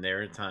that one.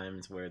 There are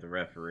times where the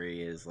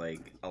referee is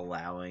like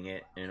allowing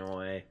it in a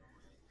way.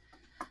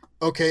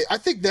 Okay, I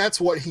think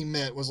that's what he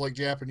meant, was like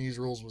Japanese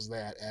rules was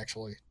that,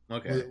 actually.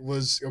 Okay. It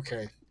was,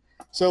 okay.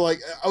 So, like,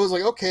 I was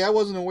like, okay, I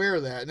wasn't aware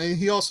of that. And then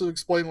he also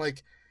explained,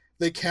 like,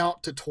 they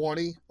count to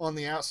 20 on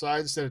the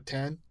outside instead of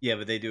 10. Yeah,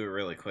 but they do it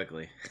really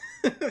quickly.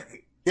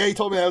 Yeah, he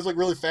told me that was, like,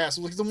 really fast.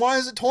 I was like, then why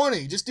is it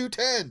 20? Just do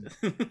 10.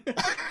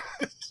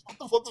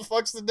 What the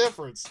fuck's the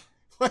difference?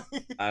 I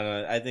don't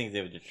know. I think they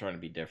were just trying to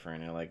be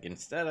different. They're like,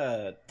 instead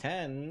of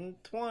 10,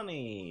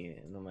 20.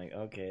 And I'm like,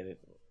 okay.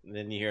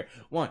 Then you hear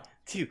 1,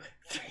 2,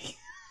 3.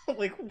 I'm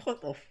like,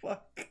 what the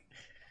fuck?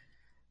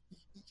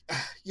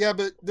 Yeah,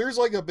 but there's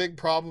like a big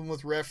problem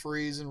with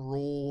referees and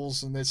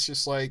rules, and it's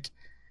just like,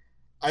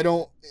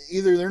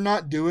 either they're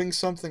not doing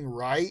something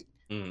right,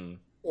 mm-hmm.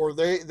 or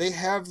they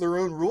have their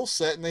own rule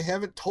set and they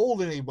haven't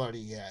told anybody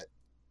yet.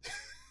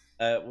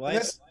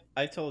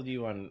 I told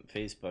you on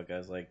Facebook, I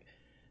was like,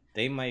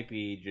 they might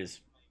be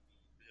just.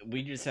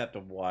 We just have to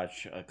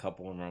watch a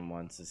couple of them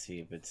once to see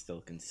if it's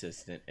still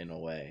consistent in a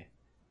way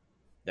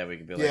that we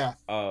could be like, Yeah,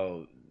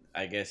 oh,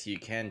 I guess you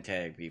can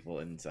tag people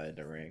inside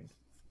the ring.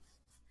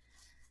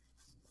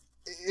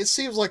 it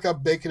seems like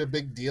I'm making a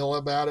big deal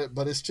about it,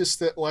 but it's just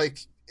that like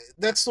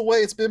that's the way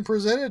it's been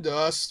presented to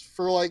us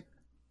for like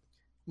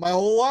my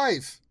whole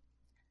life.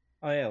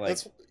 Oh yeah, like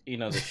That's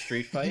the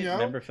street you fight. know,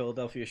 Remember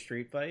Philadelphia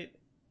street fight?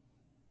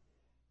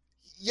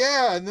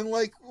 yeah. And then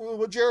like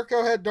when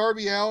Jericho had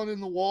Darby Allin in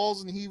the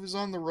walls and he was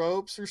on the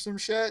ropes or some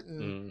shit,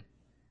 and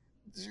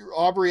Mm.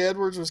 Aubrey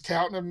Edwards was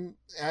counting him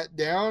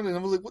down, and I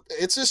was like, what?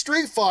 It's a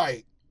street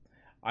fight.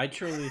 I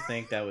truly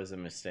think that was a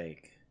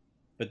mistake.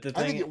 But the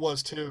I think thing, it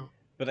was too.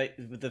 but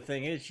the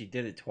thing is, she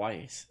did it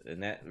twice,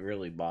 and that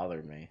really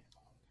bothered me.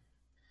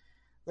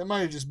 That might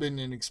have just been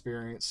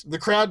inexperience. The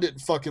crowd didn't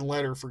fucking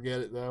let her forget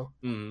it though.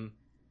 Mm.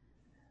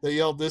 They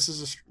yelled, "This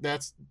is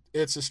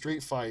it's a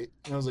street fight,"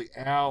 and I was like,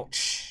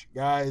 "Ouch,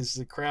 guys!"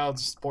 The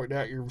crowd's pointing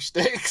out your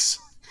mistakes.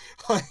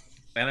 Like,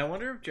 And I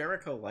wonder if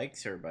Jericho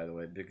likes her, by the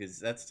way, because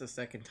that's the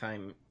second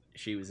time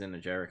she was in a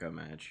Jericho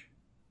match.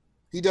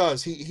 he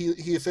does.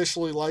 He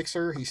officially likes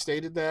her. He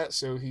stated that,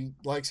 so he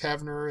likes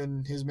having her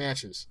in his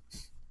matches.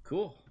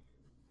 Cool.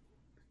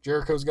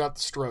 Jericho's got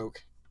the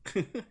stroke.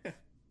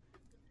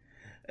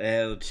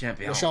 El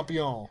champion. Le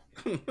champion.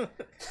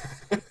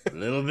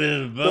 Little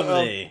bit of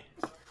bubbly.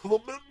 A little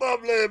bit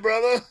bubbly,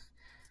 brother.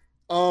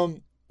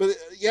 But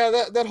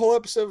yeah, that whole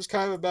episode was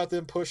kind of about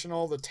them pushing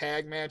all the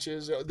tag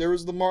matches. There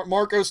was the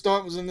Marco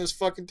Stunt was in this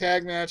fucking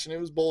tag match, and it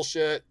was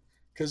bullshit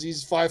because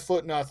he's 5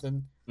 foot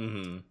nothing,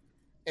 Mm-hmm. and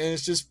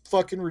it's just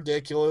fucking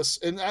ridiculous.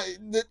 And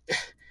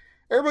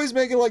everybody's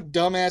making like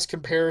dumbass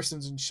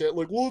comparisons and shit.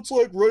 Like, well, it's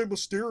like Rey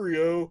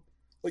Mysterio.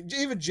 Like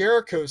even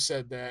Jericho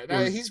said that,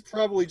 and he's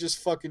probably just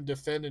fucking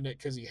defending it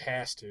because he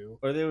has to.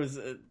 Or there was,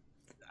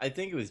 I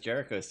think it was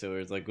Jericho still. It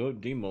was like, oh,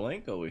 Dean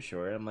Malenko was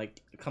short. I'm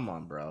like, come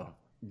on, bro.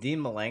 Dean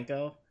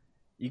Malenko?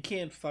 You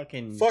can't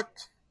fucking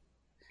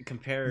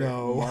compare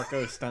No.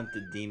 Marco Stunt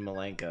to Dean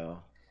Malenko.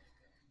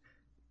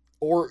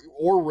 Or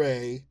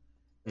Ray.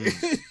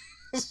 Mm.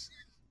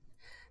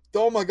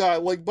 Oh my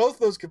god, like both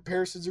those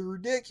comparisons are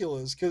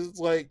ridiculous because it's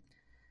like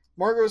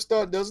Marco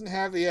Stunt doesn't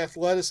have the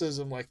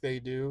athleticism like they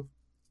do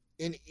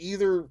in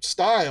either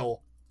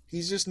style.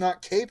 He's just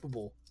not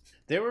capable.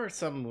 There were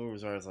some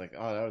moves where I was like,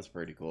 oh, that was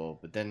pretty cool.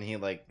 But then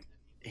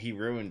he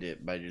ruined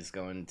it by just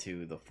going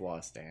to the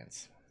floss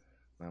dance.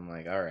 I'm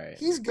like, all right.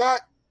 He's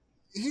got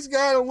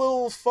a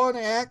little fun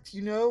act,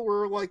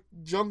 where like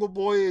Jungle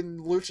Boy and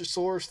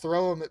Luchasaurus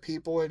throw him at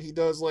people and he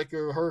does like a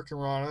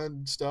Hurricanrana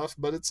and stuff,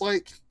 but it's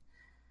like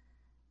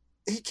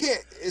he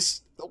can't.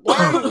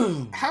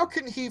 How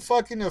can he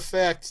fucking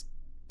affect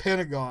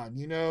Pentagon?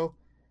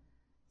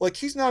 Like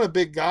he's not a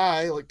big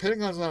guy. Like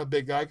Pentagon's not a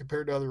big guy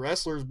compared to other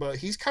wrestlers, but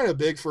he's kind of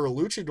big for a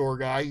luchador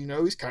guy.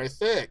 He's kind of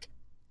thick.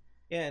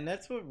 Yeah, and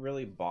that's what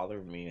really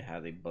bothered me how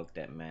they booked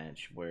that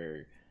match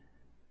where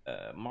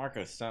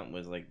Marco Stunt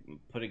was like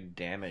putting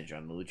damage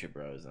on Lucha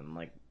Bros. And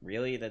like,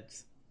 really,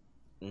 that's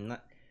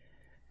not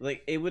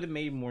like it would have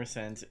made more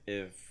sense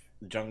if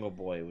Jungle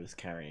Boy was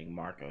carrying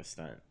Marco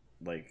Stunt.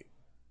 Like,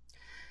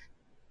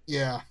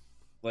 yeah.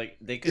 Like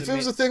they could. If it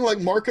was a thing like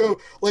Marco,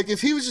 like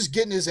if he was just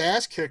getting his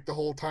ass kicked the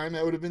whole time,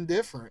 that would have been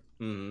different.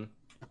 Mm-hmm.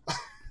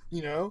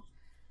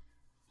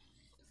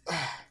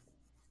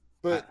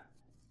 But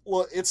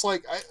well, it's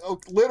like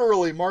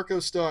literally Marco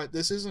Stunt.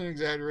 This isn't an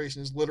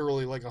exaggeration. Is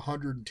literally like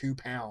 102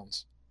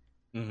 pounds.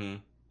 Mm-hmm.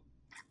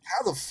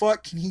 How the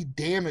fuck can he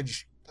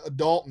damage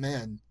adult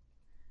men?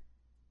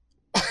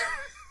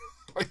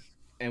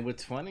 And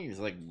what's funny is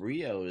like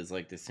Rio is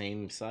like the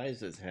same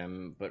size as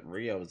him, but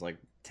Rio is like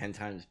 10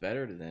 times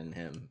better than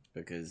him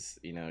because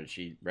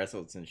she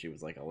wrestled since she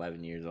was like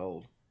 11 years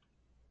old.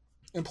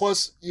 And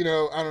plus, I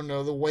don't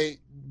know, the weight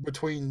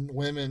between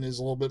women is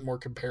a little bit more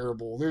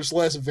comparable. There's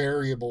less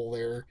variable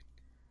there.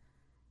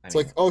 It's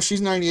like, oh,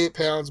 she's 98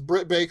 pounds.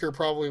 Britt Baker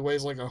probably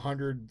weighs like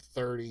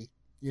 130.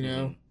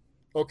 Mm-hmm.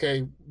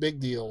 Okay, big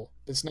deal.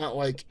 It's not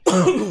like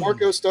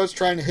Marco Stunt's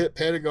trying to hit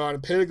Pentagon,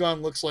 and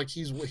Pentagon looks like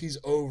he's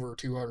over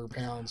 200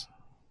 pounds.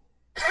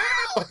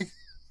 Like,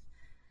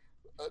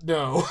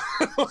 no.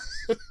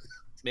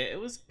 Yeah, it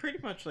was pretty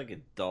much like a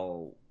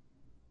dull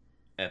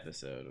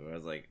episode where I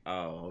was like,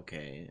 oh,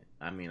 okay.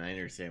 I mean, I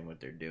understand what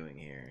they're doing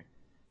here.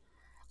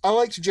 I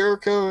liked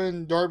Jericho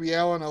and Darby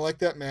Allin. I like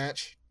that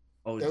match.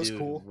 Oh, that was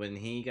cool. When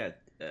he got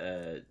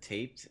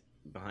taped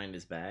behind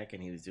his back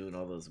and he was doing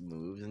all those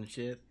moves and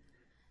shit.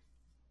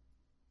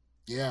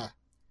 Yeah.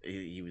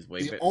 He was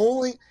way better.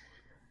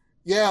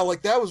 Yeah,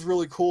 like that was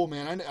really cool,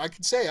 man. I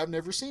could say I've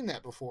never seen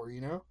that before,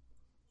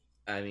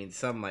 I mean,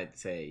 some might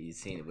say you've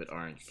seen it with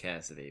Orange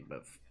Cassidy,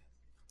 but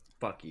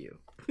fuck you.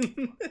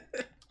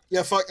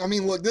 Yeah, fuck. I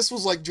mean, look, this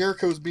was like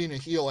Jericho's being a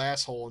heel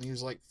asshole, and he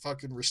was like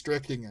fucking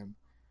restricting him.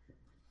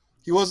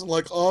 He wasn't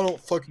like, oh, I don't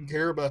fucking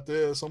care about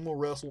this. I'm gonna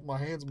wrestle with my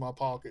hands in my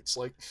pockets.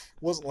 Like,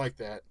 it wasn't like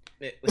that.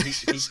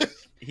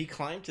 He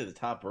climbed to the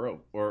top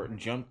rope or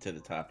jumped to the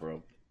top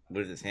rope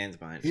with his hands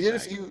behind. He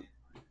his did back.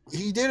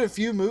 he did a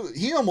few moves.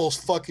 He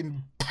almost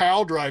fucking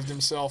pow drived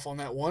himself on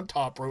that one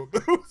top rope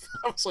move.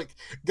 I was like,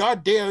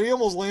 God damn, he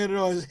almost landed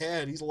on his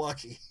head. He's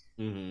lucky.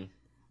 Mm-hmm.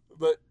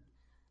 But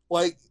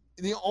like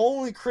the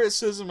only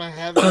criticism I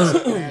have in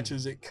this match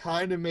is it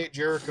kind of made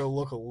Jericho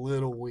look a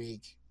little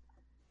weak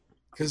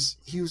because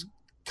he was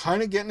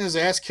kind of getting his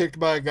ass kicked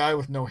by a guy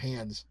with no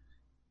hands.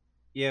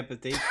 Yeah,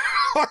 but they.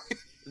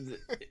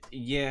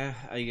 Yeah,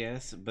 I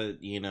guess,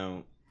 but you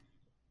know,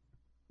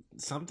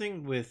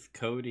 something with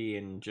Cody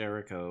and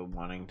Jericho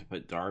wanting to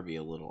put Darby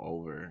a little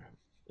over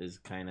is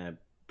kind of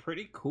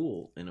pretty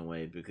cool in a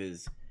way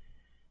because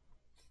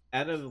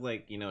out of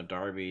like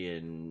Darby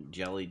and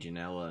Jelly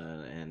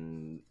Janela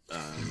and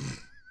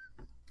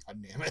God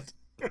damn it.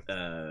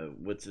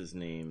 what's his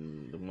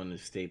name, the one who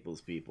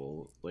staples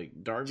people, like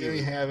Darby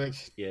Jimmy Havoc.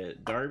 Yeah,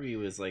 Darby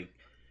was like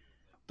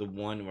the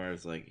one where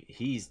it's like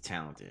he's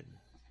talented.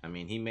 I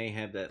mean, he may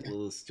have that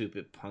little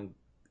stupid punk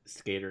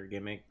skater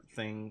gimmick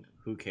thing.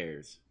 Who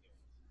cares?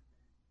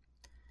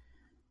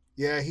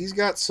 Yeah, he's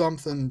got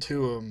something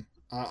to him.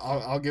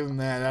 I'll give him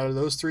that. Out of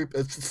those three,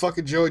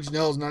 fucking Joey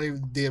Janela's not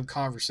even a damn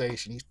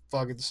conversation. He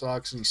fucking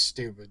sucks and he's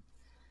stupid.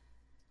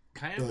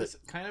 Kind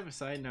of a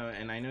side note,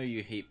 and I know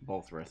you hate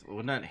both wrestlers.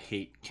 Well, not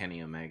hate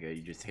Kenny Omega.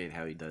 You just hate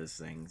how he does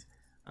things.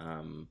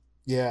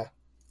 Yeah,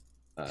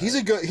 he's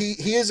a good.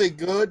 He is a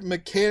good,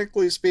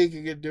 mechanically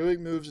speaking, and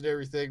doing moves and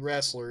everything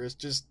wrestler. It's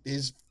just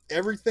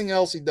everything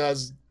else he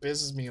does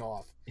pisses me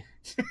off.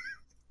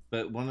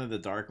 But one of the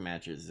dark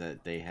matches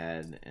that they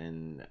had,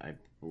 in I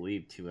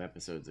believe 2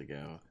 episodes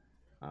ago,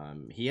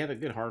 he had a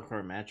good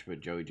hardcore match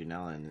with Joey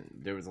Janela, and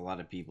there was a lot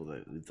of people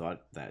that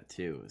thought that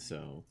too.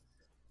 So,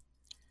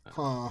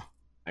 I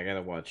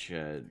gotta watch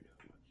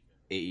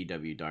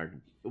AEW Dark.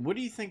 What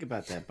do you think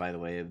about that, by the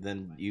way, of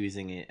them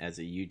using it as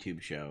a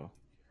YouTube show?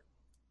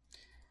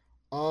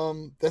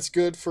 That's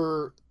good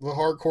for the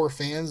hardcore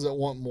fans that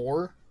want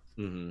more.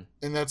 Mm-hmm.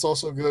 And that's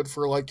also good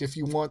for like if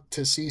you want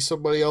to see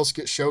somebody else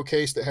get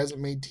showcased that hasn't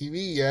made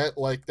TV yet.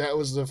 Like that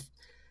was the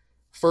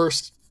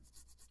first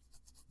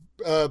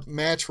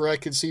match where I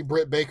could see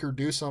Britt Baker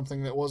do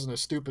something that wasn't a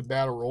stupid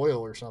battle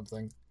royal or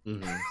something.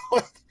 Mm-hmm.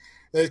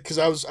 Because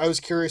I was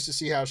curious to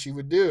see how she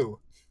would do.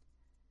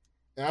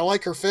 And I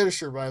like her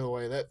finisher, by the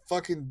way. That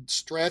fucking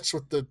stretch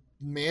with the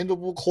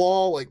mandible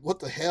claw, like what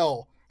the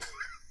hell?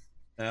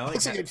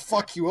 Looks like it'd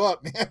fuck you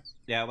up, man.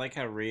 Yeah, I like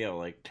how Rio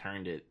like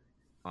turned it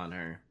on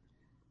her.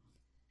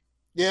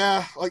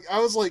 Yeah, like I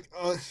was like,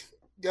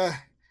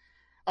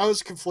 I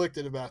was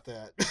conflicted about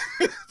that.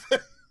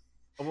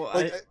 Well,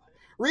 like,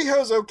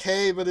 Riho's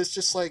okay, but it's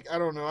just like I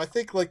don't know. I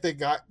think like they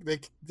got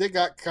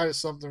kind of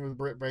something with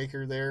Britt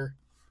Baker there.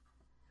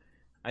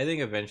 I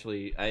think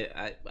eventually,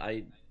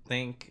 I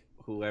think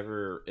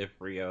whoever, if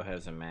Rio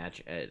has a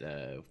match at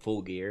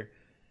Full Gear,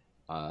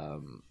 I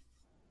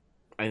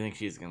think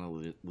she's gonna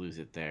lose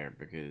it there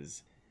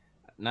because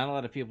not a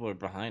lot of people are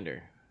behind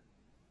her.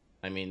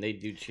 I mean, they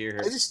do cheer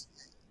her.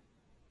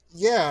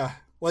 Yeah,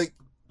 like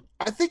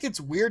I think it's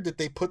weird that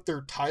they put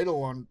their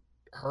title on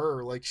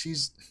her. Like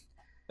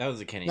that was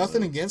a Kenny.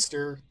 Nothing move. Against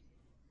her.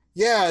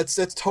 Yeah,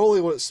 that's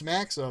totally what it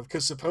smacks of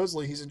because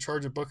supposedly he's in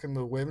charge of booking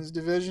the women's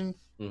division.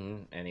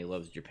 Mm-hmm. And he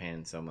loves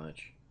Japan so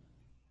much.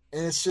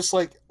 And it's just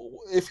like,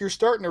 if you're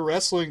starting a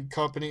wrestling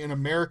company, an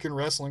American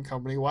wrestling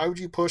company, why would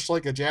you push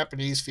like a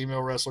Japanese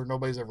female wrestler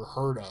nobody's ever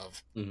heard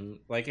of? Mm-hmm.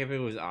 Like if it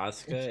was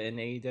Asuka in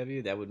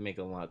AEW, that would make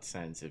a lot of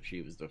sense if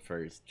she was the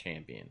first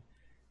champion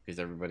because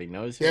everybody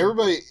knows her.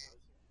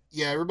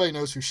 Everybody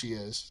knows who she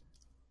is,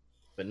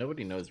 but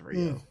nobody knows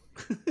Rio.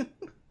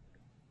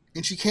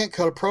 And she can't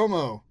cut a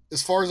promo,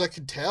 as far as I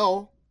can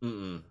tell.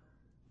 Mm-mm.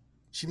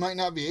 She might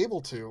not be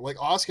able to. Like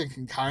Asuka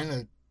can kind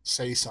of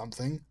say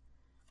something.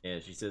 Yeah,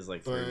 she says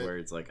like 3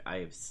 words, like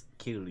 "I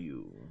kill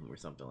you" or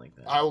something like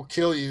that. I will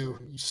kill you,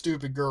 you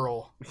stupid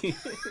girl.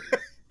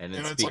 and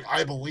it's like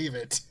I believe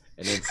it.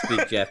 And then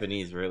speak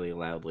Japanese really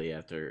loudly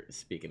after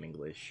speaking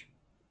English.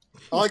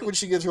 I like when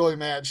she gets really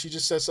mad. She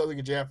just says something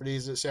in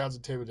Japanese that sounds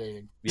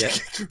intimidating. Yeah,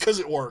 because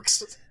it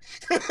works.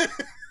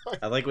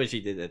 I like what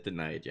she did at the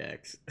Nia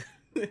Jax.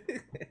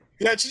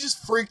 Yeah, she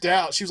just freaked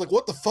out. She was like,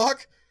 "What the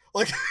fuck?"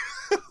 Like,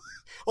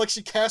 like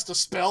she cast a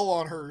spell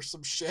on her or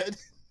some shit.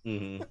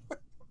 Mm-hmm.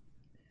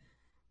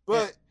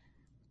 But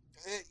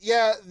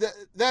yeah,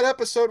 that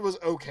episode was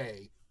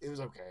okay. It was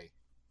okay.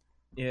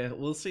 Yeah,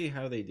 we'll see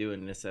how they do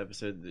in this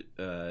episode.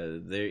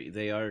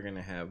 They are going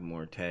to have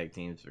more tag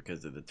teams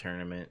because of the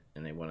tournament,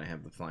 and they want to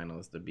have the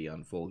finals to be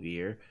on Full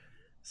Gear.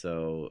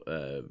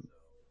 So,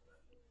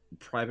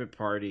 Private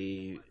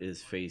Party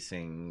is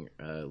facing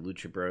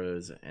Lucha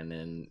Bros, and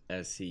then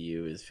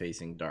SCU is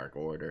facing Dark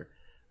Order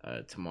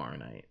tomorrow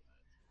night.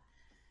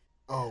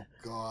 Oh,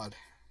 God.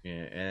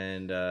 Yeah,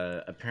 and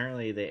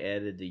apparently they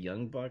added the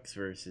Young Bucks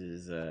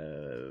versus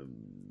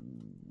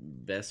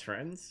Best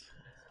Friends.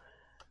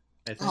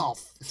 I think. Oh,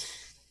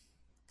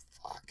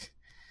 fuck.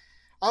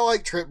 I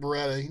like Trent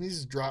Beretta. He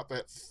needs to drop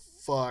that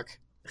fuck.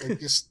 Like,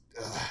 just,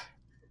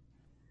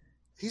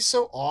 he's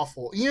so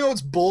awful. You know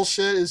what's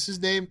bullshit is his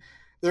name?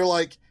 They're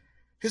like,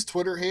 his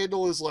Twitter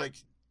handle is like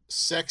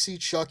Sexy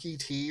Chucky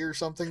T or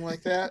something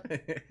like that.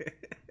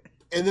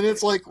 And then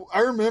it's like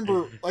I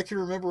can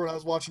remember when I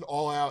was watching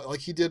All Out,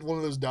 like he did one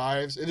of those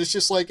dives, and it's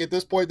just like at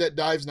this point that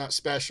dive's not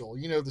special.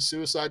 You know, the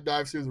suicide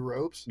dive through the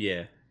ropes.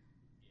 Yeah.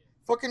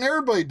 Fucking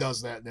everybody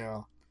does that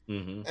now.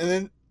 Mm-hmm. And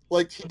then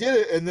like he did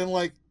it, and then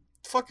like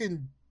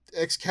fucking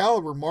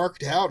Excalibur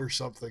marked out or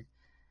something.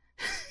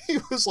 He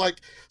was like,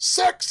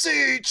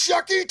 "Sexy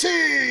Chucky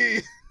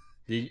T."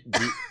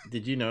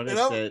 Did you notice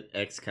that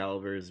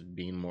Excalibur is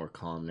being more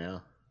calm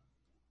now?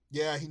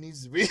 Yeah, he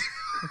needs to be.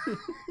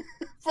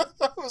 But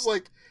I was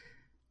like,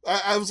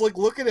 I was like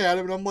looking at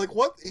him, and I'm like,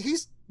 what?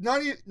 He's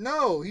not even.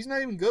 No, he's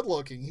not even good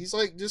looking. He's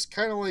like just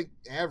kind of like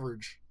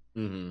average.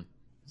 Mm-hmm.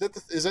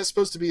 Is that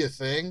supposed to be a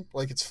thing?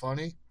 Like it's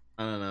funny?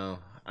 I don't know.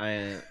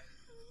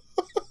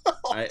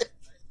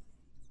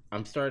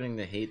 I'm starting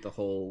to hate the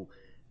whole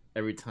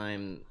every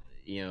time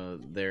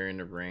they're in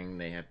the ring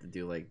they have to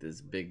do like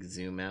this big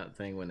zoom out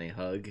thing when they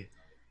hug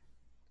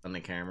on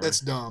the camera.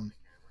 That's dumb.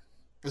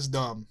 It's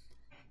dumb.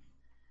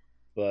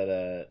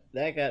 But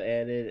that got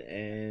added,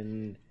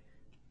 and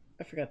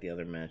I forgot the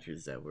other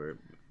matches that were.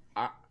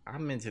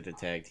 I'm into the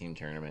tag team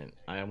tournament.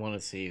 I want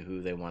to see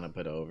who they want to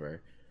put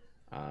over.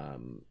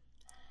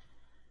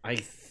 I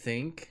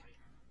think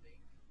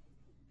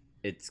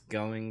it's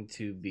going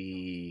to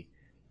be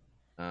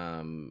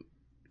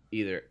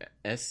either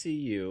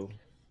SCU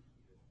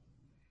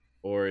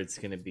or it's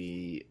going to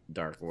be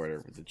Dark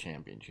Order with the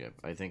championship.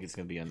 I think it's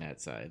going to be on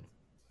that side.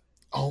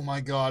 Oh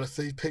my god, if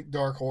they pick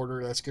Dark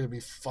Order, that's going to be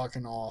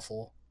fucking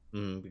awful.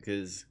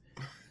 Because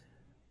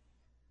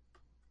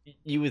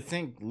you would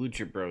think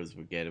Lucha Bros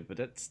would get it, but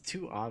that's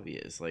too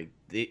obvious. Like,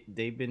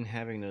 they've been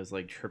having those,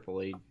 like,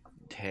 AAA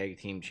tag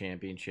team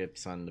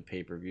championships on the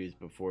pay-per-views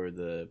before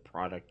the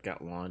product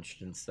got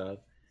launched and stuff.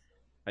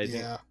 I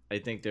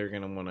think they're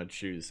going to want to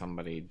choose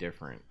somebody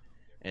different.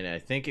 And I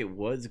think it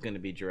was going to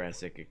be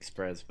Jurassic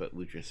Express, but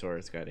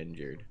Luchasaurus got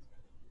injured.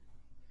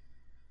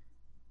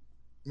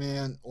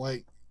 Man,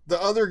 like, the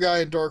other guy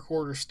in Dark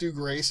Order, Stu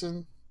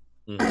Grayson,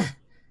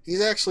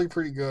 he's actually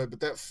pretty good,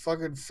 but that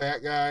fucking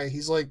fat guy,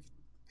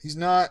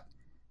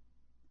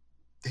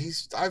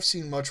 I've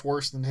seen much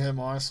worse than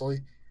him,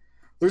 honestly.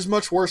 There's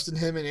much worse than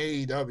him in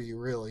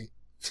AEW, really.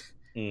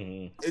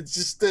 Mm-hmm. It's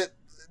just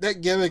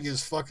that gimmick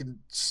is fucking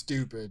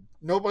stupid.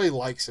 Nobody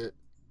likes it.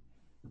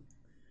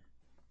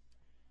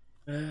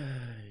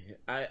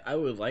 I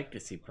would like to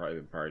see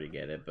Private Party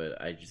get it,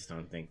 but I just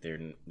don't think they're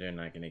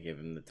not going to give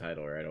him the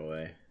title right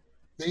away.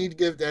 They need to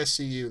give it to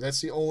SCU. That's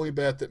the only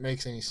bet that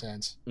makes any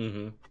sense.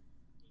 Mm-hmm.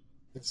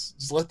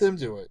 Just let them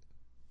do it.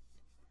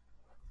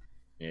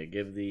 Yeah,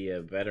 give the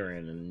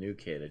veteran and new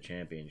kid a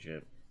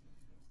championship.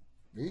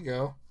 There you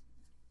go.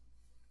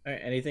 All right,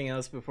 anything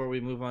else before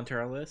we move on to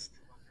our list?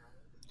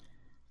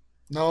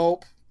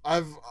 Nope.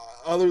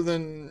 Other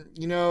than,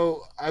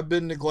 I've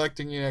been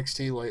neglecting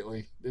NXT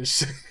lately.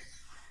 It's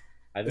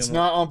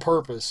not on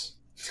purpose.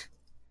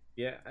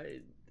 Yeah,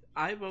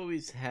 I've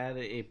always had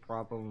a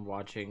problem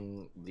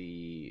watching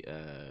the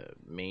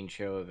main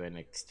show of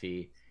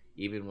NXT,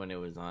 even when it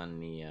was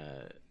on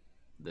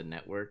the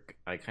network.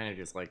 I kind of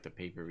just like the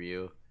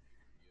pay-per-view.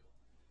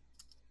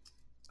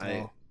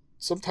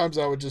 Sometimes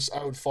I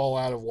would fall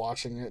out of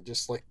watching it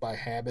just like by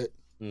habit.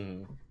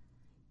 Mm-hmm.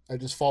 I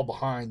just fall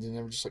behind, and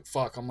I'm just like,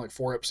 fuck, I'm like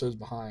 4 episodes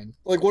behind.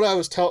 Like what I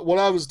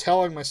was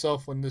telling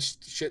myself when this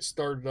shit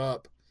started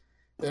up.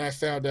 Then I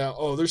found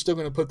out, they're still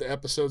going to put the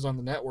episodes on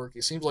the network.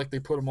 It seems like they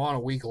put them on a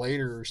week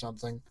later or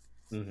something.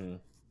 Mm-hmm.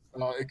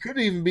 It could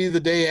even be the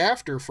day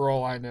after, for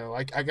all I know.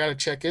 I got to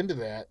check into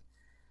that.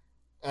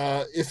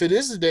 If it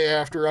is the day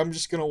after, I'm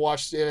just going to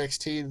watch the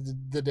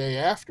NXT the day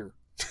after.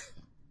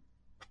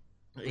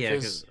 Yeah,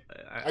 because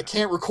I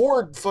can't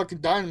record fucking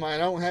Dynamite.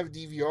 I don't have a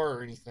DVR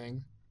or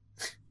anything.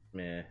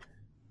 Yeah.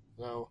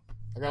 So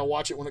I got to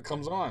watch it when it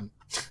comes on.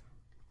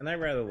 And I'd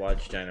rather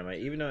watch Dynamite,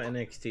 even though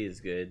NXT is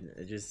good.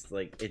 It's just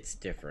like it's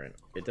different.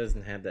 It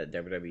doesn't have that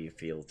WWE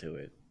feel to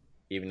it.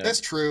 Even though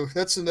that's true.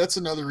 That's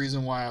another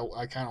reason why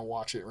I kind of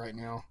watch it right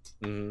now.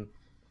 Mm-hmm.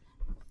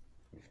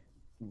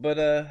 But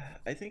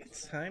I think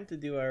it's time to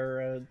do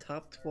our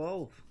top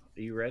 12.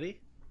 Are you ready?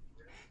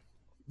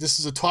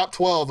 This is a top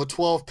 12, a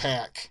 12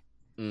 pack.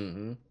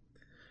 Mm-hmm.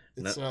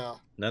 It's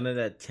none of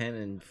that 10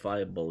 and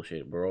 5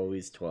 bullshit. We're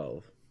always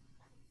 12.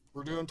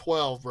 We're doing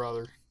 12,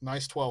 brother.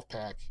 Nice 12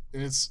 pack,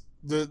 and it's.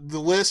 The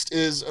list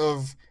is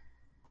of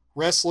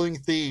wrestling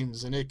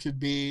themes, and it could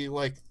be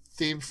like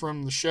themed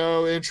from the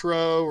show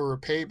intro or a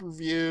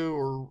pay-per-view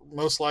or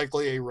most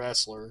likely a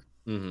wrestler.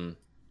 Mm-hmm.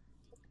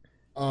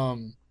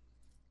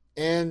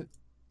 And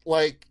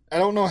like I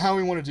don't know how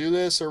we want to do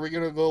this. Are we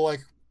gonna go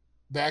like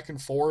back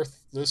and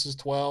forth? This is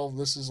 12.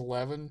 This is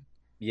 11.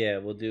 Yeah,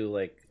 we'll do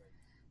like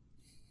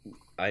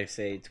I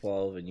say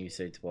 12 and you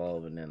say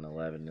 12, and then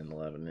 11 and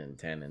 11 and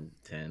 10 and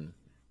 10.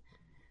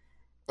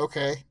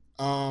 Okay.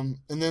 And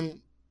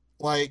then,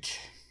 like,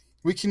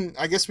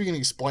 I guess we can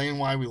explain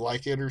why we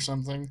like it or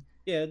something.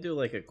 Yeah, do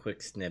like a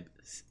quick snippet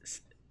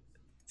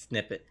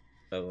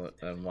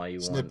on why you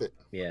want it.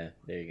 Yeah,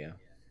 there you go.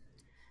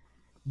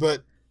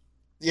 But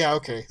Yeah,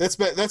 okay. That's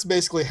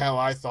basically how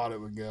I thought it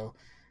would go.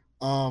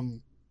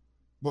 Um,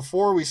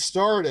 Before we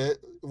start it,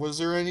 was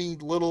there any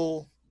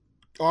little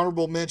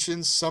honorable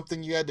mentions,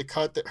 something you had to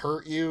cut that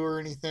hurt you or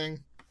anything?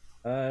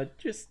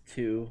 Just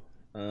two.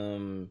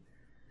 Um,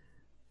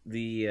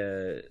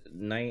 the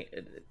night,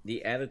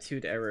 the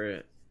Attitude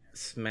Era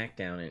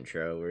SmackDown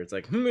intro, where it's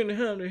like, I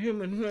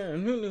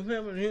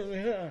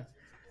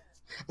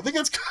think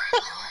that's.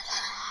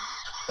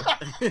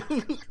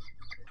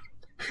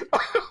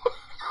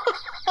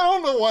 I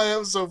don't know why that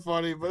was so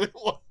funny, but it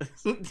was.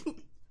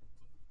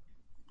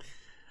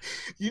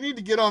 You need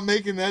to get on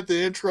making that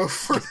the intro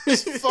for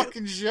this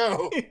fucking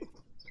show.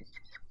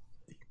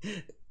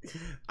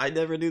 I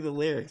never knew the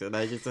lyrics, and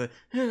I just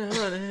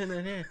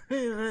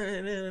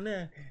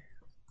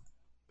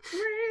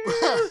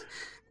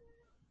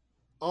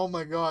Oh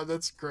my god,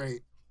 that's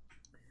great.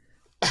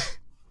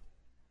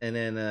 and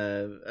then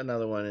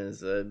another one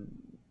is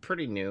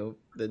pretty new.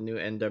 The new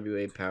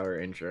NWA Power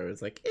intro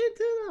is like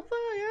into the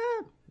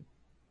fire.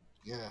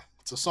 Yeah,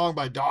 it's a song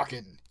by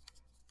Dawkins.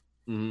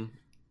 Mm-hmm.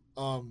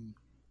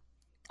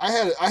 I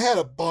had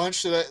a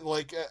bunch that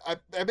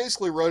I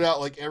basically wrote out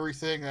like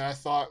everything that I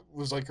thought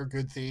was like a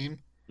good theme,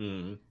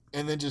 Mm-hmm.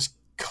 and then just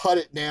cut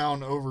it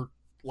down over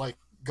like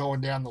going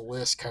down the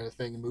list kind of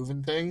thing,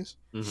 moving things.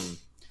 Mm-hmm.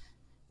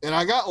 And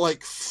I got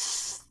like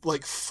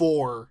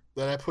four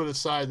that I put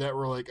aside that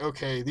were like,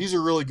 okay, these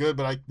are really good,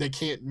 but they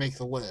can't make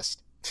the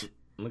list.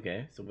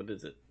 Okay, so what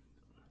is it?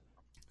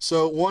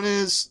 So one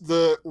is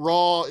the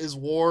Raw is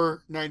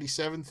War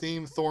 '97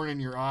 theme, Thorn in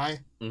Your Eye.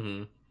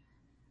 Mm-hmm.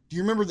 Do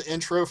you remember the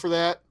intro for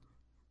that?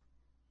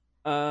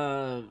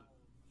 Uh,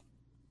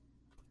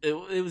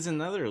 it was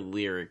another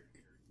lyric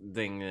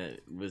thing that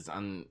was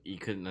you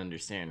couldn't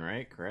understand,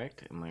 right?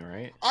 Correct? Am I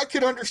right? I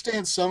could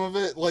understand some of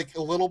it, like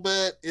a little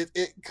bit.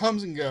 It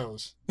comes and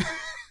goes.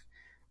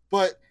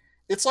 But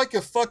it's like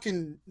a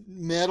fucking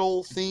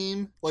metal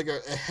theme, like a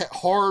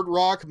hard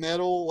rock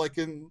metal, like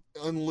in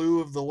lieu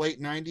of the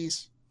late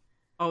 '90s.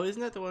 Oh,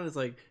 isn't that the one that's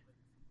like?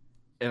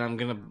 And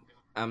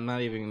I'm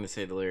not even gonna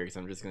say the lyrics.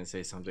 I'm just gonna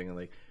say something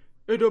like,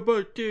 "It's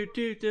about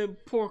the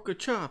pork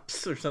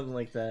chops" or something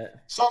like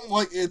that. Something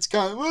like it's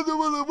kind of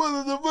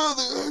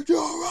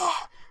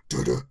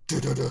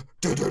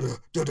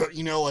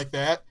you know, like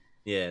that.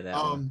 Yeah, that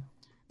one.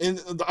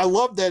 And I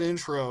loved that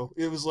intro.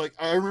 It was like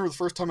I remember the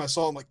first time I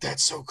saw it, I'm like,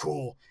 that's so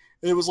cool.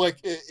 It was like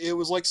it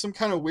was like some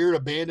kind of weird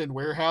abandoned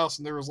warehouse,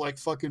 and there was like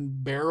fucking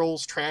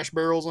barrels, trash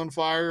barrels on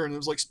fire, and it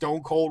was like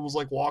Stone Cold was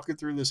like walking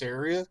through this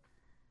area,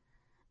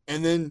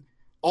 and then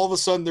all of a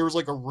sudden there was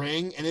like a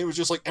ring, and it was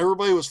just like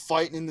everybody was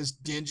fighting in this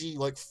dingy,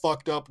 like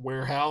fucked up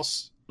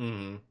warehouse,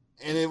 Mm-hmm.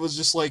 and it was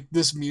just like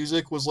this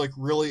music was like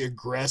really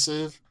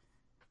aggressive,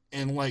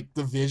 and like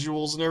the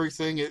visuals and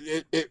everything,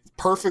 it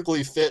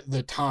perfectly fit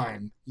the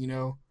time, you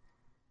know,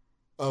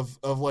 of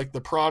like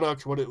the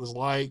product, what it was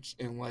like,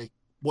 and like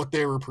what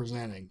they were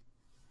presenting.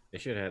 They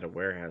should have had a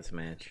warehouse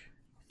match.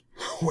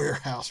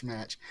 Warehouse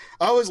match.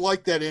 I always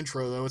liked that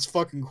intro though. It's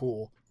fucking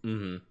cool.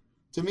 Mm-hmm.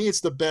 To me, it's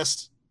the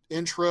best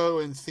intro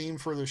and theme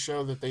for the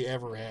show that they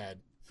ever had.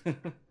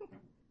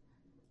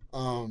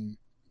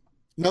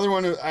 Another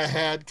one I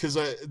had, because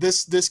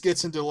this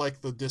gets into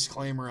like the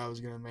disclaimer I was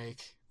gonna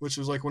make, which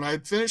was like when I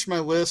finished my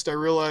list, I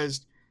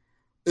realized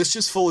it's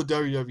just full of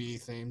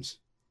WWE themes.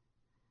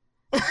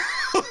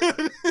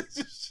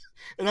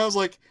 And I was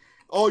like,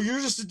 oh, you're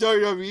just a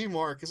WWE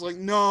mark. It's like,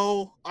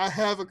 no, I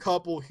have a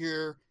couple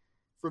here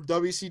from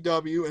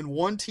WCW and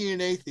one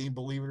TNA theme,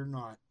 believe it or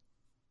not.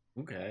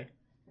 Okay.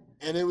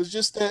 And it was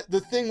just that the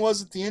thing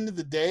was, at the end of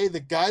the day, the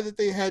guy that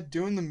they had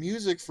doing the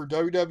music for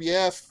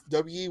WWF,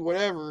 WE,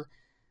 whatever,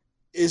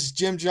 is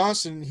Jim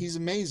Johnston. And he's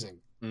amazing.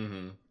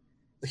 Mm-hmm.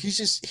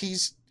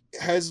 He's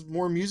has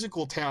more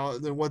musical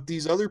talent than what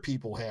these other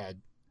people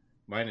had.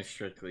 Mine is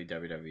strictly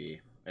WWE.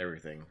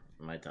 Everything.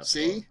 My top.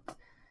 See?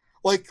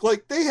 Like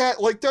they had,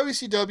 like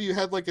WCW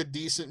had like a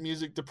decent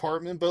music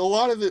department, but a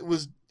lot of it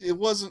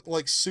wasn't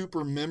like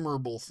super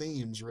memorable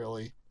themes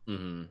really.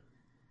 Mm-hmm.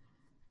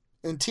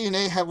 And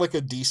TNA had like a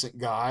decent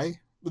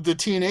guy. But the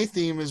TNA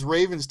theme is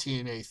Raven's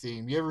TNA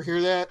theme. You ever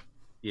hear that?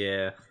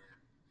 Yeah.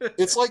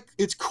 It's like,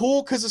 it's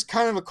cool because it's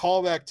kind of a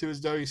callback to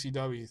his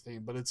WCW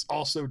theme, but it's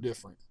also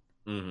different.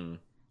 Mm-hmm.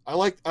 I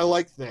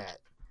like that.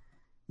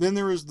 Then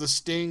there was the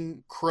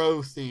Sting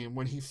Crow theme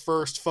when he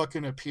first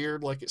fucking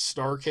appeared, like at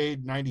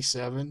Starrcade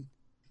 '97.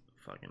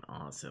 Fucking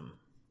awesome.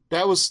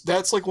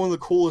 That's like one of the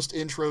coolest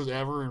intros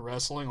ever in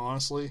wrestling,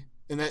 honestly.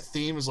 And that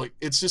theme is like,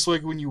 it's just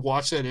like when you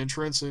watch that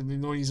entrance and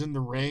then when he's in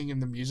the ring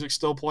and the music's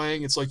still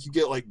playing, it's like you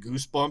get like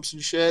goosebumps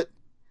and shit.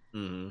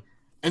 Mm-hmm.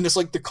 And it's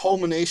like the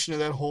culmination of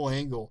that whole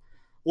angle.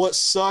 What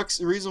sucks,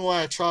 the reason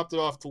why I chopped it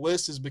off the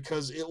list is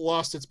because it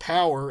lost its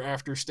power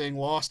after Sting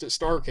lost at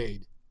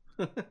Starrcade.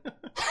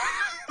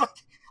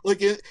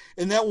 Like it,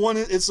 and that one,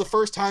 it's the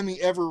first time he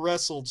ever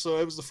wrestled, so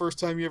it was the first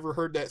time you ever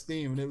heard that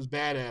theme, and it was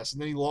badass.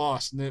 And then he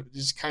lost, and it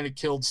just kind of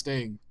killed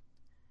Sting.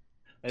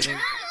 I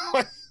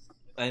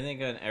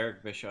think on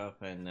Eric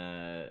Bischoff and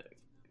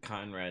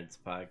Conrad's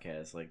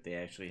podcast, like they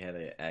actually had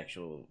an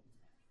actual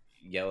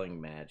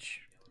yelling match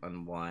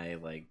on why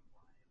like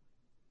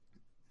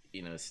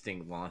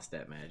Sting lost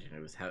that match, and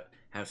it was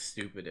how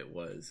stupid it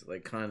was.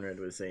 Like Conrad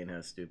was saying,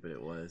 how stupid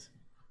it was.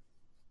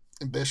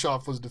 And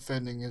Bischoff was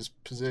defending his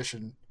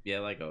position. Yeah,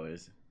 like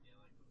always.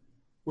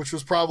 Which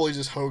was probably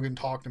just Hogan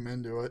talked him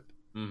into it.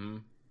 Mm-hmm.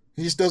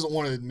 He just doesn't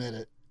want to admit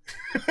it.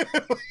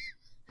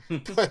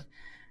 But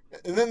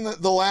and then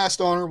the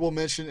last honorable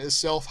mention is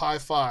Self High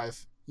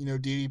Five.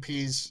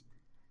 DDP's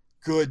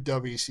good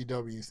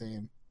WCW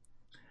theme.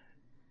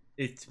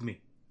 It's me.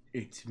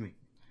 It's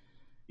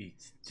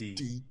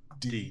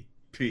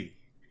DDP.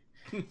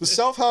 The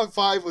Self High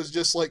Five was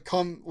just like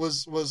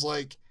was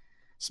like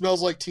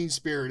Smells Like Teen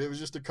Spirit. It was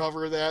just a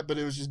cover of that, but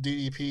it was just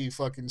DDP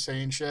fucking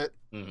saying shit.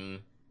 Mm-hmm.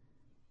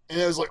 And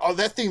it was like, oh,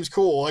 that theme's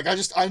cool. Like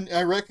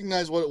I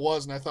recognized what it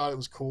was, and I thought it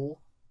was cool.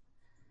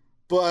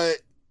 But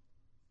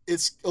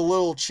it's a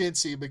little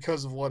chintzy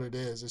because of what it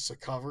is. It's a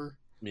cover.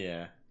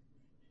 Yeah.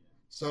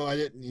 So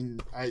it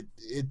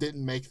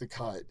didn't make the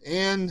cut.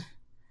 And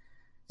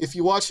if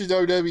you watch the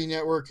WWE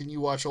Network and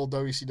you watch old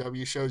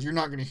WCW shows, you're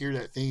not going to hear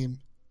that theme.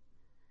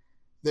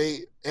 They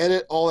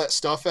edit all that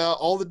stuff out.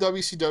 All the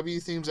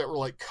WCW themes that were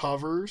like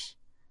covers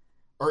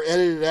are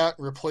edited out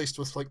and replaced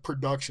with like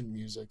production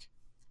music.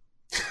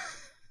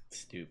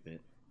 Stupid.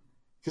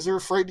 Because they're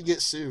afraid to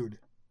get sued.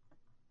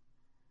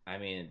 I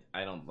mean,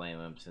 I don't blame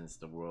them since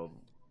the World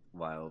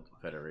Wild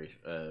Federation,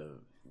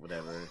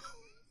 whatever.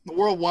 The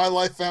World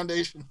Wildlife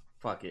Foundation.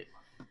 Fuck it.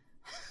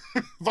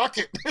 Fuck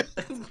it.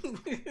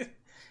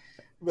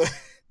 but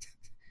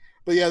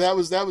yeah, that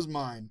was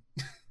mine.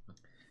 All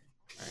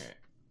right.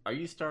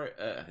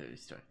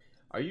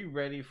 Are you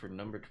ready for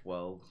number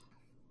 12?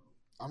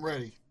 I'm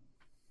ready.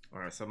 All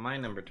right. So my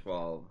number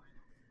 12.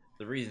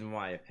 The reason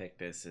why I picked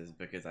this is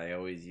because I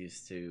always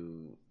used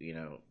to,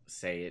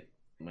 say it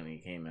when he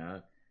came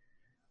out.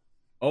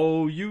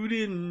 Oh, you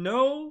didn't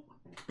know?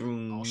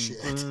 Oh,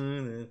 shit.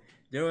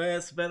 Your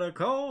ass better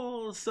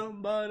call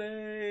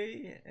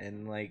somebody.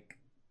 And, I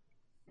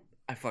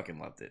fucking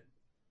loved it.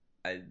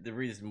 The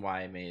reason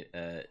why I made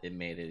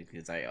it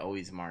because I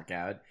always mark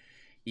out,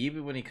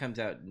 even when he comes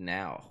out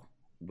now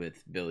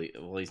with Billy.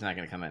 Well, he's not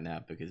going to come out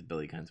now because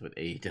Billy Gunn's with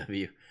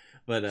AEW.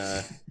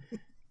 But,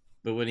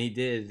 but when he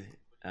did...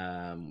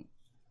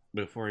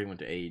 before he went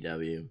to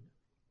AEW,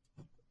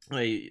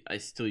 I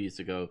still used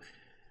to go,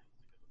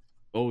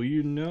 oh,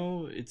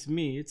 it's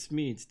me,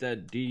 it's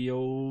that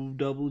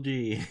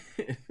D-O-double-G.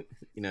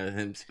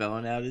 Him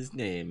spelling out his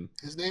name.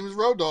 His name is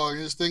Road Dogg,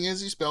 and his thing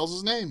is he spells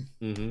his name.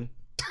 Mm-hmm.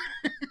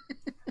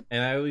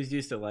 And I always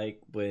used to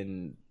like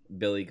when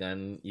Billy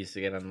Gunn used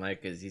to get on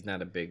mic, because he's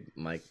not a big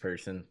mic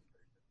person.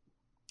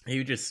 He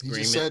would just scream.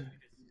 He just said,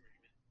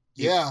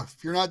 yeah,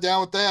 if you're not down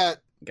with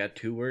that. Got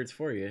 2 words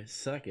for you.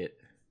 Suck it.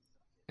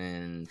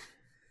 And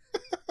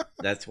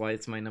that's why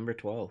it's my number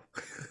 12.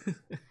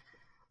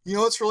 You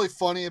know what's really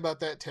funny about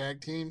that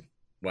tag team?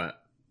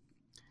 What?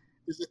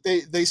 Is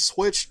that they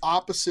switch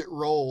opposite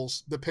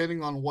roles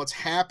depending on what's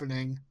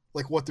happening,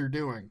 like what they're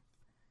doing.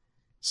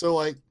 So,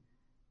 like,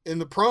 in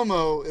the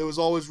promo, it was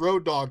always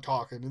Road Dogg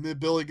talking, and then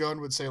Billy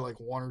Gunn would say, 1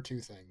 or 2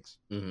 things.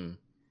 Mm-hmm.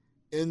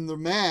 In the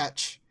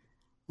match,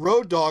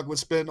 Road Dogg would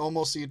spend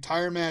almost the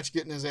entire match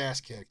getting his ass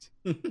kicked.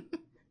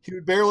 He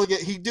would barely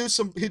get. He'd do his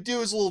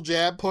little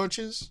jab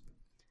punches,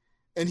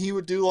 and he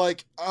would do a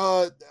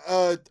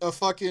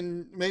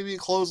fucking maybe a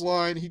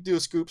clothesline. He'd do a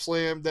scoop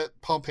slam,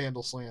 that pump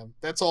handle slam.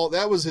 That's all.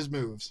 That was his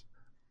moves.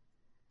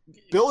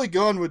 Billy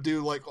Gunn would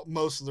do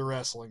most of the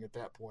wrestling at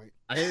that point.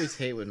 I always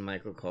hate when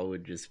Michael Cole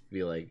would just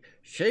be like,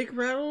 "Shake,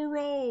 rattle,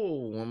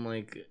 roll." I'm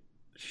like,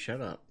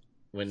 "Shut up."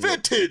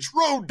 Vintage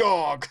Road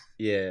Dogg.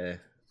 Yeah,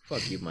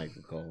 fuck you,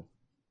 Michael Cole.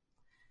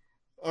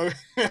 Okay.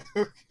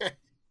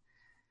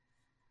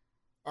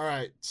 All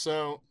right,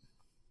 so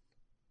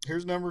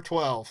here's number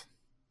 12.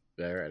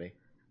 Alrighty.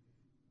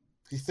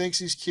 He thinks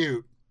he's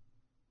cute.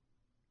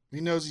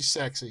 He knows he's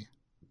sexy.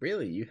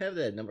 Really? You have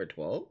that at number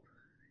 12?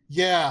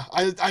 Yeah,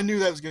 I knew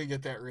that was going to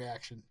get that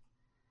reaction.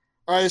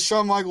 All right, it's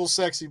Shawn Michaels'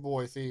 Sexy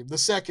Boy theme. The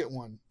second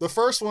one. The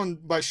first one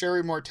by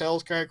Sherry Martel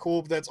is kind of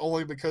cool, but that's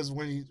only because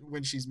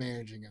when she's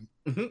managing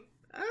him.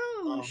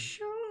 Oh,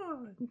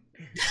 Shawn.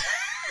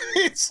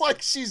 It's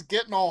like she's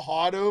getting all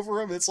hot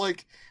over him. It's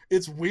like,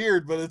 it's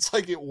weird, but it's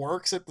like it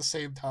works at the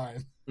same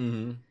time.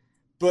 Mm-hmm.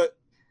 But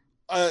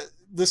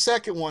the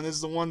second one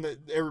is the one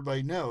that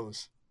everybody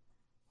knows.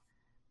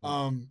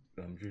 I'm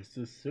just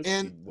a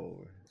sexy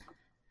boy.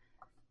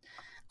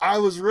 I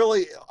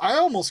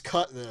almost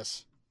cut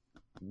this.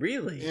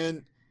 Really?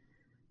 And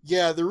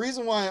yeah, the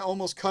reason why I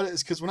almost cut it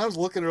is because when I was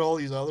looking at all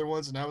these other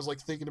ones and I was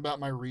thinking about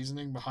my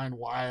reasoning behind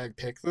why I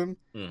picked them,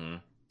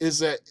 is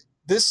that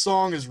this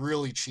song is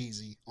really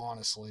cheesy,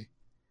 honestly.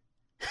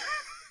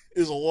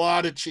 There's a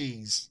lot of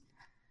cheese.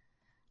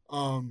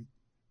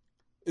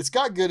 It's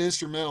got good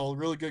instrumental,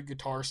 really good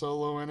guitar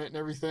solo in it and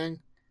everything.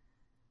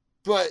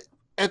 But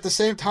at the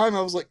same time,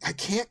 I was like, I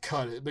can't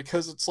cut it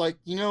because it's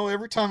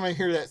every time I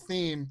hear that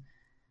theme,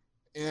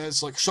 and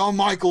it's like Shawn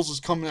Michaels is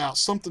coming out,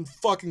 something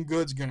fucking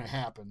good's gonna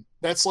happen.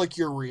 That's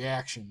your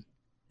reaction.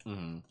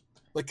 Mm-hmm.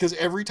 Because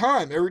every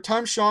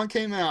time Shawn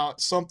came out,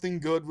 something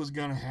good was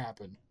gonna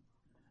happen.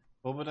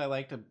 What would I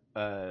like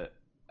to?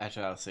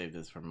 Actually, I'll save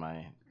this for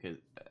my cause,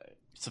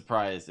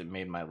 surprise. It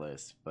made my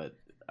list, but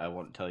I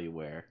won't tell you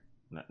where.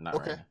 Not right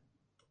Okay. now.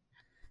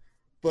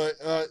 But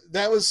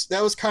that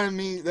was kind of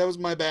me. That was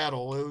my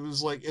battle. It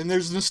was like, and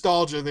there's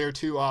nostalgia there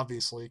too,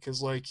 obviously,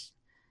 because like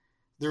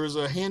there was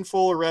a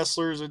handful of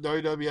wrestlers at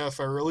WWF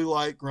I really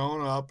liked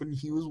growing up, and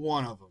he was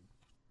one of them.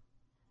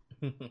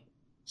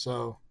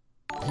 So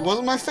he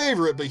wasn't my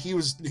favorite, but he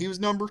was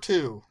number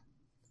two.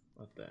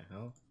 What the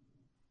hell?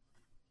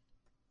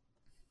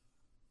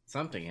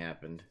 Something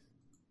happened.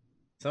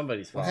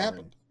 Somebody's What following.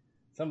 happened?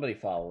 Somebody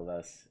followed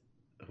us.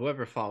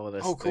 Whoever followed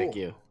us, Oh, cool. thank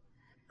you.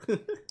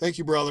 Thank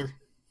you, brother.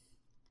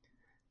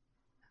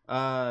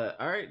 All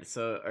right.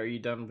 So, are you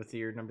done with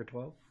your number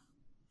 12?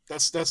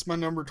 That's my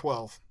number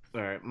 12.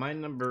 All right, my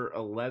number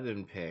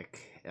 11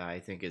 pick, I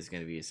think, is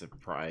going to be a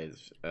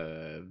surprise.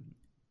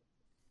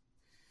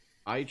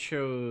 I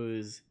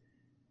chose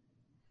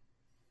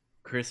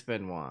Chris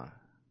Benoit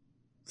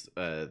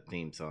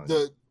theme song.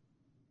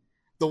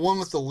 The one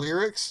with the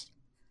lyrics?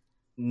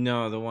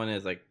 No, the one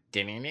is like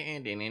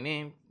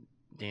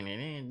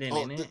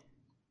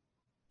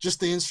just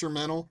the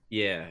instrumental?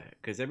 Yeah,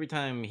 because every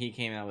time he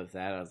came out with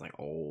that, I was like,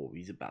 oh,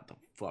 he's about to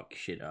fuck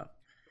shit up.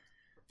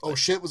 Oh,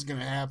 shit was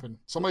gonna happen.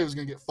 Somebody was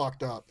gonna get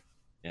fucked up.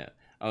 Yeah.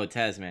 Oh,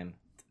 Tasman.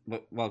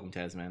 Welcome,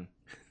 Tasman.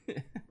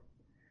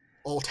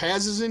 Oh,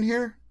 Taz is in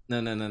here?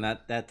 No,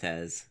 not that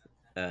Taz.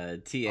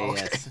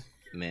 TAS,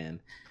 man.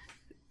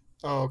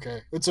 Oh,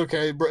 okay. It's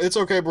okay. It's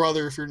okay,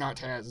 brother, if you're not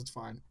Taz. It's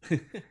fine.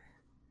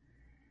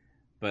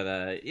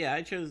 But, yeah,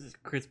 I chose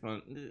Chris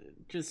Benoit.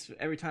 Just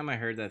every time I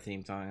heard that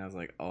theme song, I was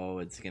like, oh,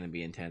 it's going to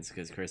be intense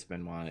because Chris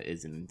Benoit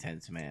is an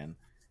intense man.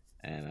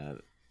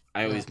 And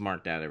I always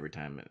marked out every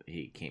time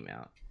he came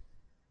out.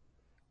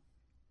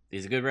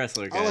 He's a good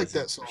wrestler, guys. I like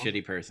that song.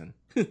 Shitty person.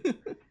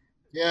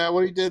 Yeah,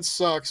 what he did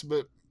sucks,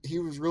 but he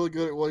was really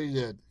good at what he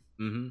did.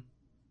 Mm-hmm.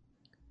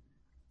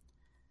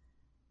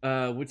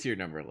 What's your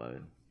number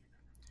 11?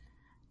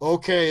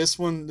 Okay, this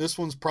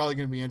one's probably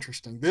going to be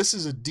interesting. This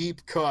is a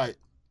deep cut,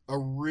 a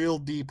real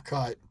deep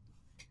cut.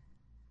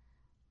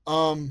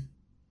 I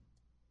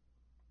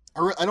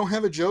don't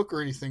have a joke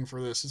or anything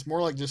for this. It's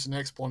more like just an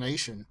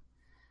explanation.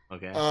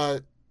 Okay.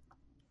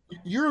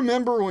 You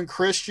remember when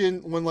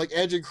like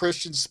Edge and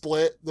Christian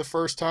split the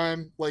first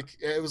time? Like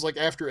it was like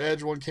after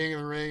Edge won King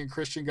of the Ring and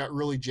Christian got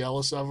really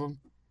jealous of him.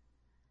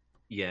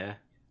 Yeah.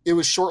 It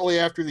was shortly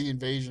after the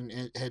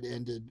invasion had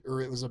ended,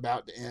 or it was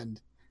about to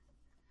end.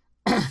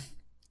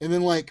 And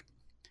then like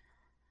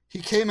he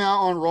came out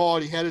on Raw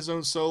and he had his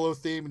own solo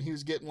theme and he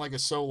was getting like a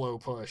solo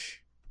push.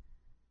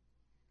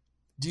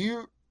 Do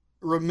you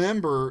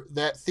remember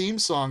that theme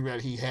song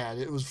that he had?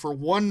 It was for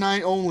one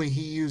night only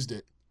he used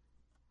it.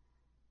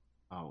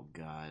 Oh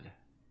God.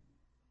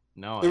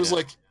 No. It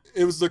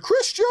was the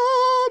Christian.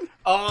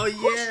 Oh yeah.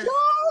 Christian!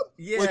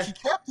 Yeah. Like he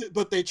kept it,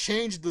 but they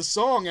changed the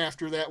song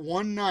after that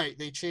one night.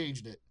 They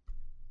changed it.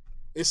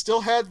 It still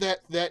had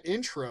that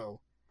intro,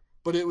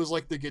 but it was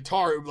like the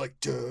guitar. It was like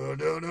da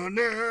da da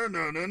da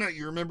da da.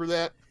 You remember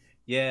that?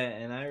 Yeah,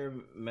 and I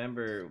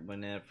remember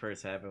when that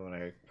first happened. When I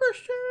heard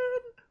Christian,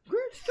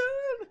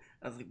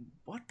 I was like,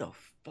 "What the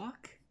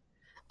fuck?"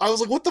 I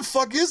was like, "What the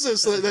fuck is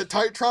this?" That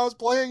Titantron was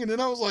playing, and then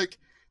I was like,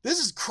 "This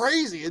is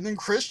crazy." And then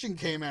Christian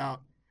came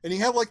out, and he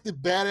had like the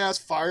badass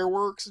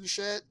fireworks and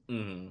shit.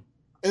 Mm-hmm.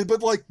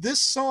 But like this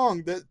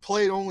song that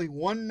played only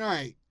one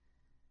night,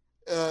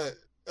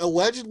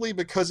 allegedly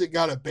because it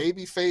got a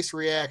babyface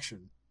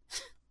reaction.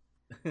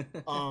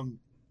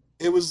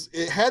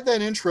 It had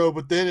that intro,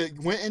 but then it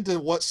went into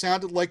what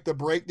sounded like the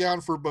breakdown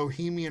for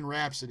Bohemian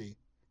Rhapsody.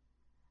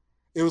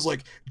 It was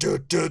like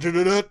like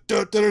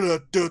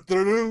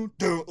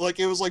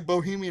it was like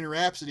Bohemian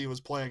Rhapsody was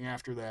playing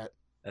after that.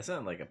 That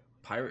sounded like a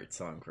pirate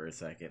song for a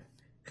second.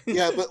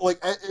 Yeah, but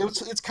like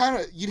it's kind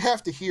of, you'd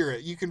have to hear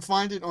it. You can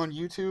find it on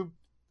YouTube.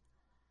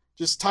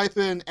 Just type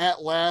in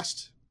 "At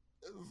Last"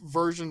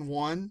 version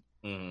 1,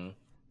 mm-hmm.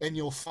 and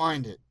you'll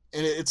find it.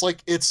 And it's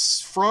like it's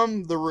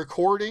from the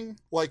recording,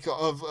 like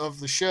of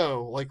the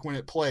show, like when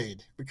it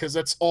played, because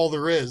that's all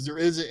there is. There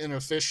isn't an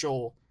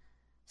official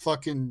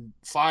fucking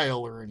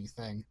file or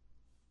anything.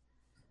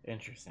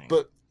 Interesting.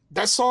 But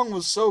that song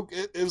was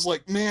it was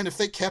like, man, if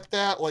they kept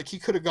that, like he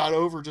could have got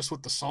over just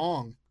with the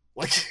song,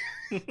 like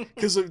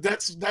because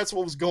that's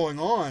what was going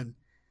on.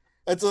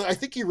 I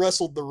think he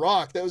wrestled The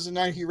Rock. That was the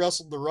night he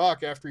wrestled The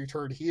Rock after he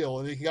turned heel,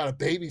 and he got a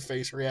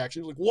babyface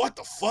reaction. He was like, "What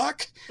the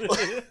fuck?"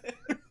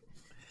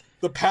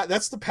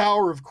 That's the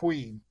power of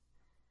Queen.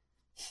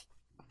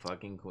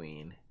 Fucking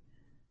Queen.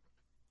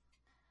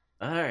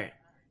 All right,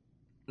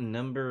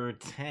 number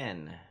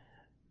 10.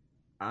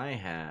 I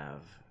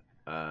have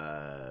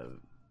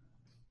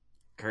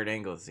Kurt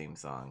Angle's theme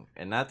song,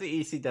 and not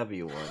the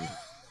ECW one.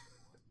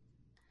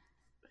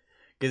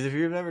 Because if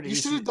you remember, you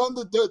should have done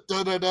the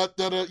da da da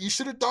da da. You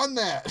should have done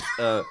that.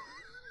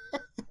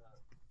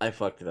 I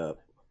fucked it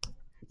up.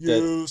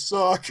 You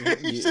suck.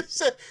 You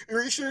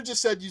should have just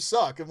said you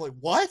suck. I'm like,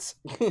 what?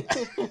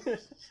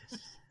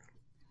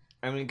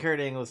 I mean,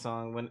 Kurt Angle's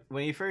song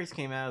when he first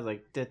came out, I was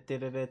like,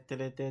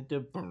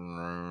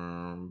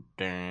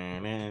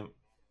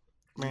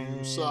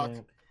 You suck.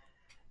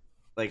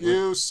 Like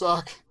You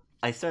suck.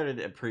 I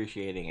started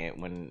appreciating it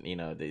when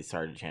they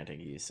started chanting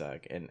 "You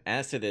suck." And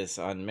as to this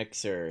on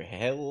Mixer,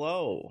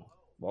 hello,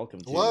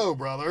 Hello,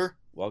 brother.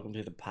 welcome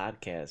to the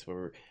podcast where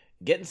we're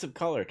getting some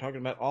color,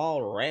 talking about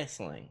all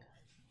wrestling.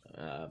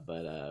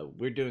 But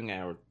we're doing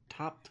our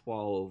top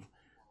 12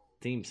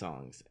 theme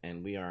songs,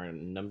 and we are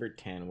on number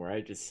 10, where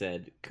I just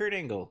said Kurt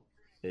Angle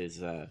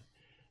is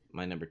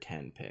my number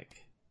 10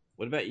 pick.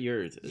 What about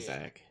yours, Yeah.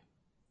 Zach?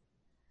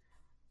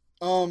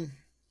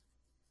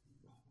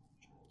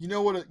 You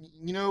know what?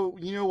 You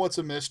know what's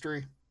a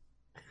mystery?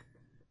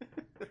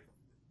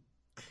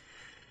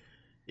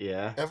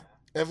 Yeah.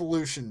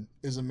 Evolution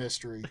is a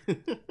mystery,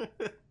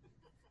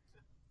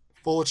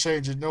 full of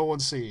change that no one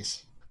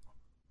sees.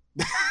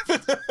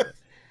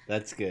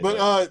 That's good.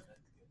 But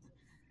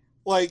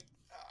like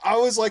I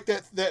was like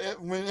that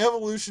when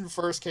Evolution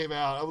first came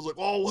out. I was like,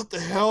 oh, what the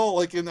hell?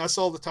 Like, and I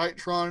saw the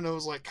Titantron, and I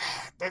was like,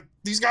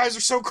 these guys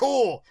are so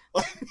cool.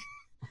 Like,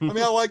 I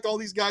mean, I liked all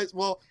these guys.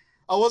 Well,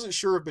 I wasn't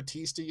sure of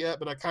Batista yet,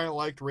 but I kind of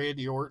liked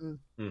Randy Orton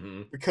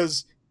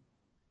because,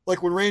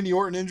 like, when Randy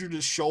Orton injured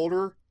his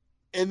shoulder,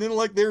 and then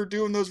like they were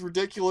doing those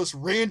ridiculous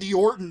Randy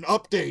Orton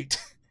update.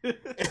 And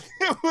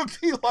it would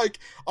be like,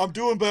 I'm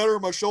doing better,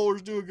 my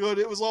shoulder's doing good.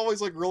 It was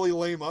always like really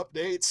lame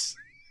updates.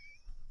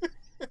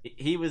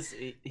 He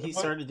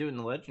started doing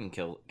the Legend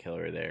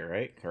Killer there,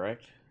 right?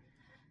 Correct?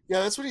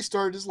 Yeah, that's when he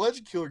started his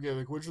Legend Killer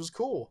gimmick, which was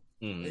cool.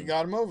 It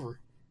got him over.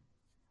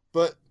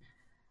 But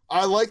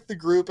I liked the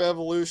group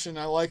Evolution.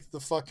 I liked the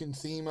fucking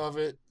theme of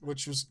it,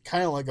 which was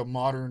kind of like a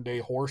modern day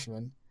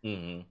Horseman.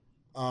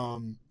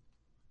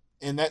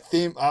 And that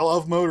theme, I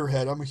love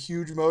Motorhead. I'm a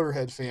huge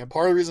Motorhead fan.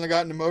 Part of the reason I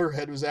got into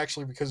Motorhead was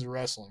actually because of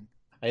wrestling.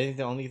 I think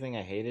the only thing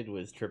I hated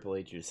was Triple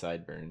H's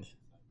sideburns.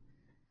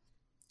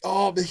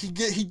 Oh, but he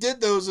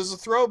did those as a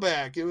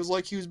throwback. It was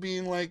like he was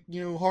being like,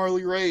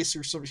 Harley Race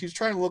or something. He was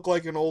trying to look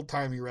like an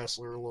old-timey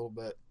wrestler a little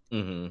bit.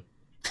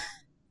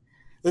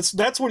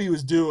 That's what he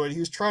was doing. He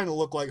was trying to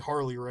look like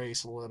Harley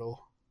Race a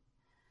little.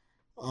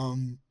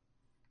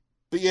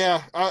 But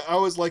yeah, I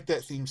always liked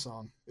that theme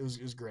song. It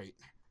was great.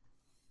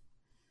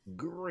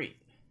 Great.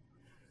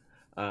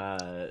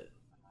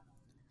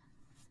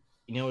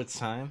 It's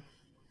time?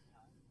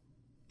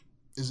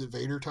 Is it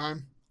Vader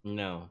time?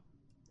 No.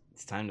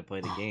 It's time to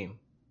play the game.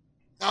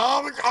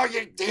 Oh my god,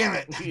 damn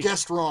it. I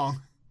guessed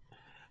wrong.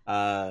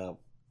 One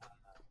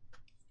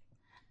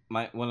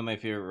of my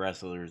favorite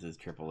wrestlers is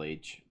Triple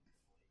H.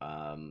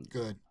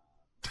 Good.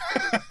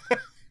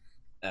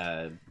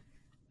 I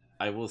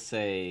will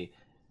say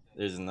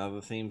there's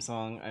another theme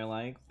song I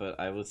like, but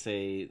I would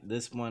say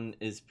this one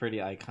is pretty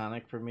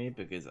iconic for me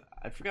because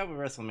I forgot what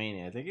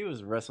WrestleMania. I think it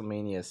was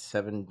WrestleMania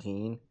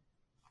 17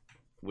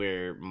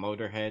 where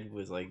Motorhead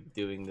was like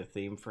doing the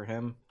theme for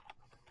him.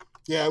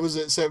 Yeah, it was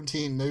at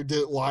 17. They did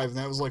it live, and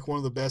that was like one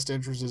of the best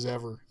entrances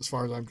ever, as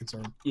far as I'm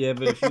concerned. Yeah,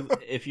 but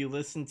if you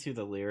listen to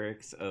the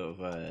lyrics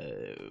of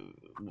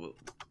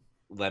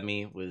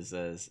Lemmy was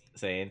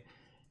saying,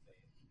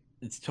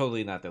 it's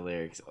totally not the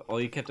lyrics.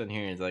 All you kept on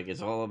hearing is like,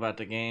 it's all about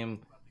the game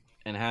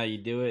and how you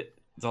do it.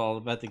 It's all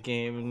about the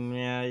game and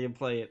yeah, you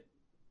play it.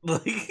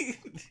 Like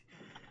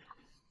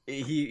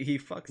he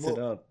fucks it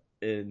up,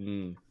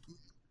 and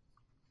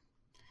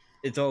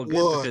it's all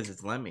good because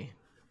it's Lemmy.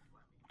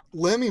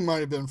 Lemmy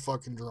might have been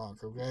fucking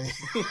drunk, okay?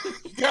 You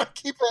gotta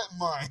keep that in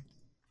mind.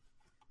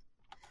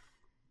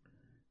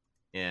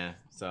 Yeah,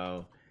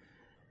 so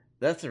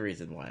that's the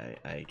reason why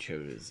I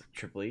chose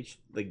Triple H,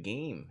 the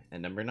game, at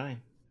number 9.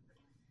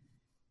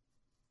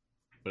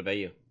 What about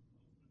you?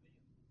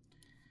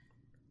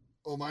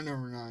 Oh, my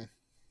number 9.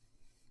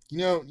 You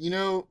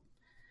know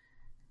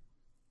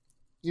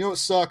what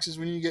sucks is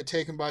when you get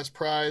taken by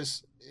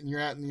surprise and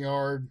you're out in the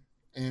yard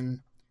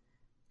and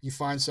you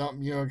find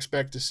something you don't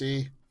expect to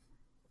see.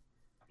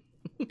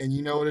 And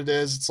you know what it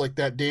is? It's like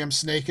that damn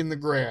snake in the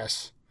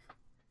grass.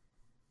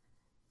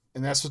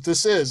 And that's what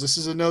this is. This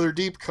is another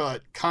deep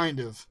cut, kind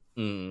of.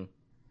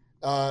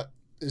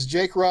 Is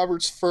Jake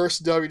Roberts'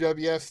 first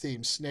WWF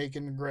theme, Snake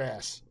in the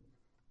Grass.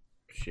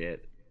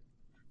 Shit.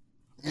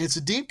 And it's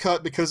a deep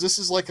cut because this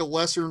is like a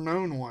lesser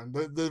known one.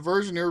 The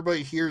version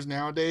everybody hears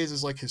nowadays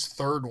is like his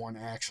third one,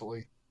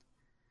 actually.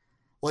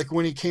 Like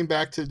when he came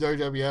back to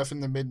WWF in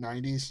the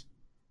mid-90s.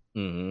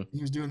 He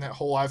was doing that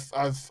whole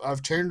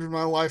I've changed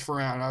my life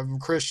around, I'm a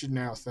Christian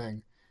now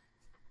thing.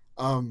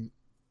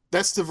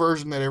 That's the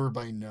version that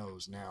everybody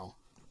knows now.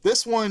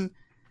 This one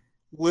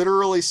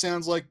literally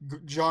sounds like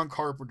John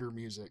Carpenter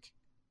music.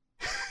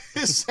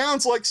 It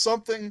sounds like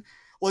something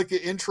like an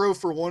intro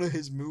for one of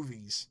his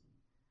movies.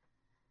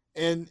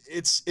 And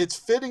it's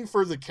fitting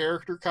for the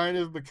character kind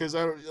of, because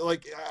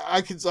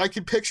I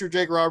could picture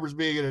Jake Roberts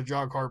being in a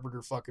John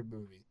Carpenter fucking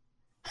movie.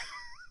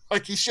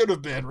 Like he should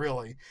have been,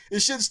 really.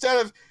 It should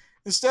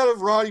instead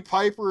of Roddy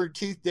Piper and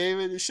Keith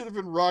David, it should have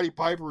been Roddy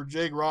Piper and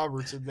Jake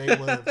Roberts and They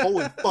Live.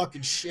 Holy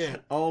fucking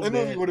shit. That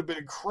movie would have been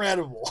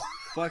incredible.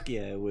 Fuck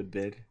yeah, it would have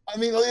been. I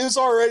mean, it was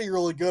already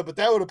really good, but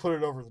that would have put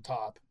it over the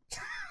top.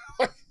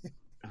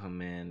 Oh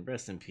man,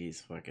 rest in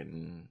peace,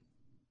 fucking.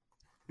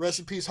 Rest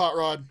in peace, Hot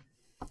Rod.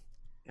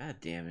 God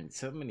damn it!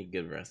 So many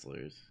good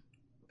wrestlers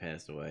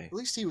passed away. At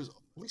least he was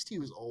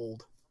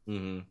old.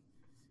 Mm-hmm.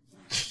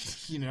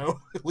 You know,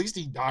 at least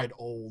he died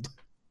old.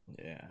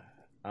 Yeah.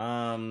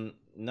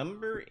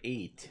 Number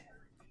 8.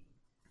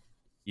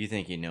 You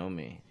think you know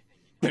me?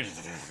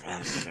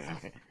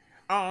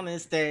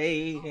 Honest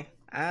day,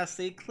 I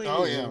see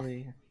Oh yeah,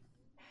 clearly.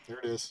 there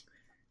it is.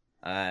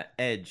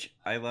 Edge.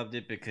 I loved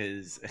it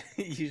because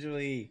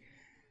usually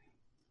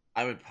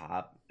I would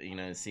pop,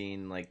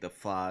 seeing like the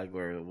fog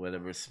or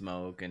whatever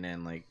smoke, and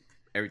then like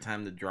every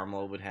time the drum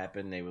roll would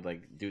happen, they would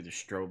like do the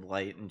strobe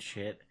light and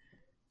shit,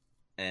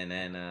 and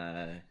then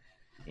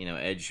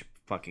Edge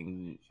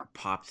fucking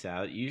pops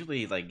out.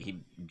 Usually, like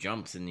he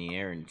jumps in the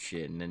air and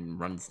shit, and then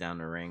runs down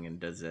the ring and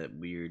does that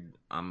weird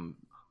 "I'm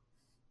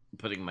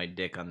putting my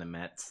dick on the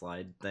mat"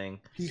 slide thing.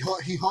 He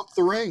humped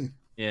the ring.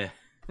 Yeah.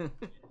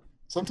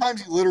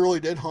 Sometimes he literally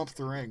did hump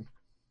the ring.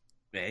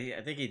 Yeah,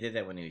 I think he did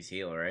that when he was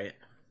heel, right?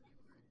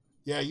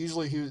 Yeah,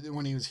 usually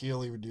when he was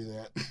heel, he would do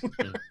that.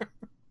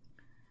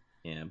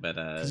 Yeah, but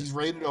Because he's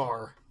rated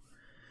R.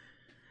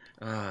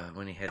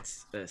 when he had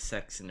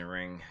sex in the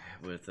ring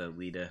with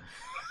Lita.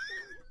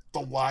 The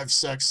live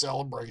sex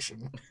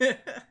celebration.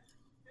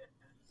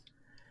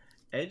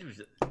 Edge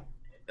was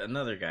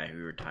another guy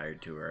who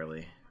retired too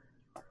early.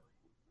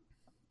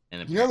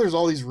 And You know, there's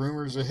all these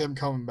rumors of him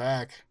coming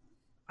back.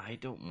 I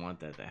don't want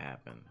that to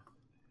happen.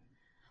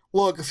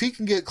 Look, if he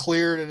can get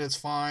cleared and it's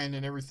fine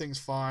and everything's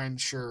fine,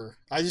 sure.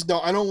 I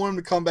don't want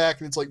him to come back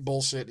and it's like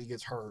bullshit and he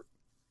gets hurt.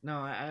 No,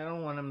 I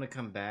don't want him to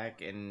come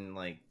back and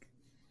like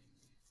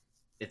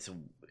it's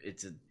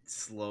a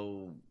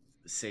slow,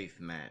 safe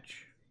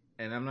match.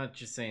 And I'm not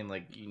just saying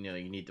like you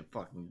need to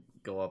fucking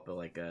go up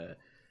like a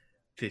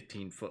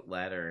 15-foot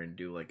ladder and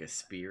do like a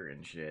spear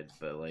and shit,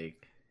 but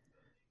like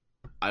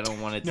I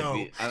don't want it to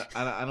be.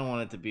 I don't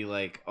want it to be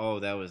like, oh,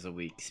 that was a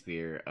weak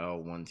spear. Oh,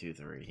 1, 2,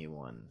 3, he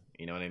won.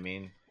 You know what I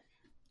mean?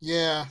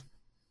 Yeah,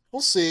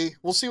 we'll see.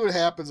 We'll see what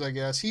happens. I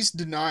guess he's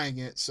denying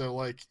it, so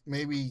like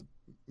maybe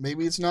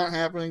it's not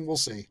happening. We'll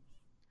see.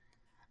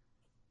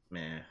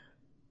 Man,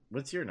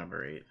 what's your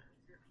number 8?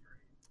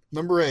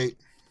 Number 8.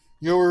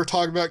 You know, we were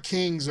talking about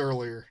kings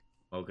earlier,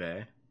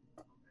 Okay.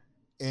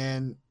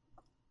 and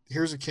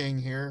here's a king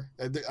here.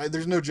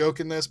 There's no joke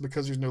in this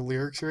because there's no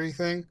lyrics or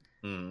anything.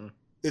 Hmm.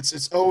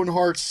 It's Owen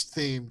Hart's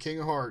theme, King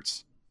of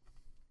Hearts.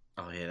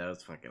 Oh yeah, that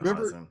was fucking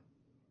Remember, awesome.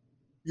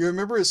 you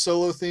remember his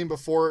solo theme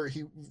before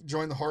he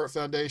joined the Hart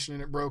Foundation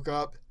and it broke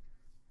up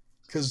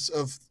because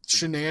of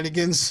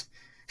shenanigans.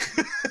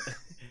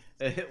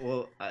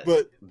 Well,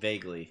 But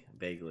vaguely.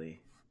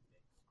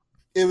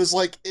 it was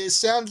like it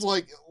sounds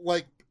like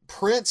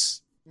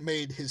Prince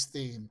made his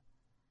theme.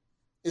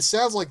 It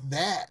sounds like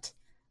that.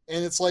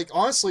 And it's like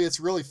honestly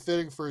it's really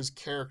fitting for his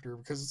character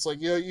because it's like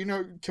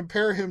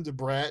compare him to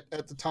Bret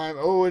at the time.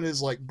 Owen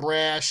is like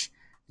brash,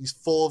 he's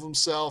full of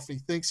himself, he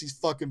thinks he's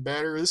fucking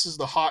better. This is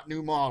the hot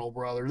new model,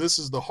 brother. This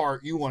is the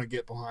Hart you want to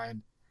get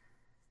behind.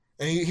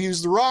 And he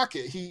was the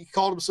Rocket. He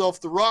called himself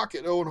the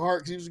Rocket, Owen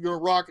Hart, because he was going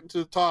to rocket to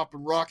the top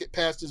and rocket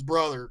past his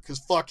brother because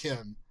fuck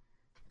him.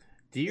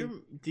 Do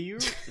you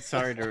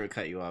sorry to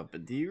cut you off,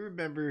 but do you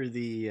remember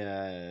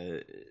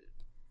the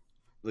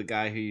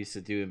guy who used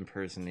to do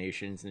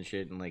impersonations and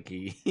shit, and like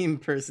he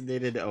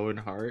impersonated Owen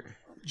Hart?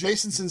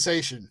 Jason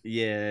Sensation.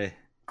 Yeah.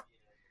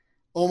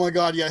 Oh my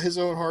god, yeah, his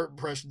Owen Hart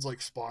impression's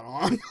like spot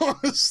on,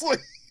 honestly.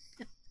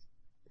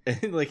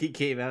 And like he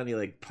came out and he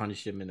like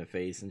punched him in the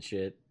face and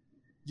shit.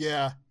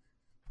 Yeah.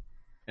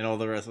 And all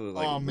the rest was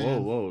like, Oh,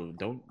 man. whoa,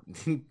 don't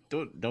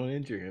don't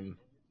injure him.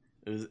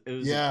 It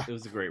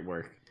was a great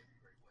work.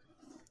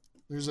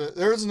 There's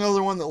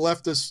another one that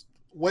left us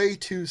way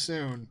too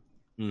soon.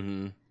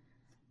 Mm-hmm.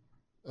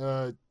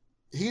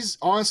 He's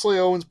honestly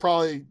Owen's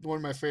probably one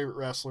of my favorite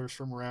wrestlers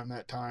from around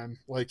that time.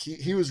 Like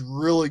he was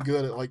really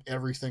good at like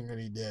everything that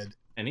he did.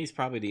 And he's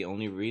probably the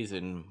only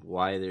reason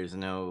why there's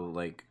no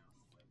like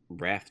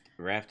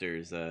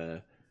rafters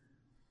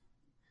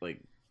like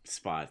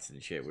spots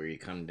and shit where you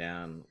come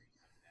down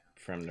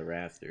from the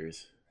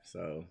rafters.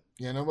 So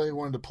yeah, nobody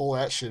wanted to pull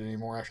that shit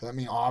anymore after that. I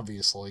mean,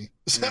 obviously.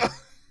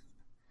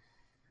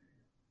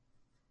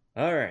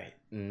 All right,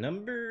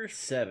 number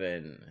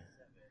 7.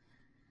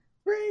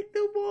 Break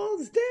the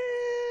walls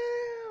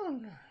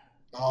down.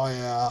 Oh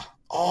yeah.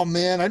 Oh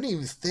man, I didn't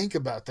even think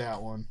about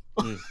that one.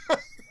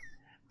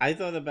 I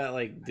thought about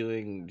like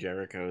doing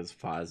Jericho's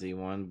Fozzy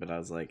one, but I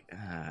was like,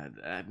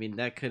 I mean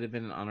that could have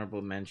been an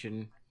honorable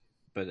mention,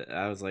 but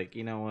I was like,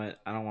 you know what?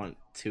 I don't want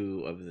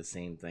 2 of the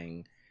same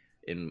thing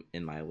in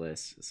my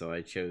list, so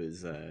I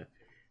chose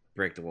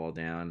Break the Wall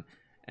Down.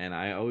 And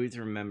I always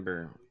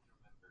remember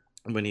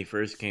when he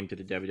first came to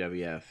the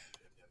WWF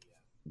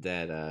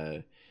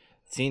that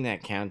seeing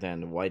that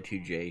countdown to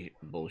Y2J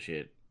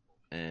bullshit,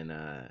 and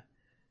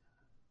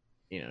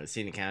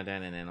seeing the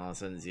countdown and then all of a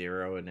sudden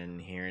 0 and then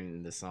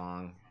hearing the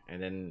song,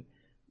 and then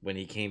when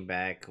he came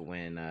back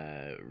when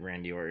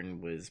Randy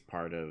Orton was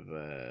part of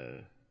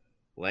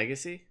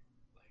Legacy.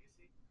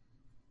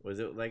 Was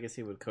it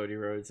Legacy with Cody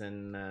Rhodes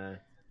and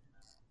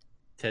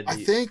Ted? I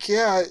think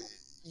yeah,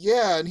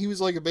 and he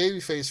was like a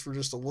babyface for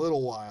just a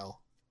little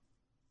while.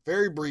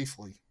 very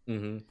briefly.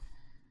 Mm-hmm.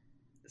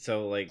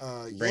 So like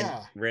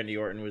Yeah, Randy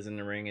Orton was in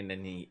the ring, and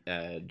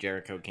then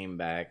Jericho came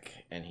back,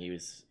 and he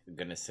was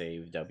gonna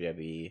save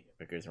WWE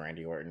because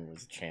Randy Orton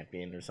was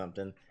champion or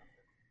something.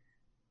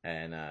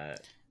 And yeah,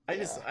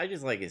 I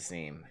just like his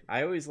theme.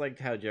 I always liked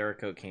how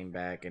Jericho came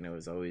back, and it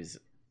was always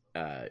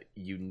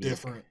unique.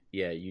 different.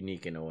 Yeah,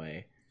 unique in a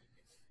way.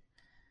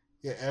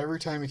 Yeah, every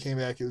time he came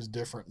back, it was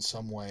different in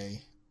some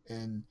way.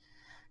 And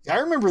yeah, I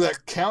remember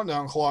that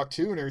countdown clock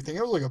too and everything.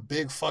 It was like a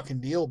big fucking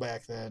deal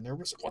back then.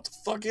 Everybody was like, "What the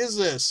fuck is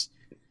this?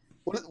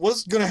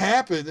 What's gonna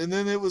happen?" And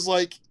then it was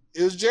like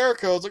it was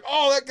Jericho. It's like,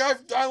 "Oh, that guy!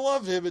 I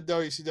loved him at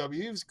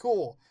WCW. He was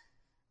cool."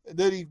 And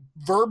then he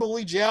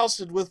verbally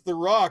jousted with The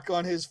Rock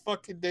on his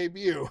fucking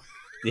debut.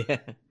 Yeah.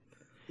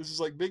 This is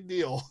like big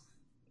deal.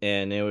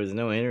 And there was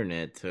no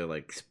internet to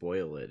like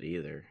spoil it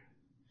either.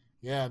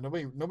 Yeah,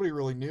 nobody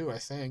really knew. I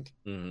think.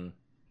 Mm-hmm.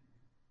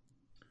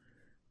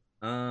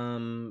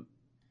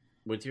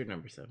 What's your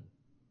number 7?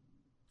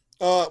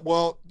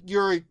 Well, you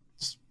already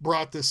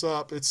brought this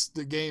up. It's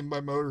the game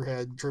by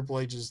Motorhead, Triple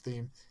H's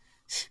theme.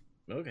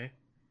 Okay.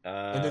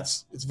 And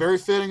it's very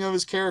fitting of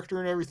his character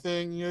and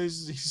everything. You know,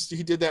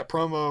 he did that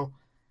promo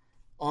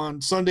on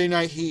Sunday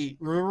Night Heat.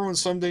 Remember when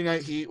Sunday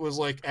Night Heat was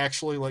like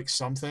actually like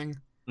something?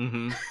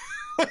 Mm-hmm.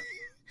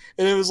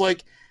 And it was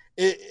like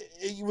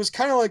it was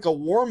kind of like a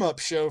warm up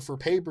show for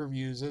pay per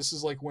views. This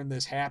is like when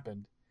this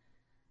happened,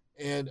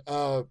 and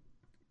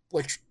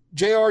like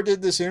Jr.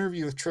 did this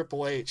interview with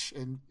Triple H,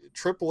 and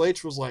Triple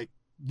H was like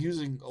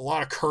using a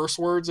lot of curse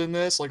words in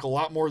this, like a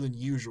lot more than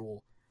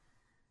usual.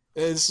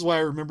 And this is why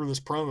I remember this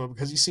promo,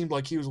 because he seemed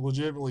like he was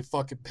legitimately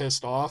fucking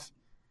pissed off.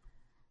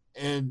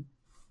 And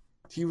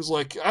he was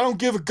like, "I don't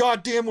give a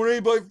goddamn what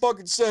anybody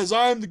fucking says.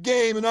 I am the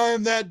game and I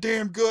am that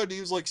damn good." And he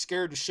was like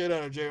scared the shit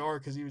out of JR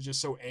because he was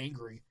just so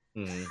angry.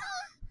 Mm-hmm.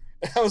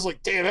 And I was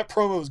like, damn, that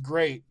promo was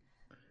great.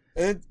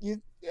 And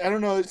I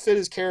don't know, it fit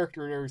his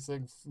character and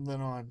everything from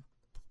then on.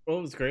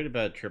 What was great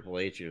about Triple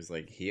H is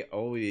like he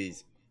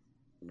always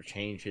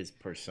changed his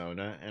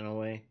persona in a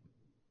way.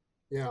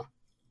 Yeah.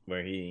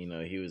 Where he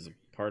was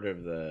part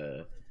of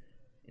the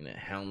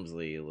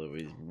Helmsley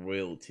was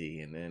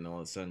royalty, and then all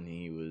of a sudden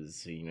he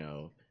was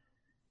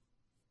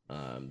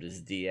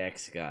this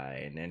DX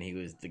guy, and then he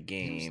was the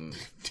game,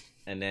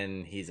 and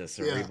then he's a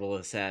cerebral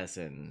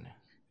assassin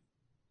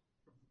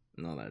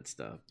and all that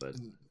stuff. But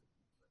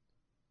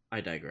I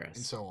digress.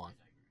 And so on.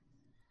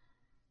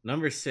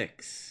 Number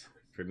 6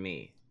 for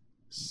me.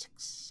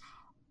 6.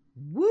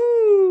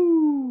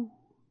 Woo!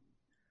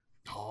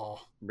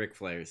 Oh. Ric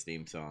Flair's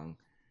theme song.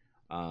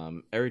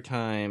 Every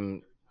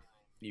time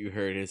you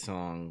heard his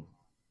song,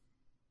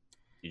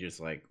 you just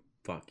like,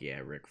 fuck yeah,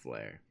 Ric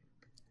Flair.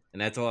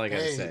 And that's all I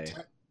gotta say.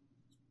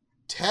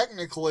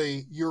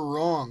 Technically, you're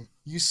wrong.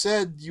 You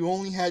said you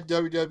only had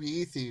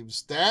WWE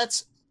themes.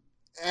 That's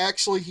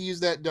actually, he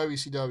used that in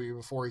WCW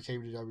before he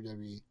came to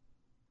WWE.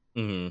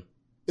 Mm-hmm.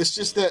 It's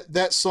just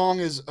that song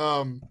is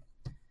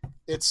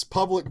it's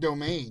public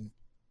domain,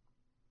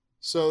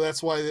 so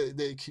that's why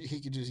he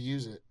could just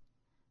use it.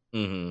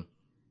 Mm-hmm.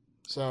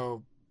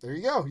 So there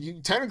you go.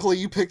 Technically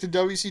you picked a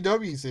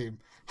WCW theme.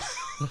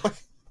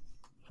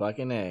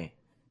 Fucking A.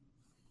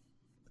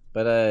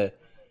 But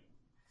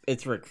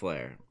it's Ric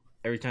Flair.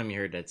 Every time you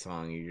heard that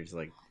song, you're just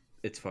like,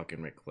 it's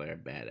fucking Ric Flair,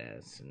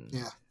 badass. And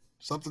yeah,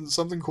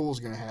 something cool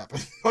is gonna happen.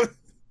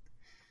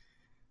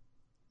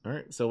 all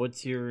right, so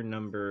what's your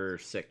number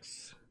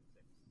 6?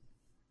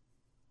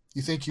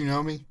 You think you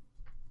know me?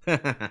 See,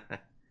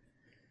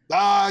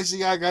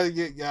 I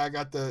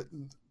got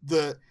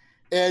the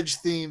Edge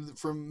theme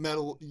from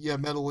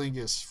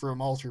Metalingus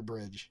from Alter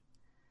Bridge.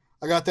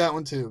 I got that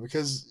one too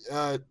because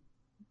I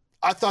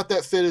thought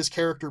that fit his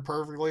character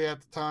perfectly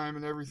at the time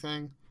and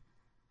everything.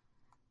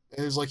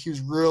 It was like he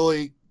was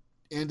really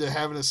into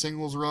having a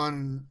singles run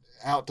and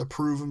out to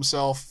prove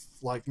himself,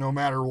 like no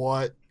matter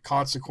what,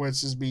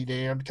 consequences be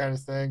damned kind of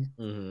thing.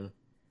 Mm-hmm.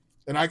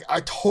 And I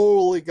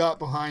totally got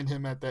behind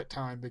him at that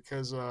time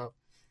because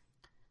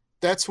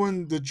that's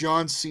when the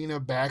John Cena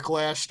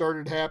backlash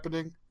started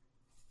happening.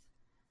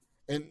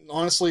 And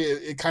honestly,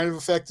 it kind of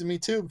affected me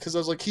too because I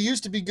was like, he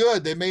used to be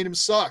good. They made him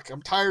suck.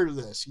 I'm tired of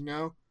this, you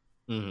know?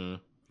 Mm-hmm.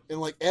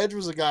 And like Edge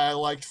was a guy I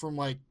liked from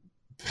like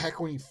back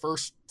when he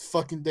first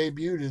fucking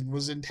debuted and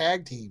was in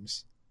tag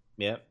teams.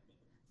 Yep.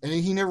 And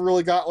he never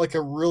really got like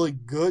a really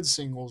good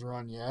singles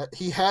run yet.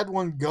 He had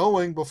one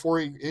going before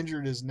he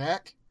injured his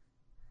neck.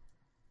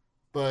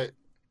 But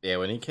yeah,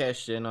 when he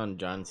cashed in on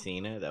John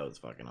Cena, that was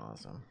fucking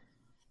awesome.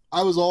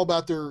 I was all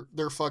about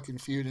their fucking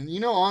feud. And, you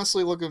know,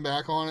 honestly, looking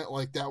back on it,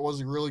 like, that was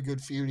a really good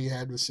feud he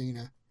had with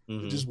Cena.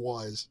 Mm-hmm. It just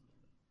was.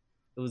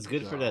 It was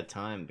good for that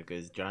time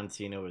because John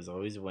Cena was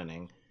always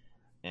winning.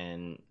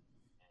 And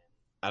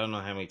I don't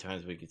know how many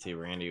times we could see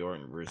Randy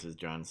Orton versus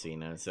John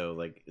Cena. So,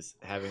 like,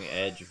 having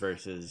Edge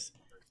versus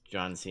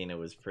John Cena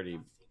was pretty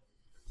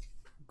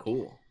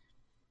cool.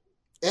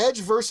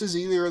 Edge versus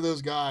either of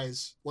those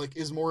guys, like,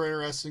 is more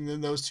interesting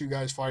than those two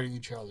guys fighting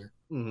each other.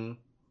 Mm-hmm.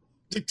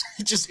 It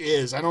just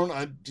is. I don't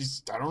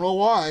know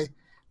why,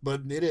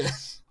 but it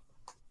is.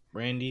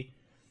 Randy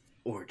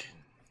Orton.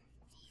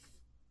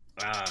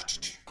 Ah,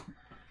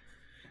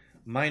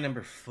 my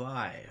number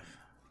five.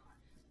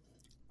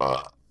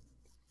 Uh,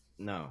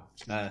 No,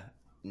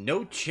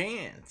 no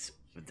chance.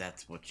 But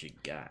that's what you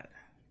got.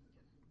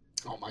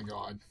 oh my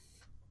god.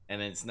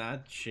 And it's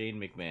not Shane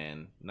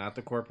McMahon, not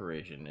the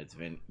corporation. It's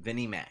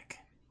Vinnie Mac.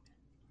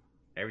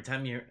 Every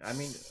time you, I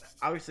mean,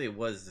 obviously it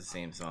was the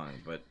same song,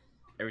 but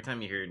every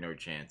time you hear "No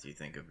Chance," you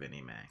think of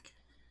Vinnie Mac.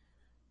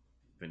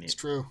 It's Vinnie,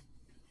 true.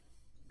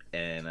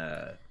 and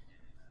the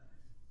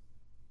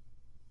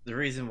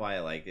reason why I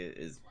like it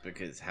is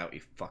because how he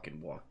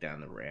fucking walked down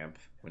the ramp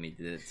when he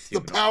did it. The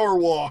Stupid. power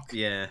walk.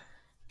 Yeah.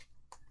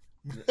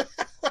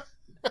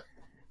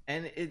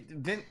 And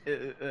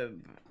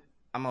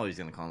I'm always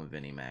gonna call him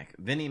Vinnie Mac.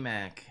 Vinnie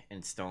Mac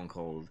and Stone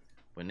Cold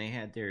when they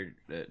had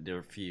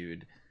their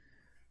feud.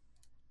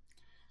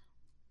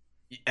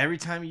 Every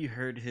time you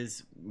heard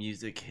his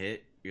music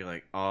hit, you're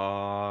like,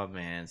 "Oh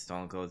man,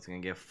 Stone Cold's gonna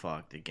get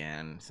fucked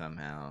again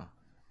somehow."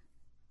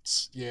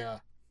 Yeah.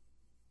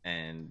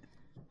 And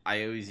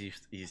I always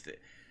used to.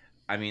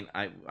 I mean,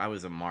 I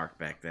was a mark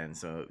back then,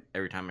 so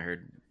every time I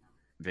heard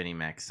Vinnie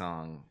Mac's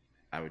song,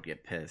 I would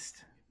get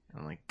pissed.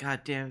 I'm like,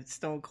 God damn it,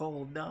 Stone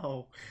Cold,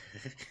 no.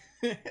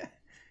 Yeah,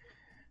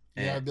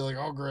 And, I'd be like,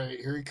 oh great,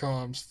 here he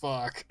comes.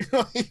 Fuck.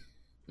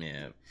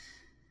 yeah,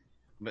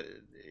 but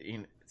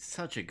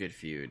such a good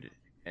feud,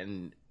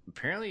 and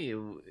apparently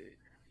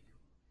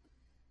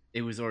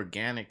it was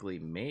organically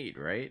made,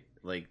 right?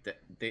 Like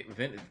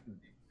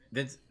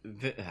Vince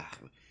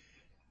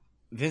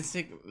Vince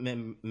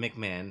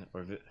McMahon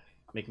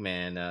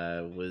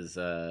McMahon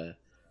was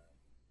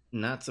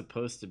not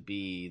supposed to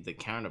be the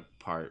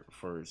counterpart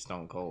for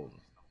Stone Cold.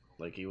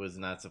 Like he was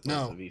not supposed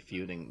to No. be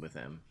feuding with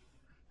him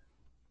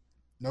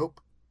Nope.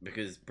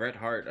 because Bret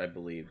Hart, I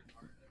believe,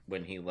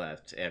 when he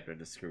left after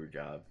the screw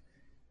job,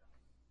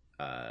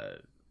 uh,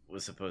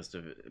 was supposed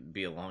to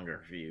be a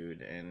longer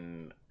feud,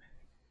 and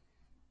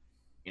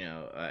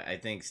I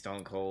think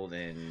Stone Cold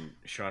and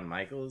Shawn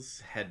Michaels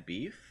had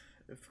beef,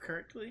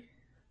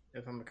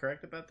 if I'm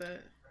correct about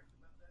that.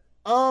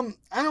 I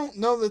don't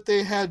know that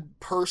they had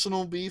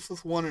personal beef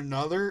with one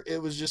another.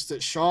 It was just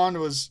that Sean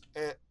was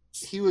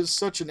he was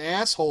such an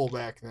asshole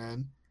back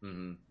then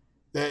Mm-hmm.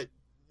 that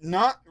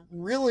not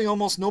really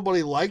almost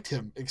nobody liked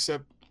him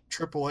except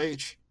Triple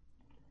H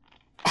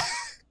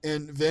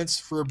and Vince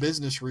for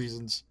business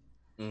reasons.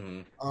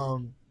 Mm-hmm.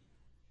 Um,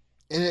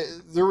 and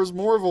there was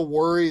more of a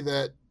worry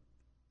that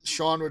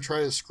Sean would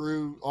try to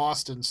screw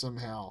Austin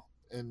somehow,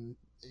 and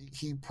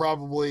he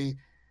probably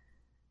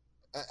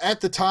at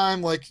the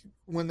time, like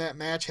when that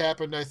match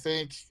happened, I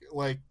think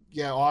like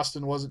yeah,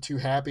 Austin wasn't too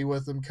happy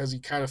with him because he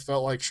kind of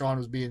felt like Sean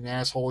was being an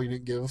asshole. He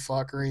didn't give a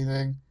fuck or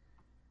anything.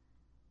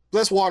 But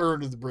that's water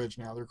under the bridge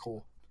now. They're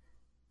cool.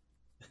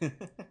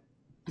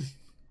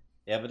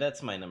 Yeah, but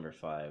that's my number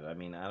five. I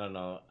mean, I don't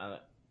know.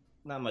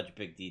 Not much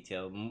big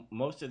detail.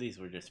 Most of these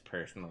were just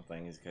personal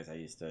things because I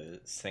used to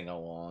sing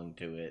along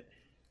to it,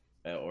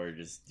 or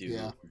just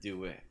do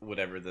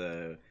whatever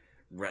the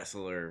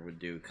wrestler would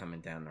do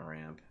coming down the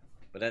ramp.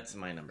 But that's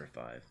my number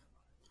five.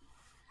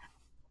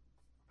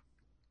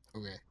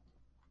 Okay.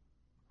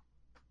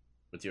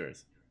 What's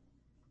yours?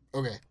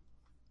 Okay.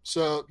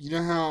 So you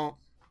know how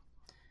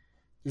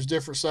there's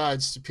different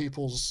sides to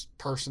people's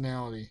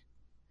personality,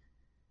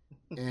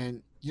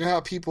 and you know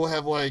how people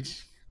have like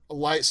a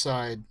light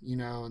side,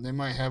 and they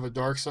might have a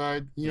dark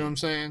side. You know what I'm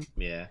saying?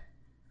 Yeah.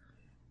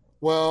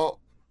 Well,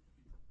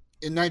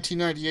 in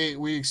 1998,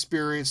 we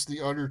experienced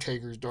the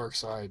Undertaker's dark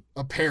side.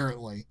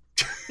 Apparently,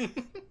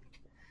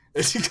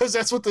 it's because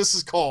that's what this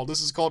is called.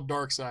 This is called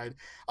Dark Side.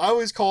 I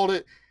always called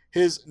it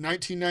his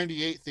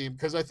 1998 theme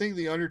because I think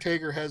the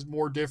Undertaker has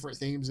more different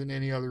themes than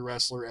any other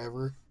wrestler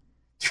ever.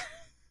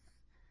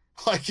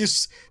 Like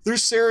there's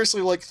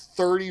seriously like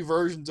 30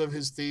 versions of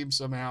his theme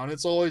somehow, and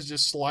it's always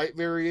just slight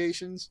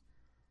variations.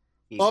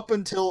 Up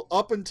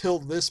until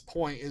this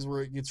point is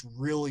where it gets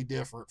really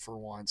different for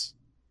once.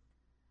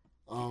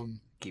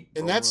 Keep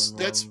And rolling, that's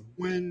rolling.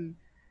 when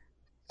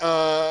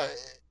uh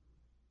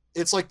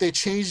it's like they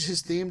changed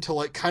his theme to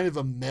like kind of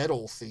a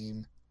metal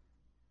theme.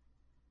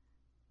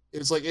 It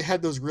was like it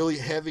had those really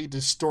heavy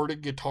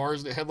distorted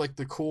guitars that had like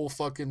the cool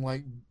fucking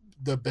like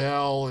the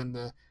bell and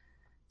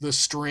the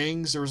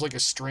strings. There was like a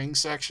string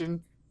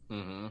section.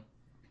 Mm-hmm.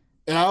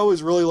 And I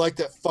always really liked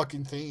that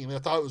fucking theme. I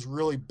thought it was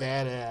really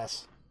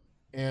badass.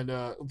 And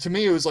to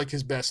me it was like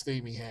his best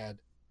theme he had.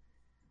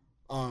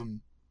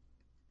 Um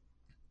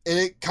and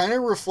it kind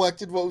of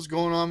reflected what was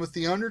going on with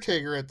the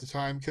Undertaker at the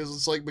time because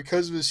it's like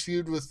because of his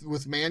feud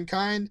with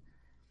Mankind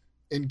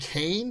and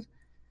Kane,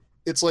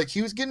 it's like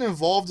he was getting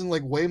involved in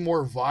like way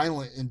more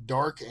violent and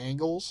dark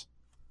angles.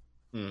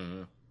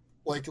 Mm-hmm.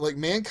 Like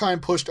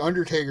Mankind pushed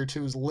Undertaker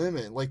to his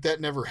limit. Like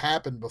that never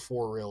happened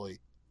before, really.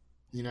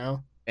 You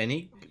know?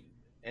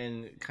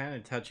 And kind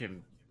of touch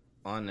him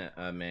on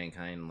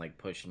Mankind, like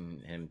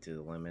pushing him to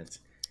the limits.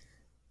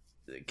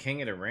 The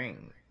King of the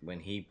Ring, when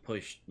he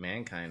pushed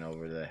Mankind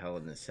over the Hell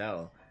in the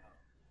Cell,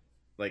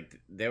 like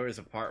there was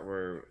a part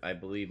where I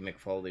believe Mick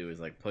Foley was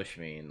like, "Push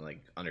me," and like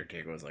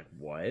Undertaker was like,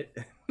 "What?"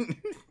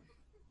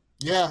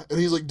 Yeah, and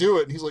he's like, do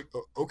it. And he's like,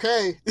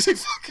 okay. He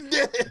fucking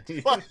did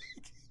it. Like,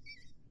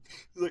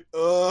 he's like,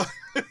 all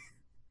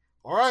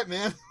right,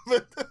 man.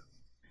 but,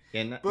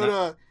 Yeah, not, but not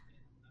uh,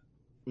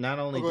 not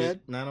only go did ahead.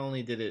 not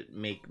only did it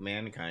make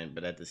Mankind,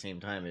 but at the same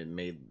time, it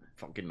made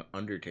fucking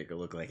Undertaker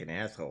look like an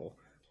asshole.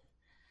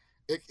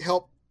 It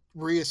helped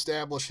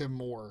reestablish him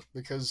more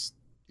because,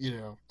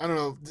 I don't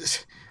know.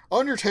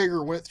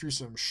 Undertaker went through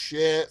some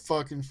shit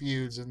fucking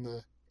feuds in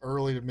the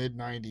early to mid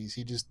 90s.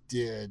 He just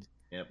did.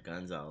 Yep,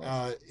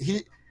 Gonzalez.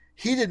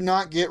 He did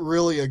not get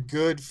really a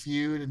good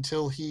feud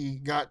until he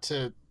got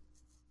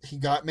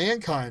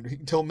Mankind,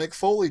 until Mick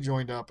Foley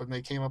joined up and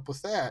they came up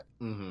with that.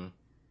 Mm-hmm.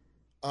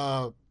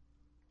 Uh,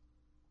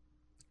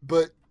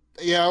 but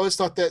yeah, I always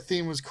thought that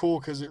theme was cool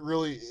because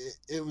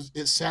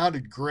it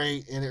sounded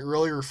great and it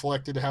really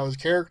reflected how his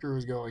character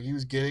was going. He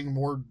was getting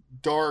more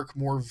dark,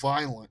 more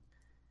violent,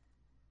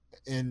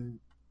 and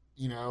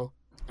I don't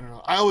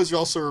know. I always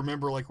also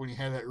remember like when he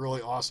had that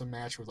really awesome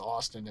match with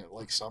Austin at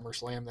like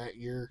SummerSlam that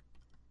year.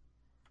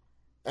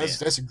 Yeah.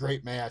 That's a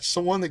great match.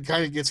 So one that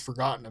kind of gets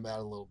forgotten about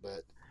a little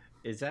bit.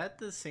 Is that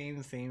the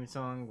same theme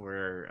song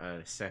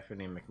where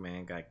Stephanie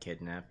McMahon got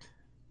kidnapped?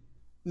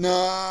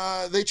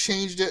 Nah, they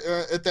changed it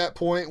at that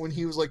point when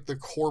he was like the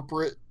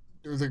corporate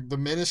or the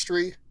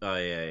ministry Oh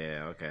yeah,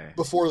 yeah, okay.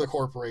 before the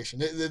corporation.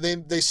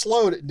 They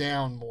slowed it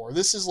down more.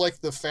 This is like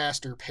the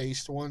faster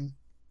paced one.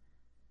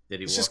 Did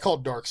he It's walk? just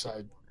called Dark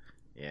Side.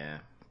 Yeah.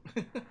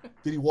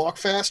 Did he walk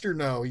faster?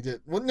 No, he did.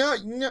 Well, no,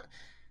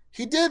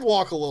 he did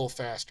walk a little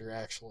faster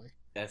actually.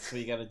 That's what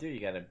you got to do. You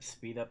got to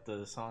speed up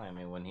the song. I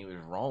mean, when he was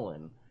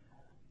rolling,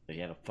 he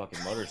had a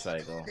fucking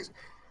motorcycle.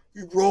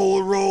 You roll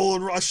and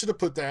roll. I should have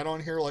put that on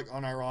here like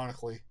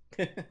unironically.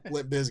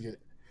 Limp Bizkit.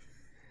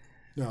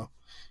 No.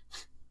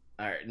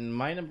 All right,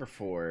 my number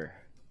 4.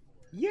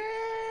 Yeah,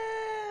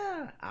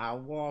 I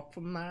walk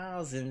for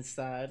miles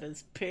inside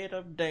this pit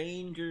of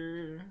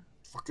danger.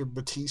 Fucking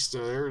Batista.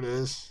 There it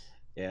is.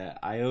 Yeah,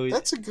 I always.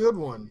 That's a good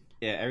one.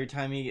 Yeah, every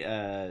time he.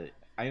 I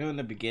know in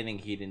the beginning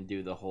he didn't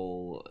do the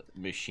whole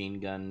machine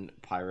gun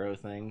pyro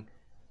thing.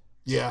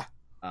 Yeah.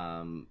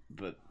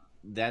 But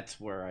that's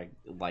where I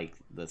like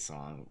the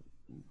song.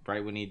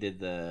 Right when he did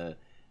the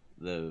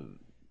the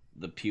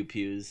pew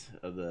pews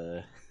of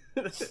the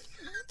of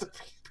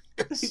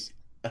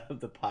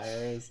the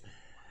pyros,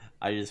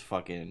 I just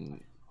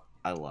fucking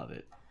I love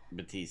it.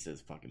 Batista's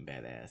fucking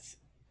badass.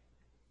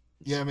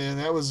 Yeah, man,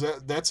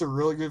 that's a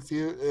really good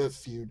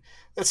feud.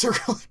 That's a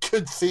really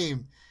good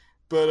theme.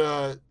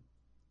 But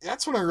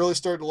that's when I really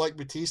started to like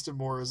Batista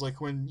more. Is like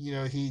when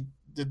he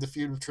did the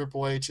feud with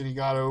Triple H and he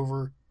got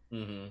over,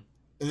 Mm-hmm. and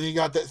then he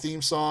got that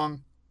theme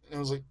song, and I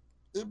was like,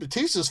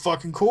 Batista's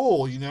fucking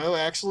cool.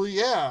 Actually,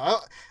 yeah.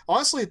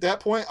 Honestly, at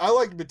that point, I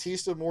liked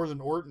Batista more than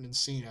Orton and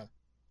Cena.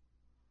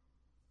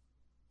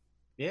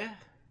 Yeah,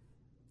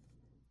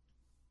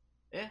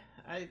 yeah.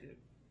 I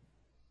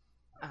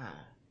ah,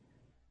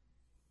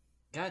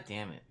 God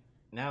damn it.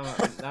 Now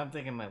I'm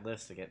thinking my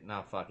list again.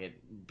 No, fuck it.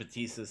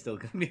 Batista's still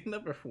gonna be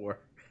number 4.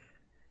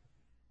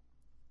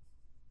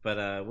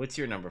 But what's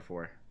your number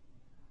 4?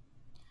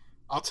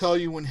 I'll tell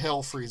you when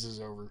hell freezes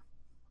over,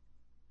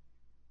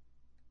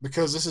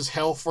 because this is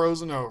hell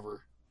frozen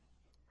over.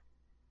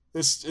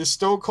 This is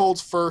Stone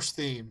Cold's first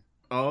theme.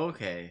 Oh,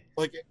 okay.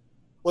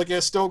 Like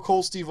as Stone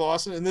Cold Steve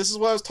Austin, and this is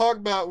what I was talking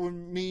about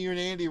when me, you, and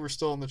Andy were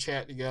still in the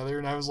chat together,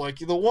 and I was like,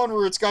 the one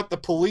where it's got the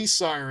police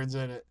sirens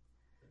in it.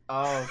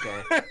 Oh,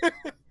 okay.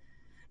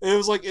 It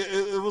was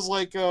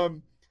like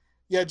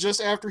yeah,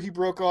 just after he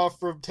broke off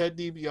from Ted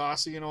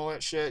DiBiase and all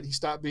that shit, he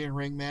stopped being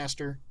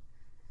ringmaster.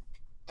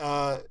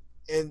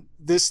 And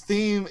this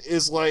theme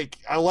is like,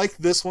 I like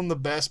this one the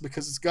best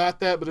because it's got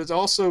that, but it's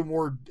also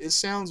more, it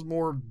sounds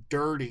more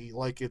dirty,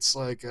 like it's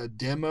like a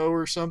demo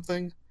or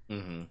something.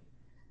 Mm-hmm.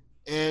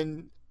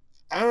 And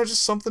I don't know,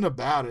 just something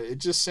about it. It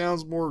just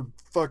sounds more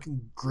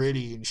fucking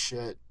gritty and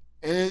shit.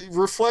 And it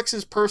reflects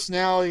his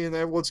personality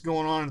and what's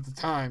going on at the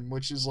time,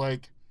 which is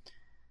like,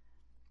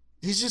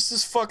 he's just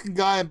this fucking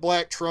guy in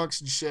black trunks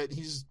and shit.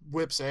 He just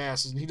whips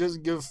ass and he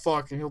doesn't give a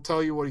fuck and he'll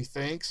tell you what he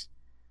thinks.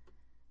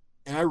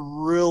 And I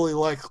really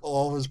like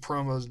all of his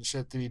promos and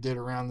shit that he did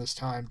around this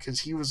time because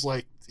he was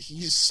like,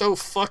 he's so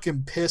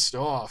fucking pissed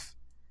off.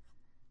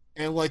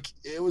 And like,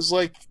 it was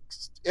like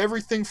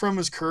everything from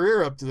his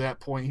career up to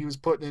that point he was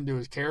putting into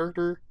his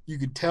character. You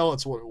could tell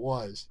it's what it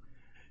was.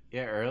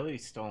 Yeah, early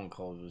Stone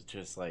Cold was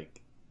just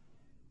like,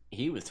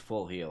 he was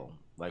full heel.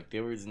 Like,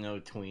 there was no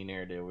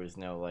tweener. There was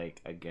no,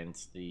 like,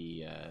 against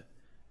the,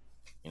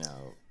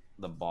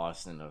 the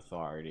Boston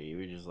Authority. He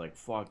was just like,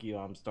 fuck you,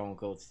 I'm Stone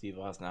Cold Steve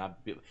Austin.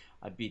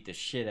 I beat the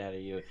shit out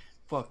of you.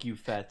 Fuck you,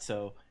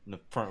 fatso, in the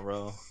front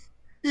row.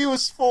 He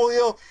was full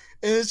heel.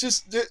 And it's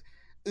just,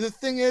 the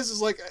thing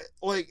is like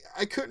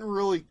I couldn't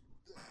really,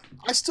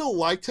 I still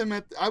liked him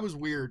I was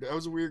weird. I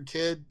was a weird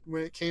kid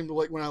when it came to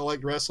like when I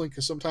liked wrestling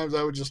because sometimes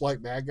I would just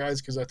like bad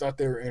guys because I thought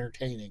they were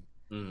entertaining.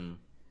 Mm.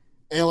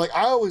 And like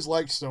I always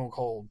liked Stone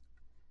Cold.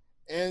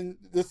 And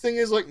the thing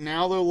is, like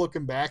now though,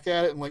 looking back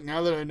at it, and like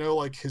now that I know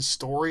like his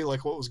story,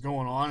 like what was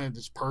going on in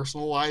his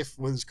personal life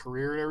with his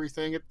career and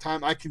everything at the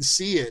time, I can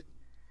see it.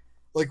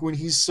 Like when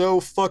he's so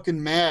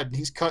fucking mad and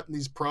he's cutting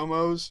these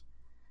promos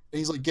and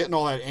he's like getting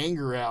all that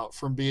anger out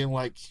from being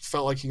like, he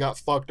felt like he got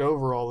fucked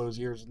over all those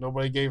years and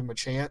nobody gave him a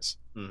chance.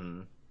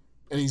 Mm-hmm.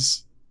 And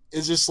it's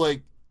just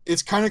like,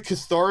 it's kind of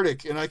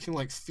cathartic and I can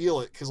like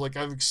feel it because like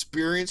I've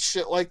experienced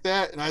shit like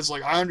that and I was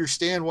like, I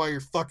understand why you're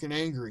fucking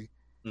angry.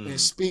 And it Mm-hmm.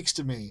 speaks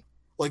to me.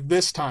 Like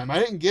this time. I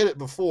didn't get it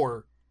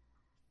before.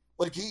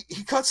 Like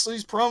he cuts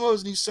these promos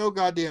and he's so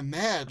goddamn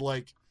mad.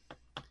 Like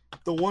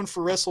the one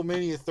for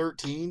WrestleMania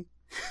 13,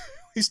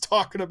 he's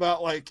talking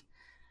about like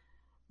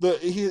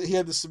he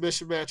had the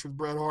submission match with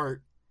Bret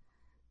Hart,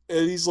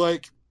 and he's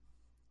like,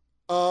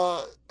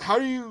 how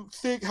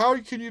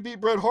can you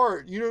beat Bret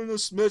Hart? You don't know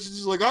submissions.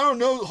 He's like, I don't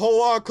know a whole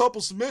lot, a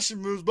couple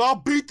submission moves, but I'll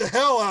beat the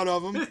hell out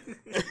of him.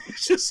 And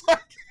he's just like,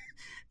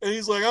 and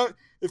he's like,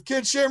 if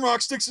Ken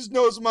Shamrock sticks his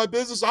nose in my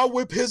business, I'll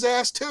whip his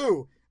ass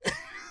too.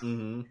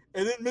 Mm-hmm.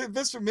 And then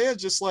Vince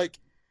McMahon's just like,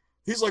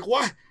 he's like,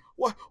 why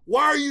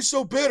are you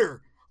so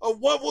bitter?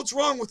 What's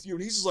wrong with you?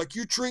 And he's just like,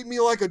 you treat me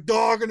like a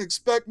dog and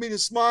expect me to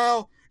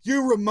smile.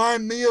 You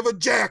remind me of a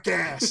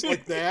jackass,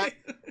 like that.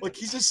 Like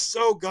he's just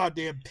so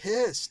goddamn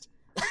pissed.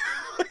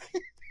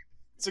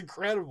 It's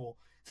incredible.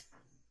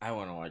 I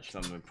want to watch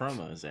some of the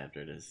promos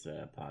after this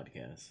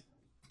podcast.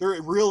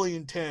 They're really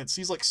intense.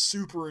 He's like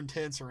super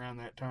intense around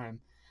that time.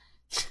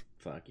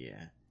 Fuck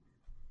yeah.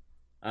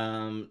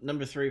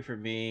 Number 3 for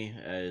me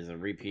is a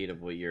repeat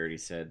of what you already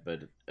said,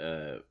 but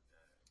it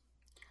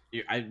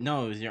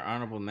was your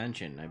honorable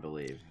mention, I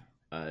believe.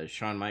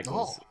 Shawn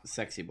Michaels,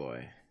 Sexy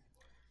Boy.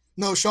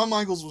 No, Shawn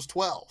Michaels was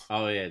 12.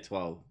 Oh yeah,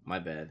 12. My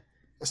bad.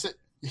 I said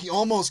he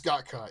almost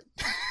got cut.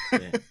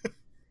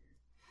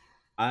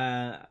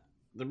 Yeah.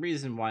 The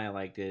reason why I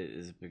liked it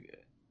is because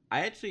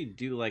I actually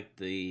do like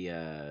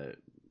the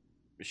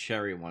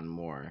Sherry one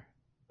more.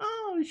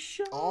 Oh,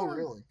 Shawn. Oh,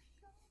 really?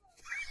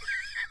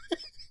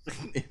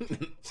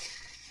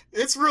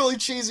 It's really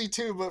cheesy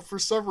too, but for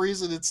some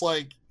reason it's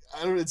like,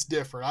 I don't know, it's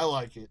different. I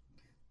like it.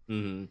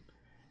 Mm-hmm.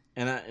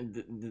 And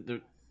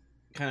the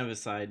kind of a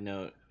side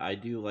note, I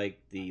do like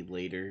the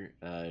later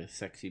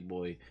Sexy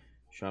Boy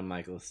Shawn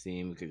Michaels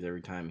theme because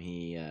every time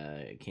he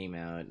came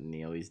out and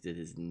he always did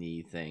his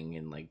knee thing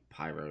and like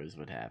pyros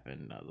would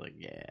happen. I was like,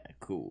 yeah,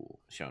 cool,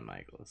 Shawn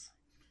Michaels.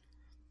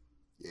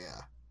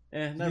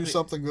 Yeah. Knew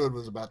something good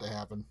was about to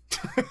happen.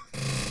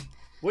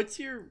 What's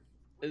your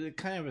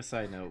kind of a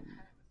side note?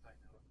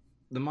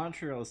 The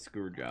Montreal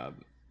Screwjob.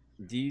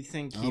 Do you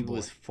think he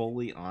was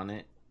fully on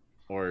it,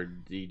 or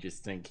do you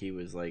just think he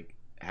was like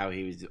how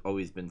he was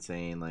always been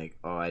saying like,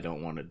 oh, I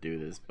don't want to do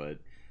this, but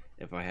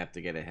if I have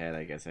to get ahead,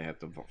 I guess I have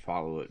to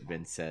follow what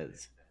Vince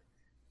says.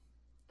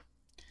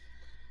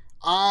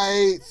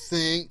 I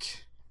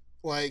think,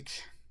 like,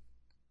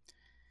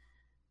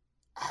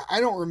 I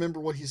don't remember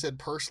what he said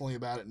personally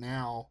about it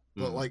now,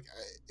 but like,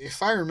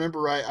 if I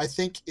remember right, I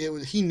think it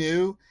was he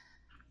knew,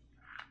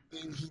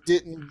 and he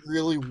didn't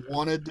really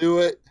want to do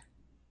it.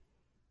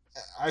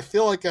 I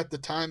feel like at the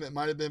time it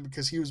might have been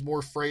because he was more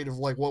afraid of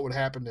like what would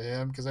happen to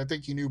him, because I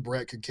think he knew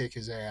Bret could kick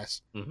his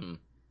ass. Mm-hmm.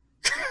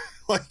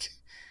 Like,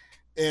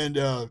 and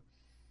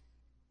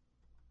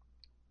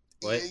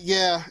what?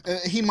 Yeah,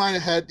 he might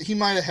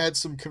have had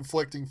some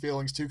conflicting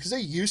feelings too, because they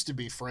used to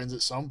be friends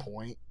at some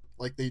point,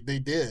 like they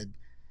did,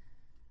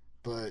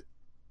 but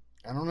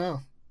I don't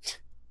know.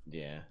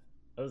 Yeah,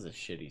 that was a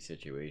shitty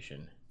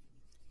situation.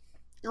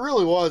 It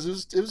really was.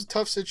 It was a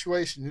tough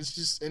situation. It's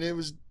just, and it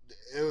was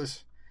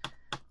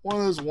one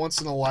of those once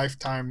in a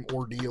lifetime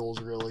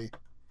ordeals, really.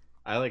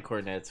 I like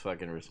Cornette's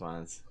fucking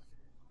response.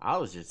 I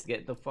was just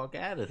getting the fuck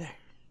out of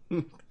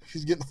there.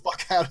 He's getting the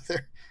fuck out of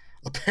there.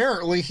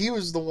 Apparently, he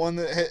was the one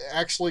that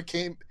actually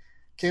came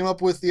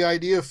up with the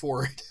idea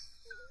for it.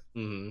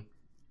 Mm-hmm.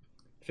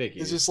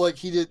 Figures. It's just like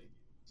he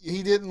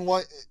didn't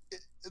want,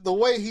 the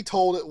way he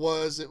told it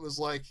was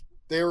like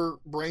they were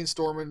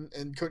brainstorming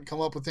and couldn't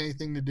come up with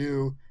anything to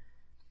do.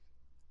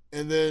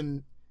 And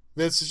then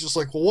Vince is just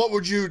like, well, what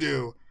would you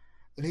do?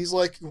 And he's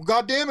like, well,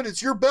 God damn it,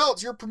 it's your belt,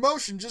 it's your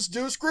promotion, just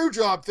do a screw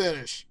job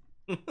finish.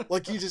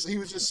 Like he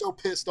was just so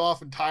pissed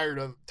off and tired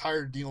of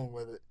dealing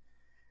with it.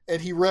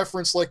 And he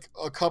referenced like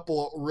a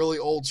couple of really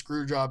old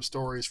screw job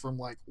stories from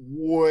like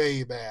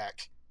way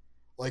back.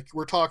 Like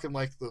we're talking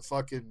like the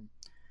fucking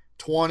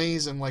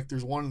 20s, and like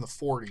there's one in the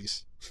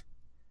 40s.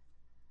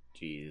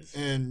 Jeez.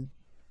 And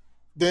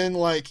then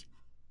like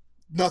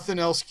nothing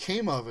else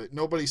came of it.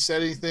 Nobody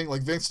said anything.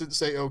 Like Vince didn't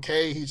say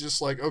okay. He's just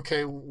like,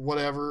 okay,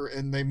 whatever,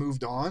 and they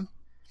moved on.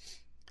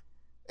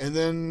 And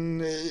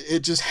then it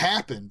just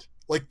happened.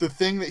 Like the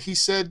thing that he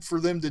said for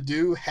them to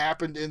do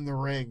happened in the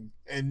ring,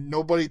 and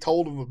nobody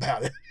told him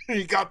about it.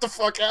 He got the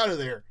fuck out of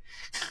there.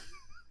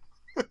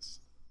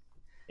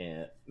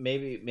 Yeah,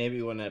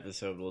 maybe one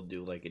episode we'll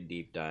do like a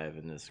deep dive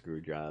in the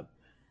screw job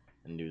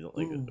and do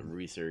like the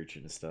research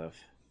and stuff.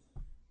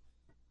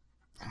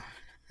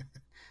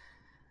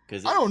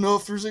 Because I don't know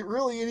if there's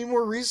really any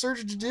more research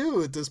to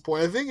do at this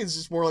point. I think it's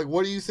just more like,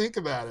 what do you think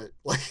about it?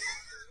 Like,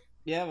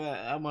 yeah, but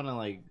I want to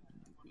like,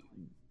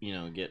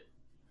 get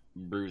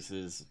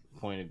Bruce's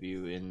point of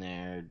view in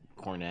there,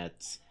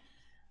 Cornette's.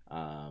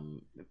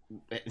 Um,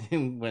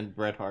 when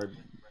Bret Hart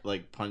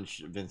like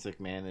punched Vince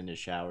McMahon in the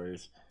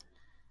showers.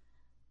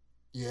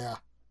 Yeah.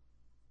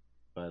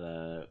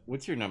 But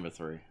what's your number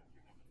three?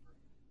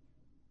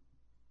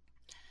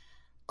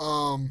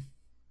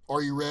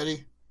 Are you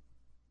ready?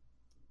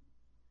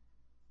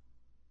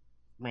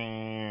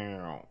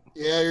 Meow.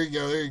 Yeah, there you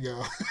go. There you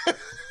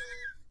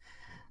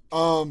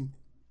go.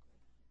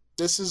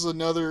 This is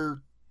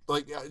another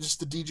like just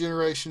the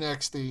Degeneration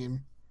X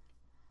theme.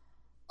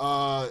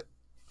 Uh,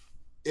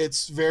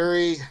 it's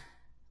very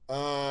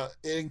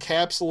it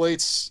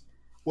encapsulates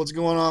what's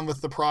going on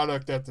with the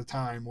product at the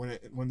time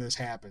when this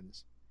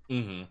happens.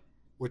 Mm-hmm.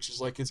 Which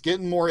is like it's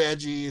getting more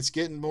edgy, it's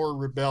getting more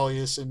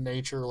rebellious in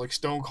nature. Like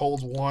Stone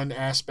Cold's one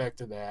aspect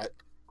of that,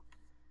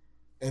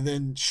 and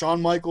then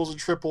Shawn Michaels and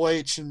Triple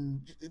H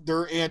and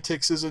their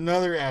antics is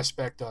another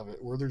aspect of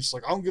it, where they're just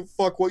like, I don't give a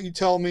fuck what you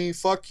tell me,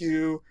 fuck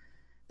you,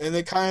 and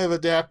they kind of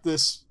adapt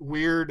this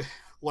weird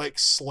like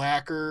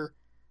slacker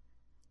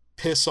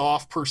piss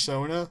off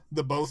persona.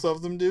 The both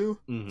of them do,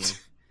 Mm-hmm.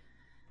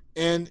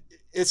 and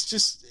it's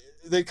just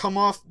they come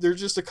off. They're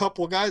just a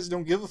couple of guys that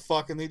don't give a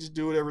fuck, and they just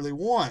do whatever they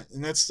want,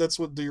 and that's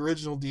what the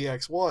original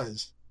DX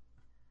was.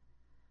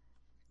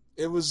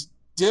 It was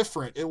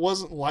different. It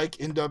wasn't like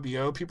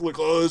NWO. People are like,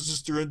 oh, it's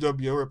just their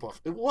NWO ripoff.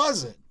 It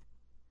wasn't.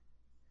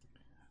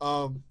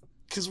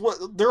 Because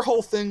what their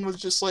whole thing was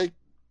just like,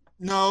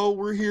 no,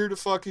 we're here to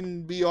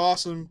fucking be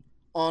awesome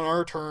on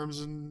our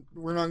terms, and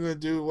we're not going to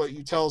do what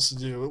you tell us to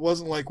do. It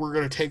wasn't like we're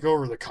going to take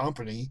over the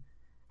company,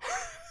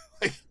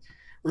 like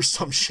or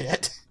some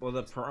shit. Well,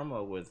 the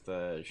promo with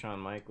Shawn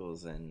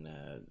Michaels and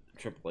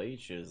Triple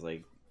H is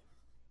like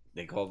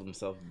they called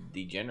themselves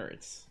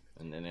degenerates,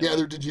 and then Yeah,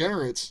 they're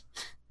degenerates.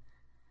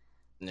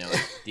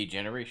 like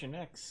Degeneration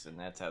X, and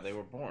that's how they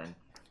were born.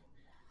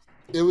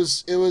 It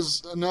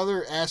was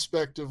another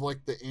aspect of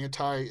like the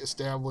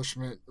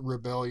anti-establishment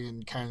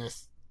rebellion kind of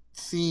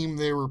theme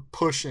they were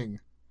pushing.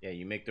 Yeah,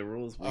 you make the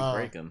rules, we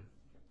break them.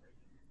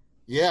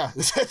 Yeah,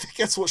 I think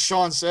that's what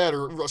Sean said,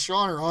 or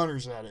Sean or Hunter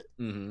said it.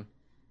 Mm-hmm.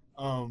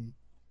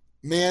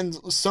 Man,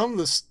 some of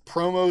the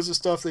promos and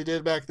stuff they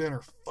did back then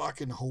are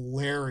fucking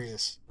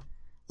hilarious.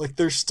 Like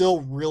they're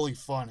still really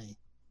funny.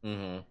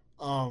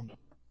 Mm-hmm.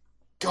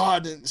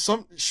 God, and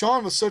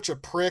Sean was such a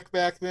prick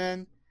back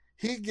then.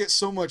 He'd get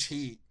so much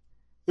heat.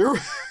 There,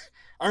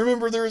 I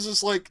remember there was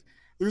this like,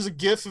 there's a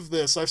GIF of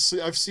this. I've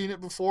seen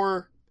it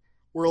before,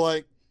 where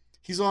like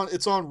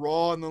it's on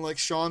Raw, and then like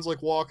Sean's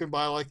like walking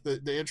by like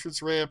the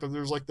entrance ramp, and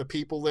there's like the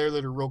people there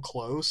that are real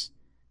close.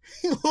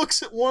 He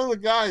looks at one of the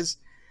guys,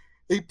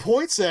 he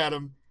points at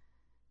him,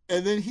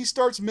 and then he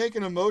starts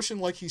making a motion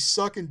like he's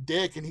sucking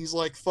dick, and he's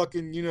like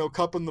fucking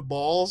cupping the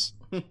balls.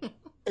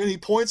 And he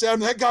points at him.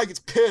 That guy gets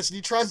pissed, and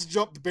he tries to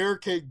jump the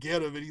barricade,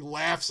 get him, and he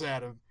laughs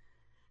at him.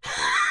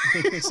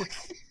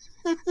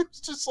 It's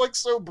just like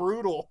so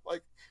brutal.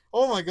 Like,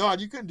 oh my god,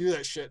 you couldn't do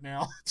that shit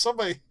now.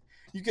 Somebody,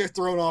 you get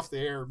thrown off the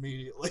air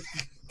immediately.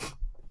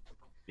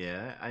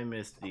 Yeah, I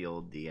missed the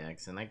old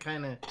DX, and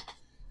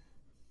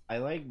I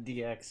like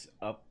DX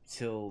up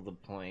till the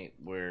point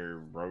where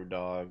Road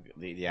Dogg,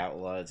 the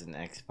Outlaws, and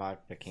X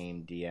Pac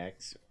became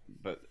DX.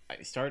 But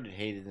I started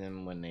hating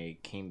them when they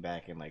came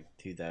back in like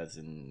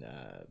 2000.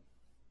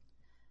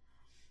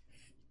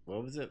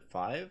 What was it?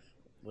 5?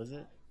 Was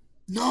it?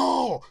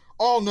 No.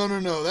 Oh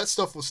no. That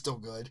stuff was still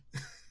good.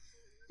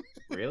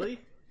 Really?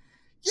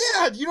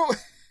 Yeah,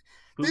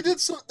 they did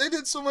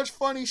so much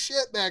funny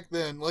shit back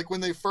then. Like when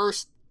they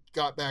first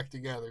got back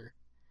together.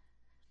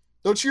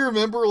 Don't you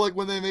remember like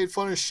when they made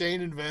fun of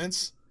Shane and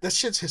Vince? That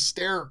shit's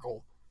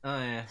hysterical. Oh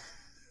yeah,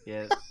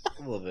 yeah,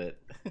 a little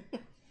bit.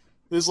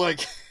 It's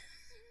like,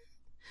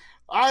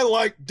 I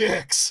like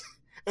dicks,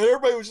 and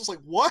everybody was just like,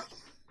 "What?"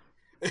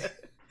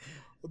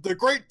 The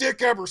great Dick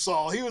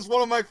Ebersol. He was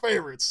one of my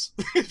favorites.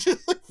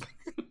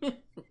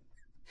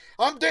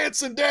 I'm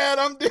dancing, Dad.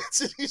 I'm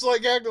dancing. He's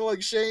like acting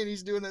like Shane.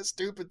 He's doing that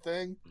stupid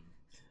thing.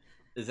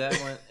 Is that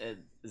one?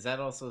 Is that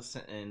also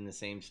in the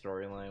same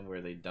storyline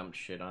where they dumped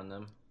shit on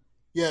them?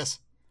 Yes.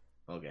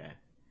 Okay.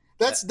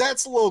 That's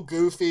a little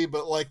goofy,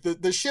 but like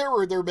the shit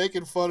where they're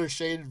making fun of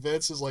Shane and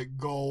Vince is like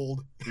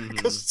gold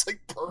because it's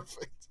like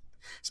perfect.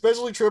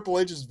 Especially Triple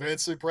H's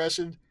Vince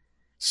impression.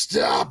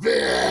 Stop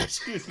it!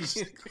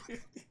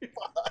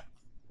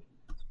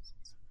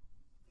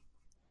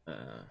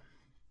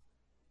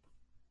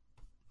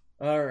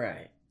 All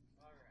right.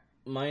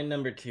 My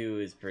number 2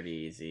 is pretty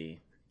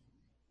easy.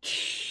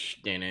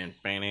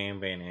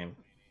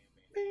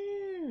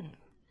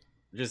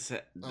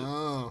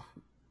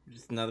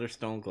 Just another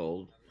Stone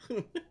Cold.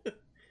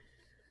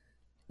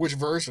 Which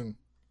version?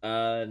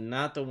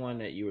 Not the one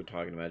that you were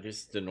talking about.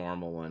 Just the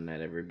normal one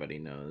that everybody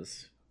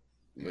knows.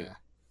 Yeah.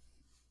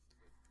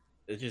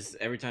 It's just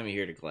every time you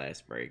hear the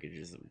glass break, it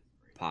just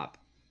pop.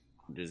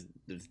 There's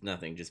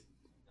nothing. Just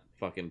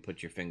fucking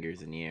put your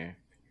fingers in the air,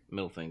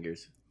 middle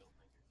fingers.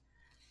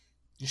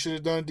 You should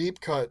have done a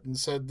deep cut and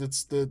said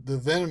it's the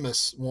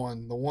venomous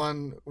one, the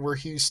one where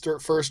he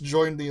first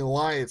joined the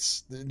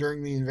Alliance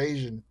during the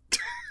invasion.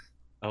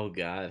 Oh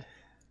God.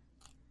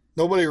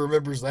 Nobody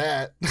remembers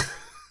that.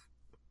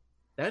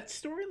 That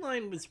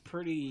storyline was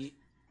pretty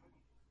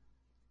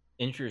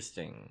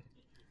interesting,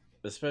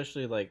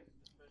 especially like,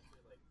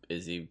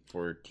 is he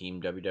for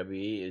Team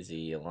WWE? Is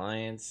he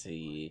Alliance?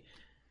 And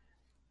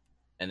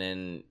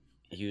then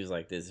he was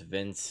like this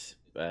Vince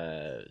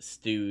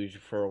stooge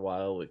for a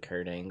while with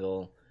Kurt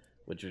Angle,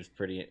 which was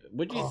pretty.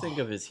 What do you think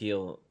Oh. of his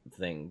heel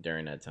thing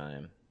during that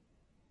time?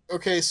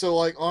 Okay, so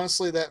like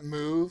honestly, that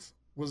move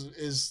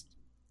is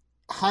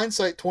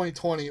hindsight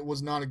 2020. It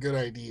was not a good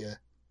idea.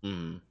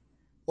 Mm.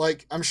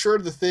 Like I'm sure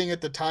the thing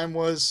at the time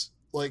was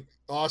like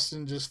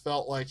Austin just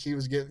felt like he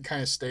was getting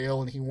kind of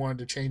stale and he wanted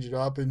to change it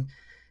up, and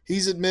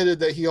he's admitted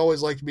that he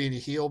always liked being a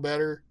heel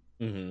better.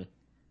 Hmm.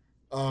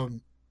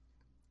 Um,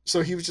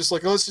 so he was just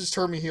like, oh, let's just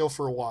turn me heel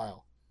for a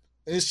while,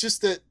 and it's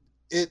just that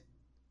it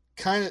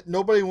kind of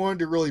nobody wanted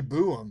to really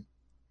boo him,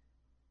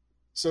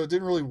 so it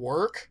didn't really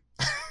work.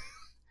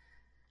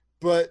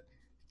 But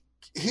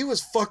he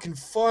was fucking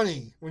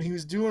funny when he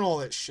was doing all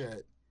that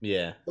shit.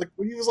 Yeah. Like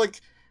when he was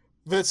like,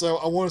 Vince, I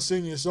want to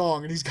sing you a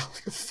song, and he's got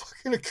like a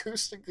fucking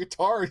acoustic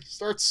guitar, and he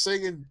starts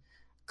singing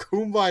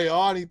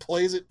 "Kumbaya," and he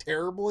plays it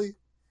terribly,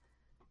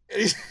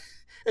 and, he's,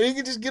 and he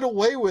can just get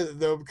away with it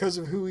though because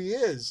of who he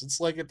is. It's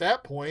like at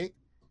that point,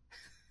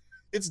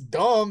 it's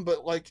dumb,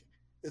 but like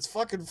it's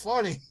fucking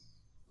funny.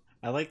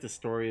 I like the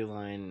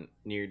storyline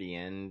near the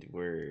end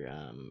where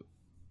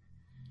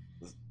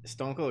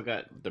Stone Cold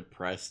got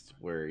depressed,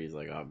 where he's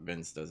like, "Oh,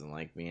 Vince doesn't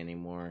like me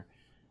anymore,"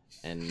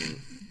 and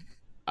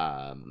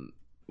um,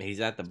 he's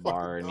at the It's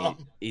bar fucking and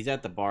dumb. he's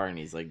at the bar and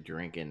he's like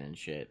drinking and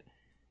shit,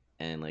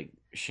 and like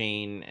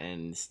Shane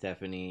and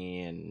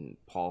Stephanie and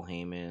Paul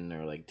Heyman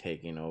are like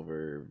taking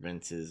over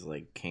Vince's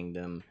like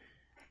kingdom,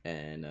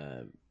 and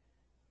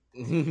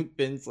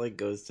Vince like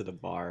goes to the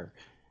bar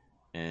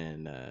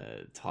and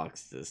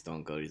talks to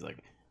Stone Cold. He's like,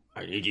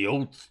 "I need the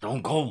old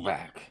Stone Cold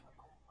back,"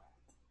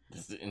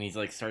 and he's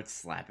like starts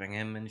slapping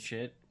him and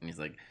shit, and he's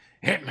like,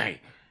 "Hit me,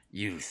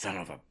 you son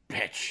of a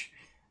bitch!"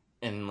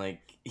 And like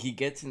he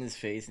gets in his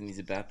face and he's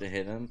about to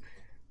hit him,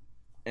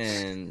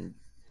 and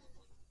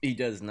he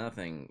does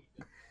nothing.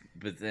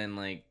 But then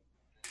like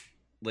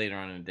later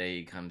on in the day,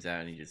 he comes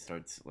out and he just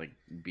starts like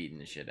beating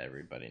the shit out of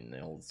everybody, and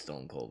the old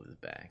Stone Cold is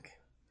back.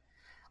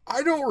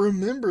 I don't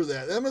remember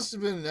that. That must have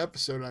been an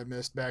episode I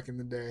missed back in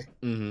the day.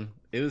 Mm-hmm.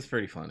 It was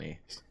pretty funny.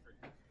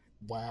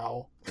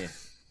 Wow. Yeah,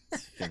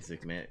 it's Vince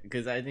McMahon,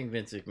 because I think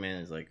Vince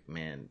McMahon is like,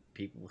 man,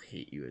 people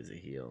hate you as a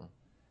heel.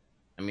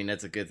 I mean,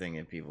 that's a good thing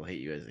if people hate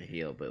you as a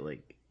heel, but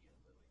like,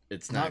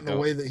 it's Not not in the go.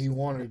 way that he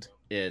wanted.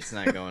 Yeah, it's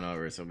not going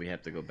over. So we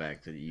have to go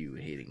back to you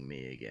hating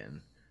me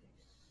again.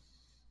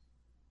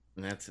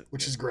 And that's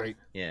Which is great.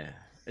 yeah.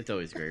 It's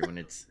always great when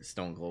it's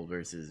Stone Cold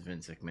versus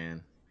Vince McMahon.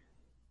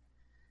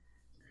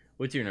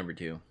 What's your number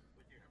two?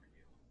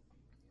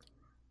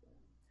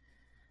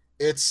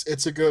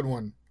 It's a good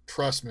one.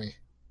 Trust me.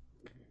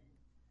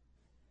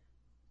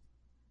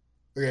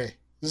 Okay.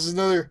 This is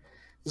another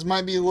this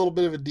might be a little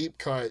bit of a deep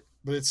cut,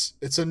 but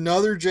it's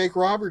another Jake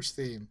Roberts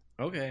theme.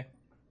 Okay.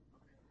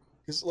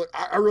 Because look,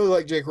 I really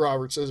like Jake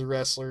Roberts as a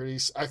wrestler.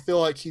 I feel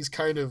like he's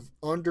kind of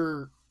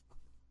undervalued.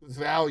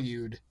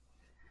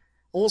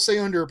 I won't say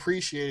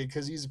underappreciated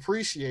because he's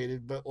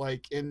appreciated, but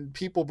like, and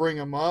people bring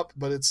him up,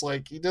 but it's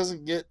like he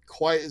doesn't get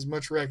quite as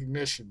much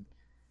recognition.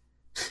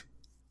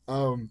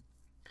 Um,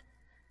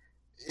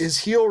 his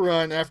heel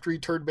run after he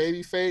turned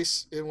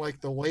babyface in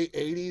like the late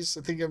 '80s,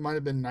 I think it might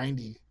have been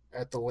 '90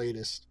 at the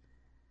latest.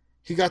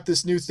 He got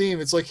this new theme.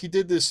 It's like he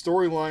did this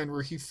storyline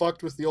where he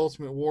fucked with the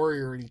Ultimate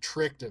Warrior and he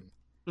tricked him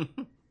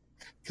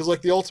because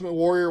like the Ultimate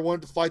Warrior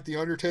wanted to fight the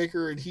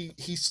Undertaker, and he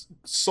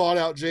sought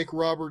out Jake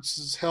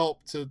Roberts'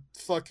 help to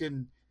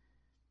fucking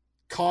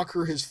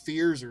conquer his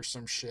fears or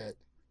some shit.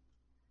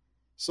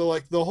 So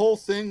like the whole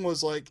thing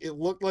was like it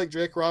looked like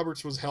Jake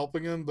Roberts was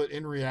helping him, but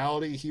in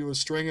reality he was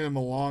stringing him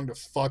along to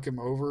fuck him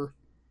over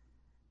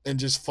and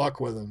just fuck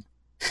with him.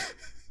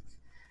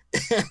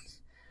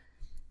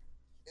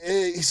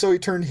 And so he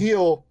turned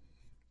heel,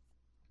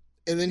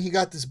 and then he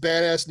got this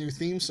badass new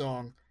theme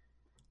song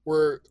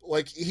where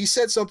like he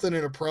said something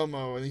in a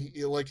promo, and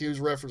he was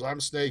referenced, "I'm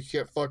a snake, you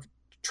can't fuck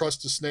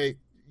trust a snake.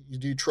 You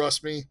do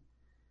trust me,"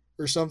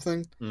 or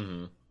something.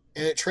 Mm-hmm.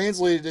 And it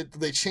translated it.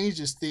 They changed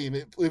his theme.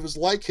 It was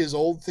like his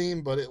old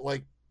theme, but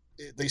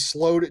they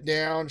slowed it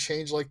down,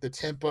 changed like the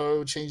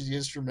tempo, changed the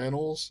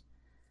instrumentals.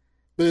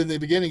 But in the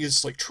beginning,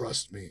 it's like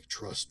trust me,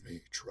 trust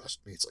me, trust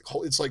me.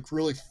 It's like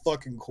really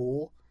fucking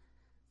cool.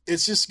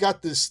 It's just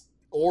got this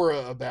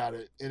aura about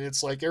it, and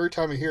it's like every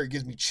time I hear it, it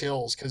gives me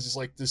chills because it's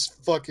like this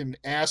fucking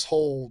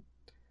asshole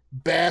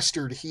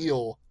bastard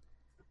heel.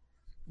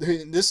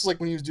 This is like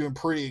when he was doing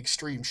pretty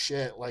extreme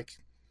shit, like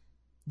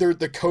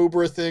the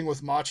Cobra thing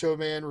with Macho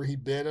Man where he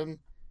bit him.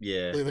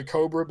 Yeah. Like the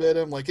Cobra bit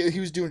him. Like he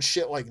was doing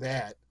shit like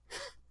that.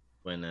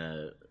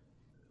 When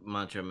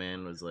Macho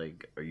Man was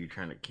like, "Are you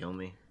trying to kill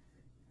me?"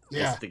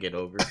 Yeah, Just to get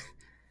over.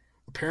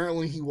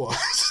 apparently he was.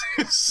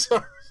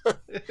 So,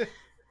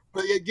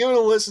 but yeah, give it a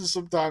listen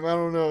sometime. I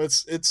don't know.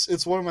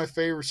 It's one of my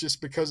favorites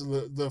just because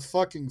of the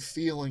fucking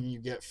feeling you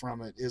get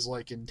from it is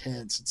like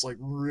intense. It's like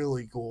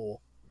really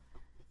cool.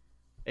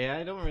 Yeah,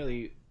 I don't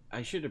really.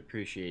 I should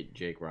appreciate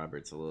Jake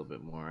Roberts a little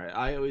bit more.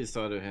 I always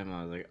thought of him.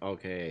 I was like,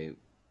 okay,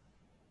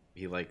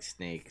 he likes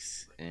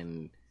snakes,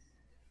 and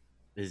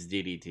his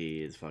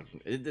DDT is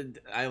fucking.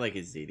 I like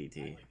his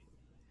DDT.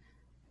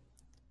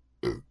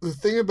 The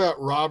thing about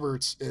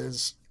Roberts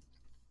is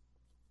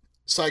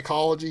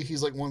psychology.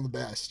 He's like one of the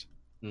best,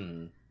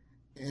 Mm.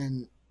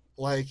 and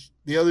like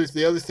the other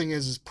thing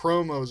is his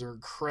promos are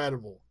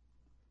incredible.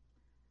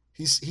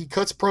 He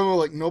cuts promo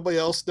like nobody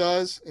else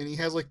does, and he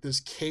has like this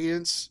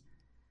cadence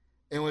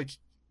and like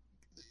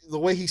the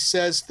way he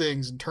says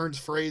things and turns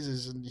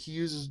phrases, and he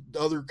uses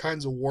other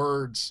kinds of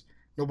words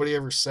nobody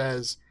ever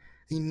says.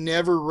 He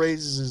never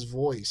raises his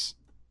voice,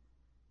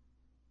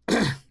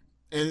 and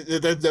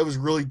that was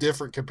really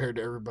different compared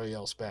to everybody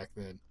else back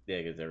then.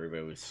 Yeah, because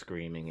everybody was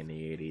screaming in the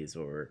 '80s,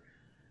 or,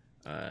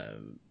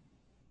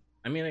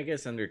 I mean, I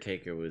guess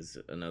Undertaker was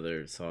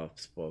another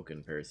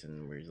soft-spoken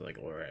person where he's like,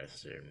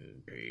 "Rest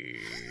in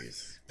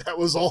peace." That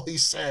was all he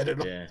said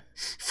Yeah,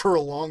 for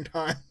a long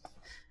time.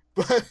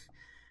 But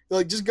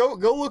like, just go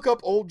look up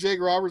old Jake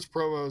Roberts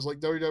promos, like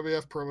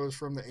WWF promos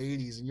from the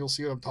 '80s, and you'll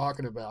see what I'm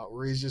talking about.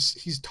 Where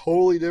he's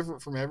totally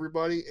different from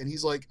everybody, and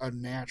he's like a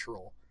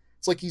natural.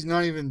 It's like he's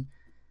not even.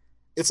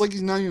 It's like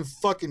he's not even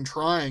fucking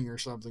trying or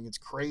something. It's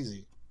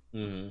crazy.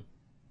 mm-hmm.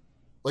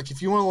 Like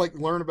if you want to like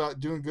learn about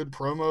doing good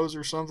promos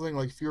or something,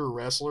 like if you're a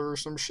wrestler or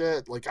some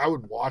shit, like I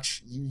would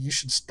watch you. You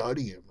should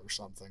study him or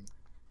something.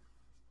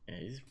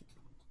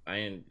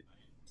 Yeah,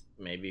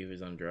 maybe he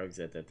was on drugs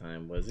at that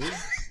time. Was he?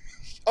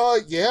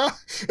 Yeah,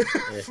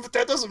 Yeah. but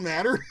that doesn't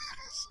matter.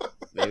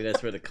 Maybe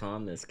that's where the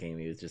calmness came.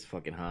 He was just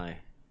fucking high.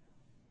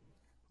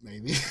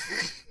 Maybe.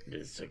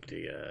 Just took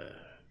the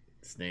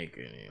snake,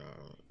 and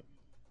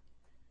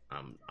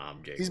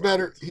I'm Jake. He's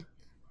Roberts. better.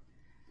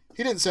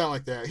 He didn't sound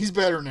like that. He's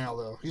better now,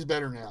 though. He's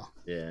better now.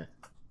 Yeah.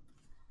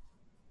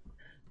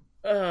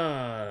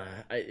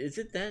 Is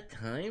it that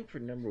time for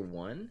number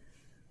one?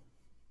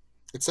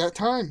 It's that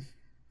time.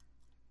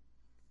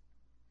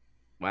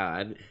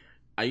 Wow,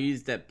 I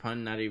used that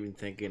pun not even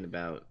thinking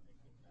about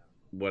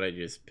what I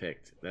just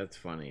picked. That's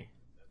funny.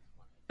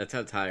 That's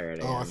how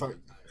tired I am.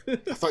 I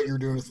thought you were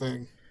doing a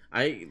thing.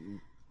 I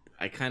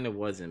kind of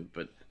wasn't,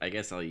 but I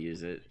guess I'll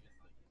use it.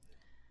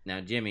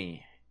 Now,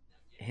 Jimmy,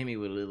 hit me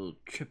with a little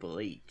Triple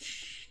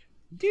H.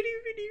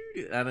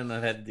 I don't know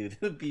how to do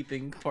the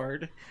beeping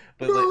part,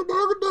 but like,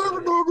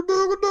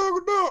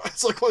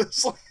 It's like what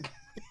it's like.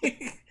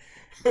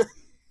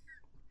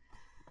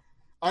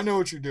 I know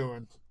what you're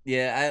doing.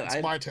 yeah,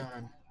 It's my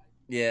time.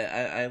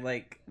 Yeah, I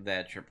like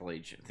that Triple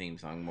H theme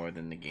song more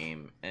than the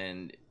game.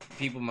 And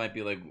people might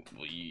be like,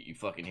 well, you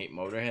fucking hate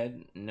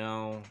Motorhead?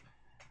 No.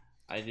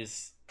 I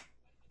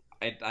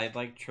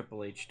like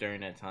Triple H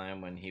during that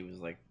time when he was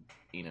like,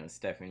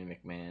 Stephanie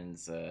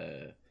McMahon's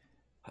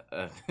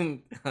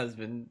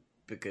husband,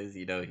 because,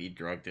 he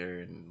drugged her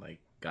and, like,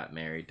 got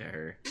married to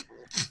her.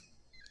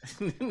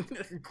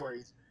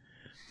 Crazy.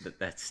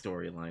 That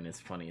storyline is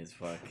funny as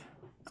fuck.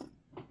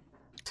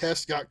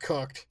 Test got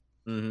cooked.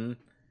 Mm-hmm.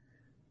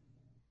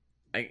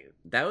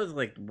 That was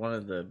like one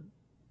of the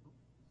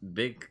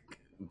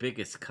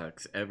biggest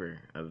cucks ever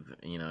of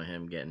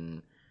him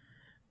getting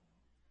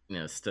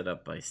stood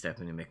up by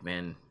Stephanie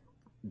McMahon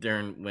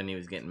during when he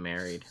was getting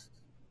married.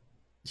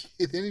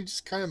 Then he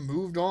just kind of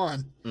moved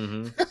on.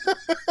 Mm-hmm.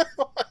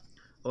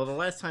 Well, the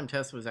last time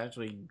Test was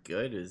actually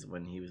good is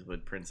when he was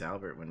with Prince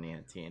Albert when they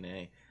had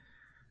TNA.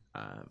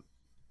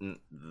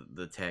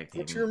 The tag team.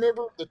 Don't you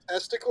remember the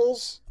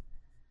testicles?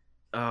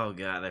 Oh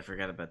god, I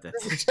forgot about that.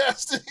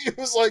 It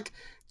was like,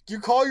 you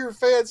call your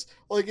fans,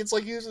 like it's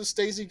like he was with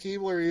Stacy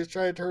Keibler. He was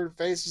trying to turn her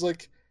face. He's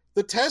like,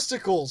 the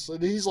testicles,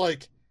 and he's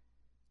like,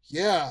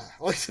 yeah,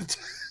 like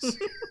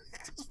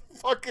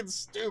fucking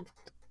stupid.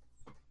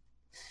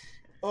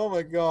 Oh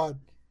my god.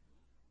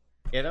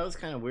 Yeah, that was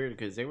kind of weird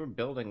because they were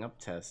building up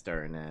Test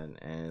during that,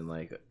 and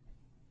like,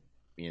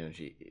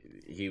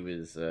 he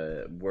was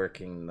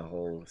working the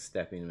whole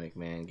Stephanie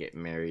McMahon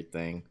getting married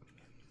thing,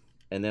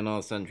 and then all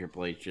of a sudden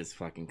Triple H just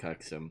fucking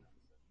cucks him,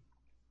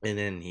 and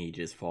then he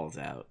just falls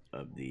out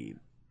of the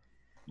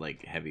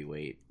like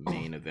heavyweight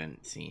main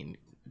event scene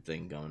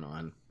thing going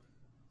on.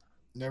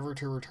 Never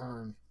to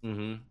return.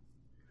 Mm-hmm.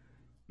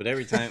 But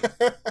every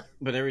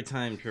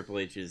time Triple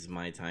H's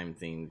My Time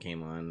theme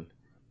came on,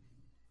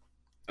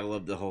 I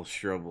loved the whole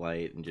strobe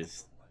light and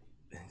just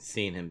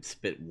seeing him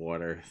spit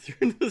water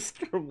through the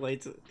strobe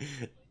lights.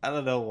 I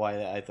don't know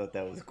why I thought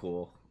that was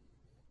cool.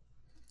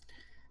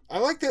 I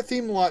like that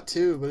theme a lot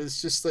too, but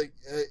it's just like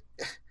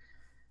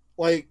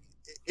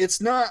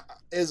it's not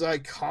as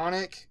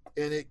iconic,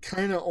 and it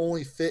kind of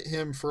only fit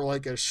him for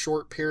like a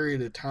short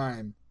period of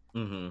time.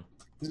 Mm-hmm.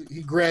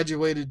 He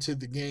graduated to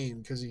the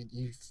game because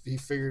he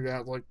figured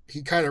out, like,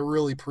 he kind of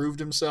really proved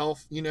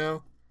himself,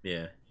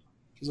 Yeah.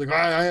 He's like,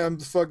 I am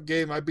the fuck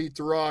game. I beat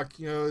The Rock,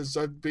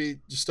 I beat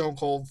Stone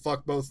Cold,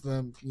 fuck both of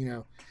them,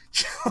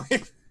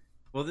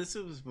 Well, this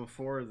was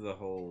before the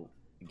whole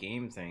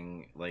game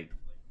thing. Like,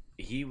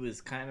 he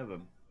was kind of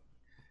a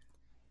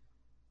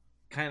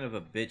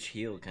bitch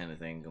heel kind of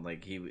thing.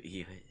 Like,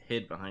 he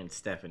hid behind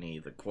Stephanie,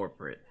 the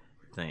corporate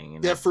thing,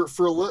 and Yeah, that's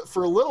for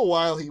a little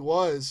while he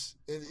was.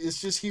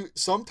 It's just he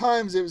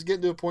sometimes it was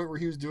getting to a point where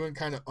he was doing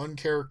kind of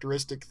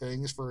uncharacteristic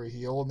things for a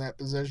heel in that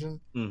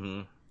position.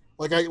 mm-hmm.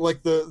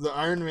 Like the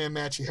Iron Man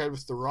match he had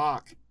with The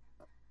Rock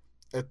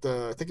at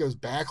the I think it was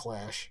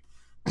Backlash,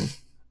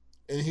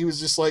 and he was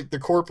just like the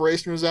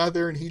corporation was out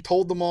there and he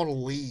told them all to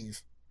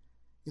leave.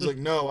 He's like,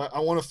 no, I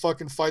want to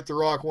fucking fight The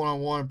Rock one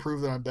on one and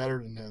prove that I'm better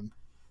than him.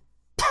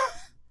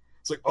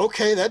 It's like,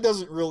 okay, that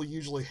doesn't really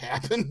usually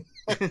happen.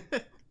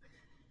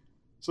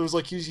 So it was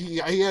like he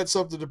had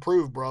something to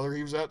prove, brother.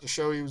 He was out to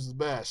show he was the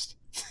best.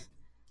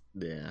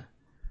 Yeah,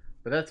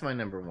 but that's my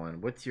number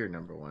one. What's your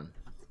number one?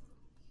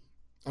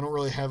 I don't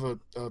really have a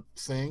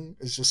thing.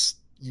 It's just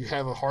you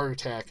have a heart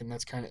attack and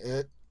that's kind of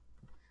it.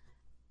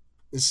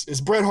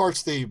 It's Bret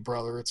Hart's theme,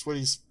 brother. It's what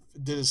he's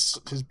did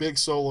his big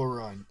solo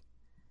run.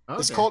 Okay.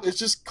 It's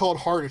just called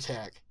Heart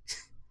Attack.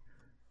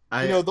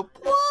 I You know the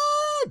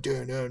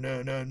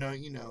no.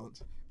 You know,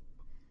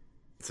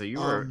 so you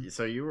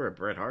were a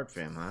Bret Hart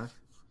fan, huh?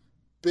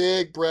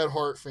 big Bret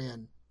Hart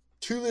fan.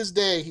 To this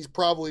day, he's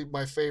probably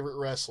my favorite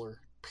wrestler.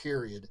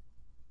 Period.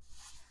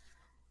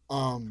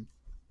 And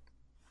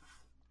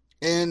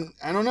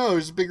I don't know.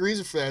 There's a big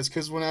reason for that. It's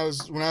because when I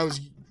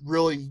was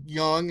really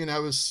young and I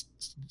was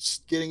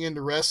getting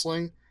into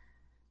wrestling,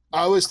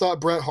 I always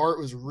thought Bret Hart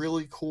was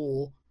really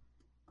cool,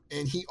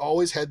 and he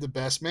always had the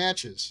best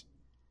matches.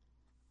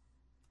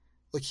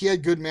 Like he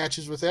had good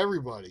matches with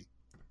everybody,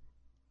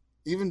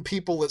 even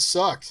people that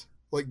sucked,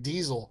 like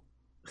Diesel.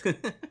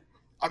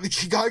 I mean,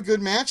 he got a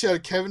good match out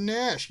of Kevin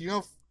Nash. You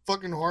know how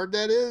fucking hard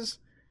that is.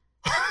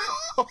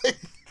 Like,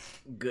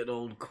 Good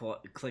old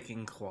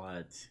clicking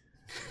quads.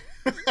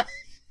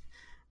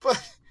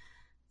 but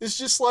it's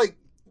just like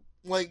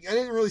I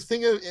didn't really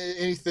think of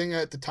anything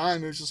at the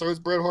time. It was just always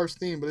Bret Hart's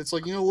theme. But it's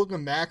like, you know,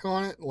 looking back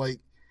on it, like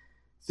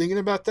thinking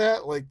about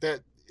that, like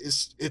that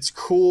is it's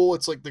cool.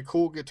 It's like the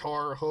cool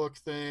guitar hook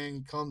thing.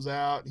 He comes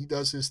out, he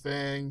does his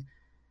thing,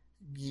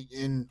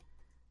 and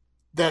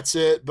that's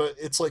it. But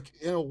it's like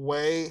in a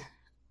way,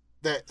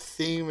 that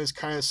theme is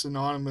kind of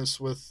synonymous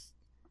with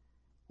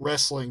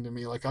wrestling to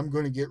me. Like I'm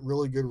going to get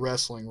really good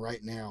wrestling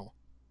right now,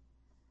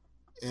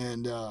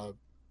 and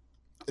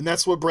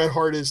that's what Bret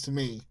Hart is to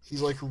me.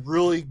 He's like a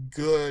really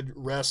good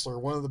wrestler,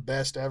 one of the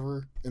best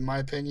ever, in my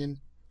opinion.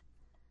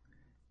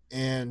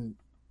 And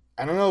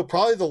I don't know,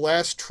 probably the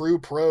last true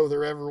pro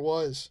there ever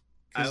was,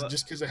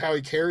 just because of how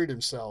he carried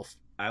himself.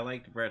 I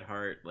liked Bret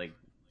Hart like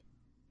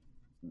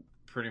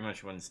pretty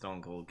much when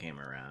Stone Cold came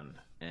around,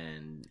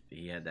 and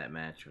he had that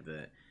match with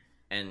it,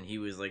 and he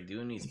was like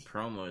doing these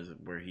promos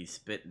where he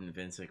spit in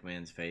Vince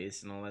McMahon's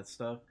face and all that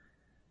stuff.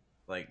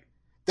 Like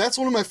that's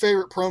one of my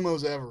favorite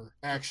promos ever,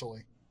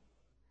 actually.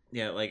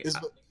 Yeah, like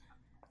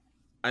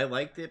I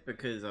liked it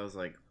because I was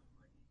like,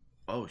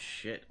 oh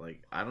shit,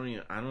 like I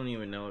don't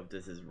even know if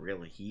this is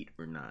real heat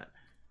or not.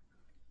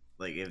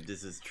 Like if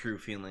this is true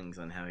feelings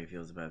on how he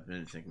feels about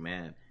Vince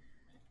McMahon,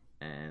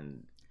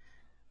 and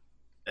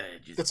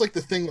that's like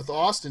the thing with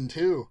Austin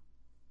too.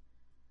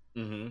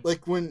 Mm-hmm.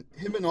 Like when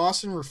him and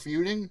Austin were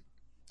feuding,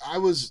 I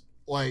was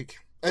like,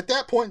 at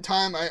that point in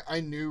time,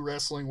 I knew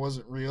wrestling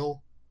wasn't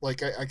real.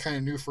 Like I kind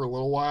of knew for a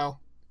little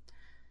while,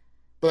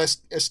 but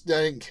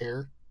I didn't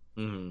care.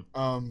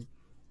 Mm-hmm.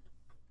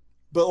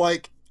 But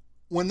like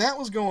when that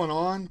was going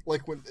on,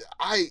 like when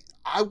I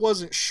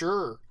wasn't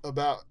sure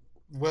about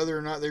whether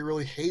or not they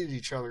really hated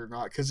each other or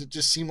not, because it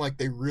just seemed like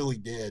they really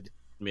did.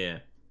 Yeah.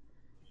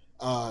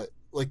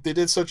 Like they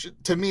did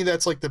to me,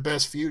 that's like the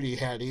best feud he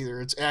had either.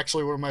 It's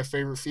actually one of my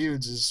favorite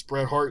feuds is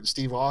Bret Hart and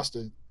Steve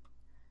Austin,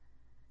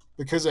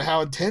 because of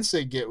how intense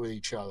they get with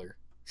each other.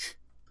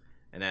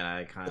 And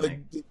that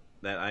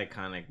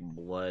iconic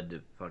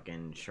blood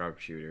fucking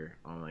sharpshooter.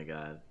 Oh my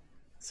god.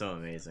 So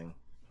amazing.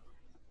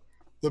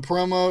 The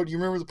promo, do you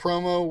remember the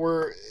promo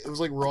where it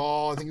was like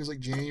Raw? I think it was like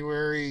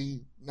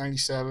January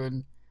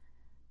 97,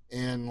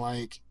 and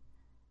like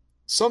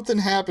something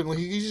happened. Like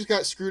he just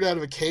got screwed out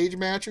of a cage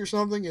match or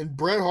something, and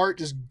Bret Hart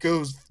just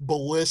goes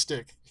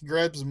ballistic. He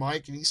grabs his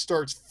mic and he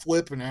starts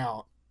flipping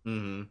out.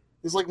 Mm-hmm.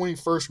 It's like when he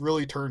first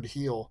really turned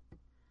heel.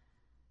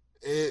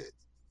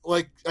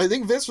 Like I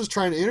think Vince was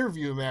trying to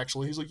interview him.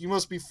 Actually, he's like, "You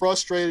must be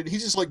frustrated." He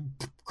just like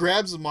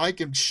grabs the mic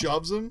and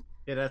shoves him.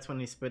 Yeah, that's when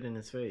he spit in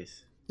his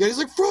face. Yeah, he's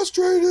like,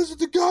 "Frustrated isn't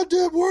the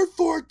goddamn word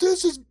for it.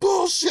 This is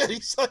bullshit."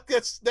 He's like,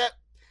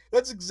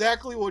 That's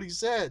exactly what he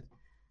said.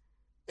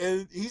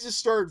 And he just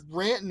started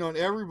ranting on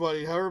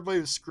everybody, how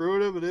everybody was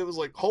screwing him, and it was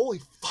like,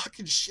 holy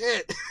fucking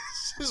shit.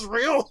 This is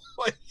real.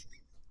 Like,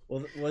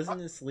 well, wasn't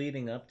this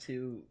leading up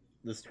to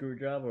the screw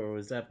job, or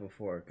was that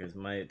before? Because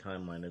my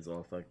timeline is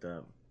all fucked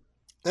up.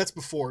 That's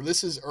before.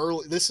 This is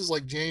early. This is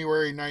like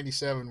January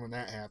 97 when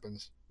that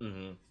happens.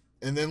 Mm-hmm.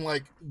 And then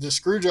like the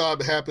screw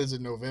job happens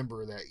in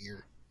November of that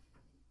year.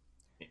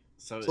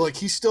 So like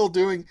he's still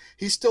doing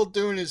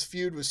his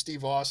feud with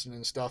Steve Austin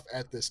and stuff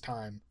at this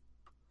time.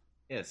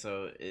 Yeah,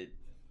 so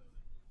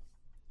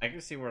I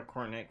can see where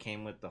Cornette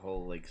came with the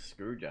whole like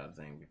screw job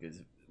thing,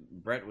 because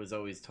Bret was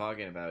always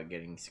talking about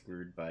getting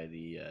screwed by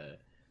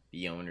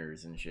the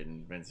owners and shit,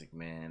 and Vince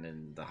McMahon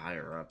and the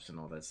higher ups and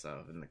all that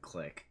stuff, and the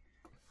clique.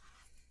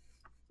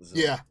 So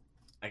Yeah,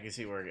 I can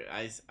see where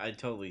I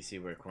totally see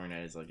where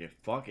Cornette is like a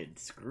fucking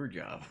screw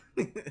job.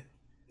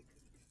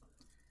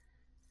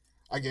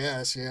 I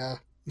guess, yeah.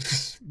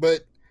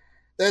 But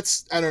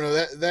that's I don't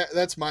know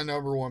that's my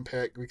number one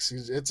pick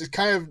because it's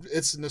kind of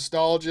it's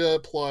nostalgia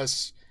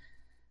plus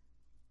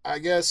I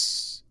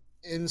guess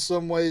in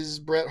some ways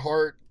Bret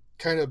Hart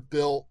kind of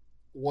built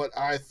what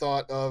I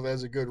thought of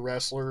as a good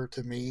wrestler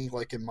to me,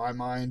 like in my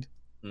mind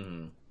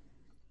Hmm.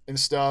 and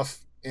stuff.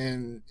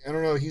 And I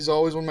don't know, he's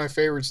always one of my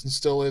favorites and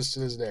still is to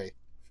this day.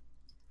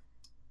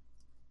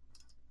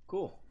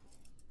 Cool.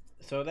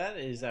 So that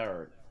is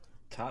our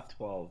top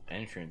 12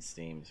 entrance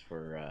themes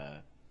for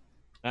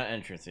not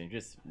entrance themes,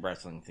 just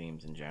wrestling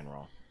themes in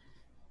general.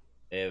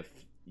 If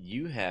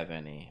you have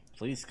any,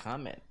 please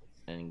comment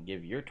and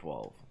give your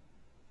 12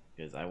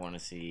 because I want to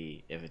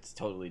see if it's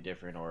totally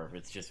different or if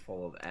it's just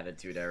full of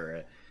Attitude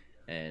Era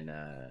and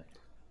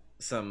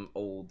some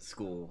old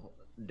school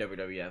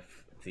WWF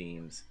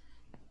themes.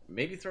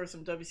 Maybe throw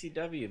some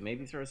WCW,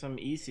 maybe throw some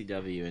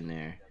ECW in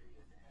there.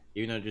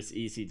 Even though just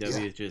Yeah.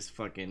 ECW is just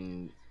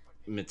fucking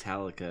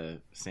Metallica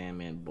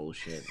Sandman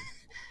bullshit.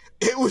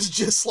 It was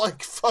just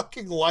like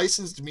fucking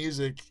licensed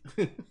music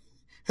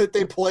that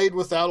they played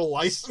without a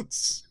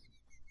license.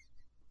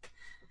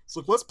 It's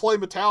like, let's play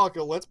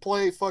Metallica, let's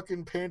play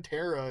fucking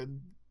Pantera and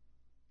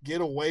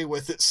get away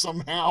with it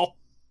somehow.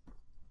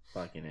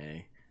 Fucking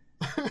A.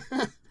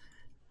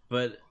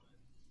 But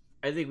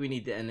I think we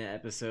need to end the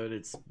episode.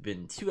 It's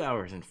been 2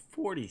 hours and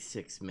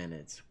 46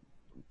 minutes.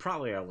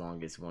 Probably our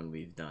longest one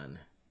we've done.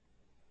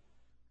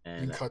 You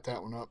can And cut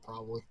that one up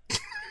probably.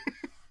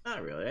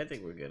 not really. I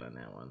think we're good on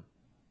that one.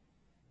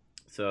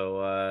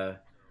 So,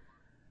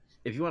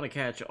 if you want to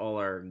catch all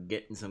our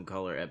Getting Some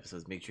Color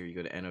episodes, make sure you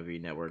go to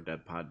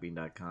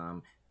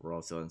novnetwork.podbean.com. We're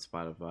also on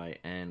Spotify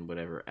and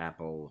whatever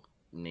Apple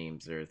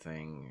names their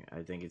thing.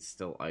 I think it's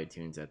still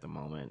iTunes at the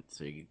moment,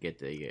 so you can get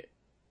the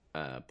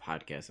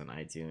podcast on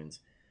iTunes.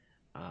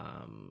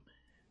 Um,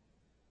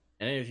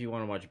 and if you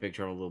want to watch Big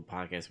Trouble Little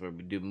Podcast where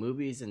we do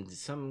movies and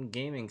some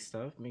gaming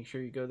stuff, make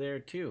sure you go there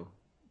too.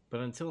 But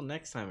until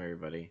next time,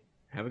 everybody,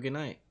 have a good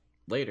night.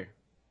 Later.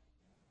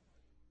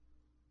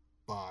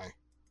 Bye.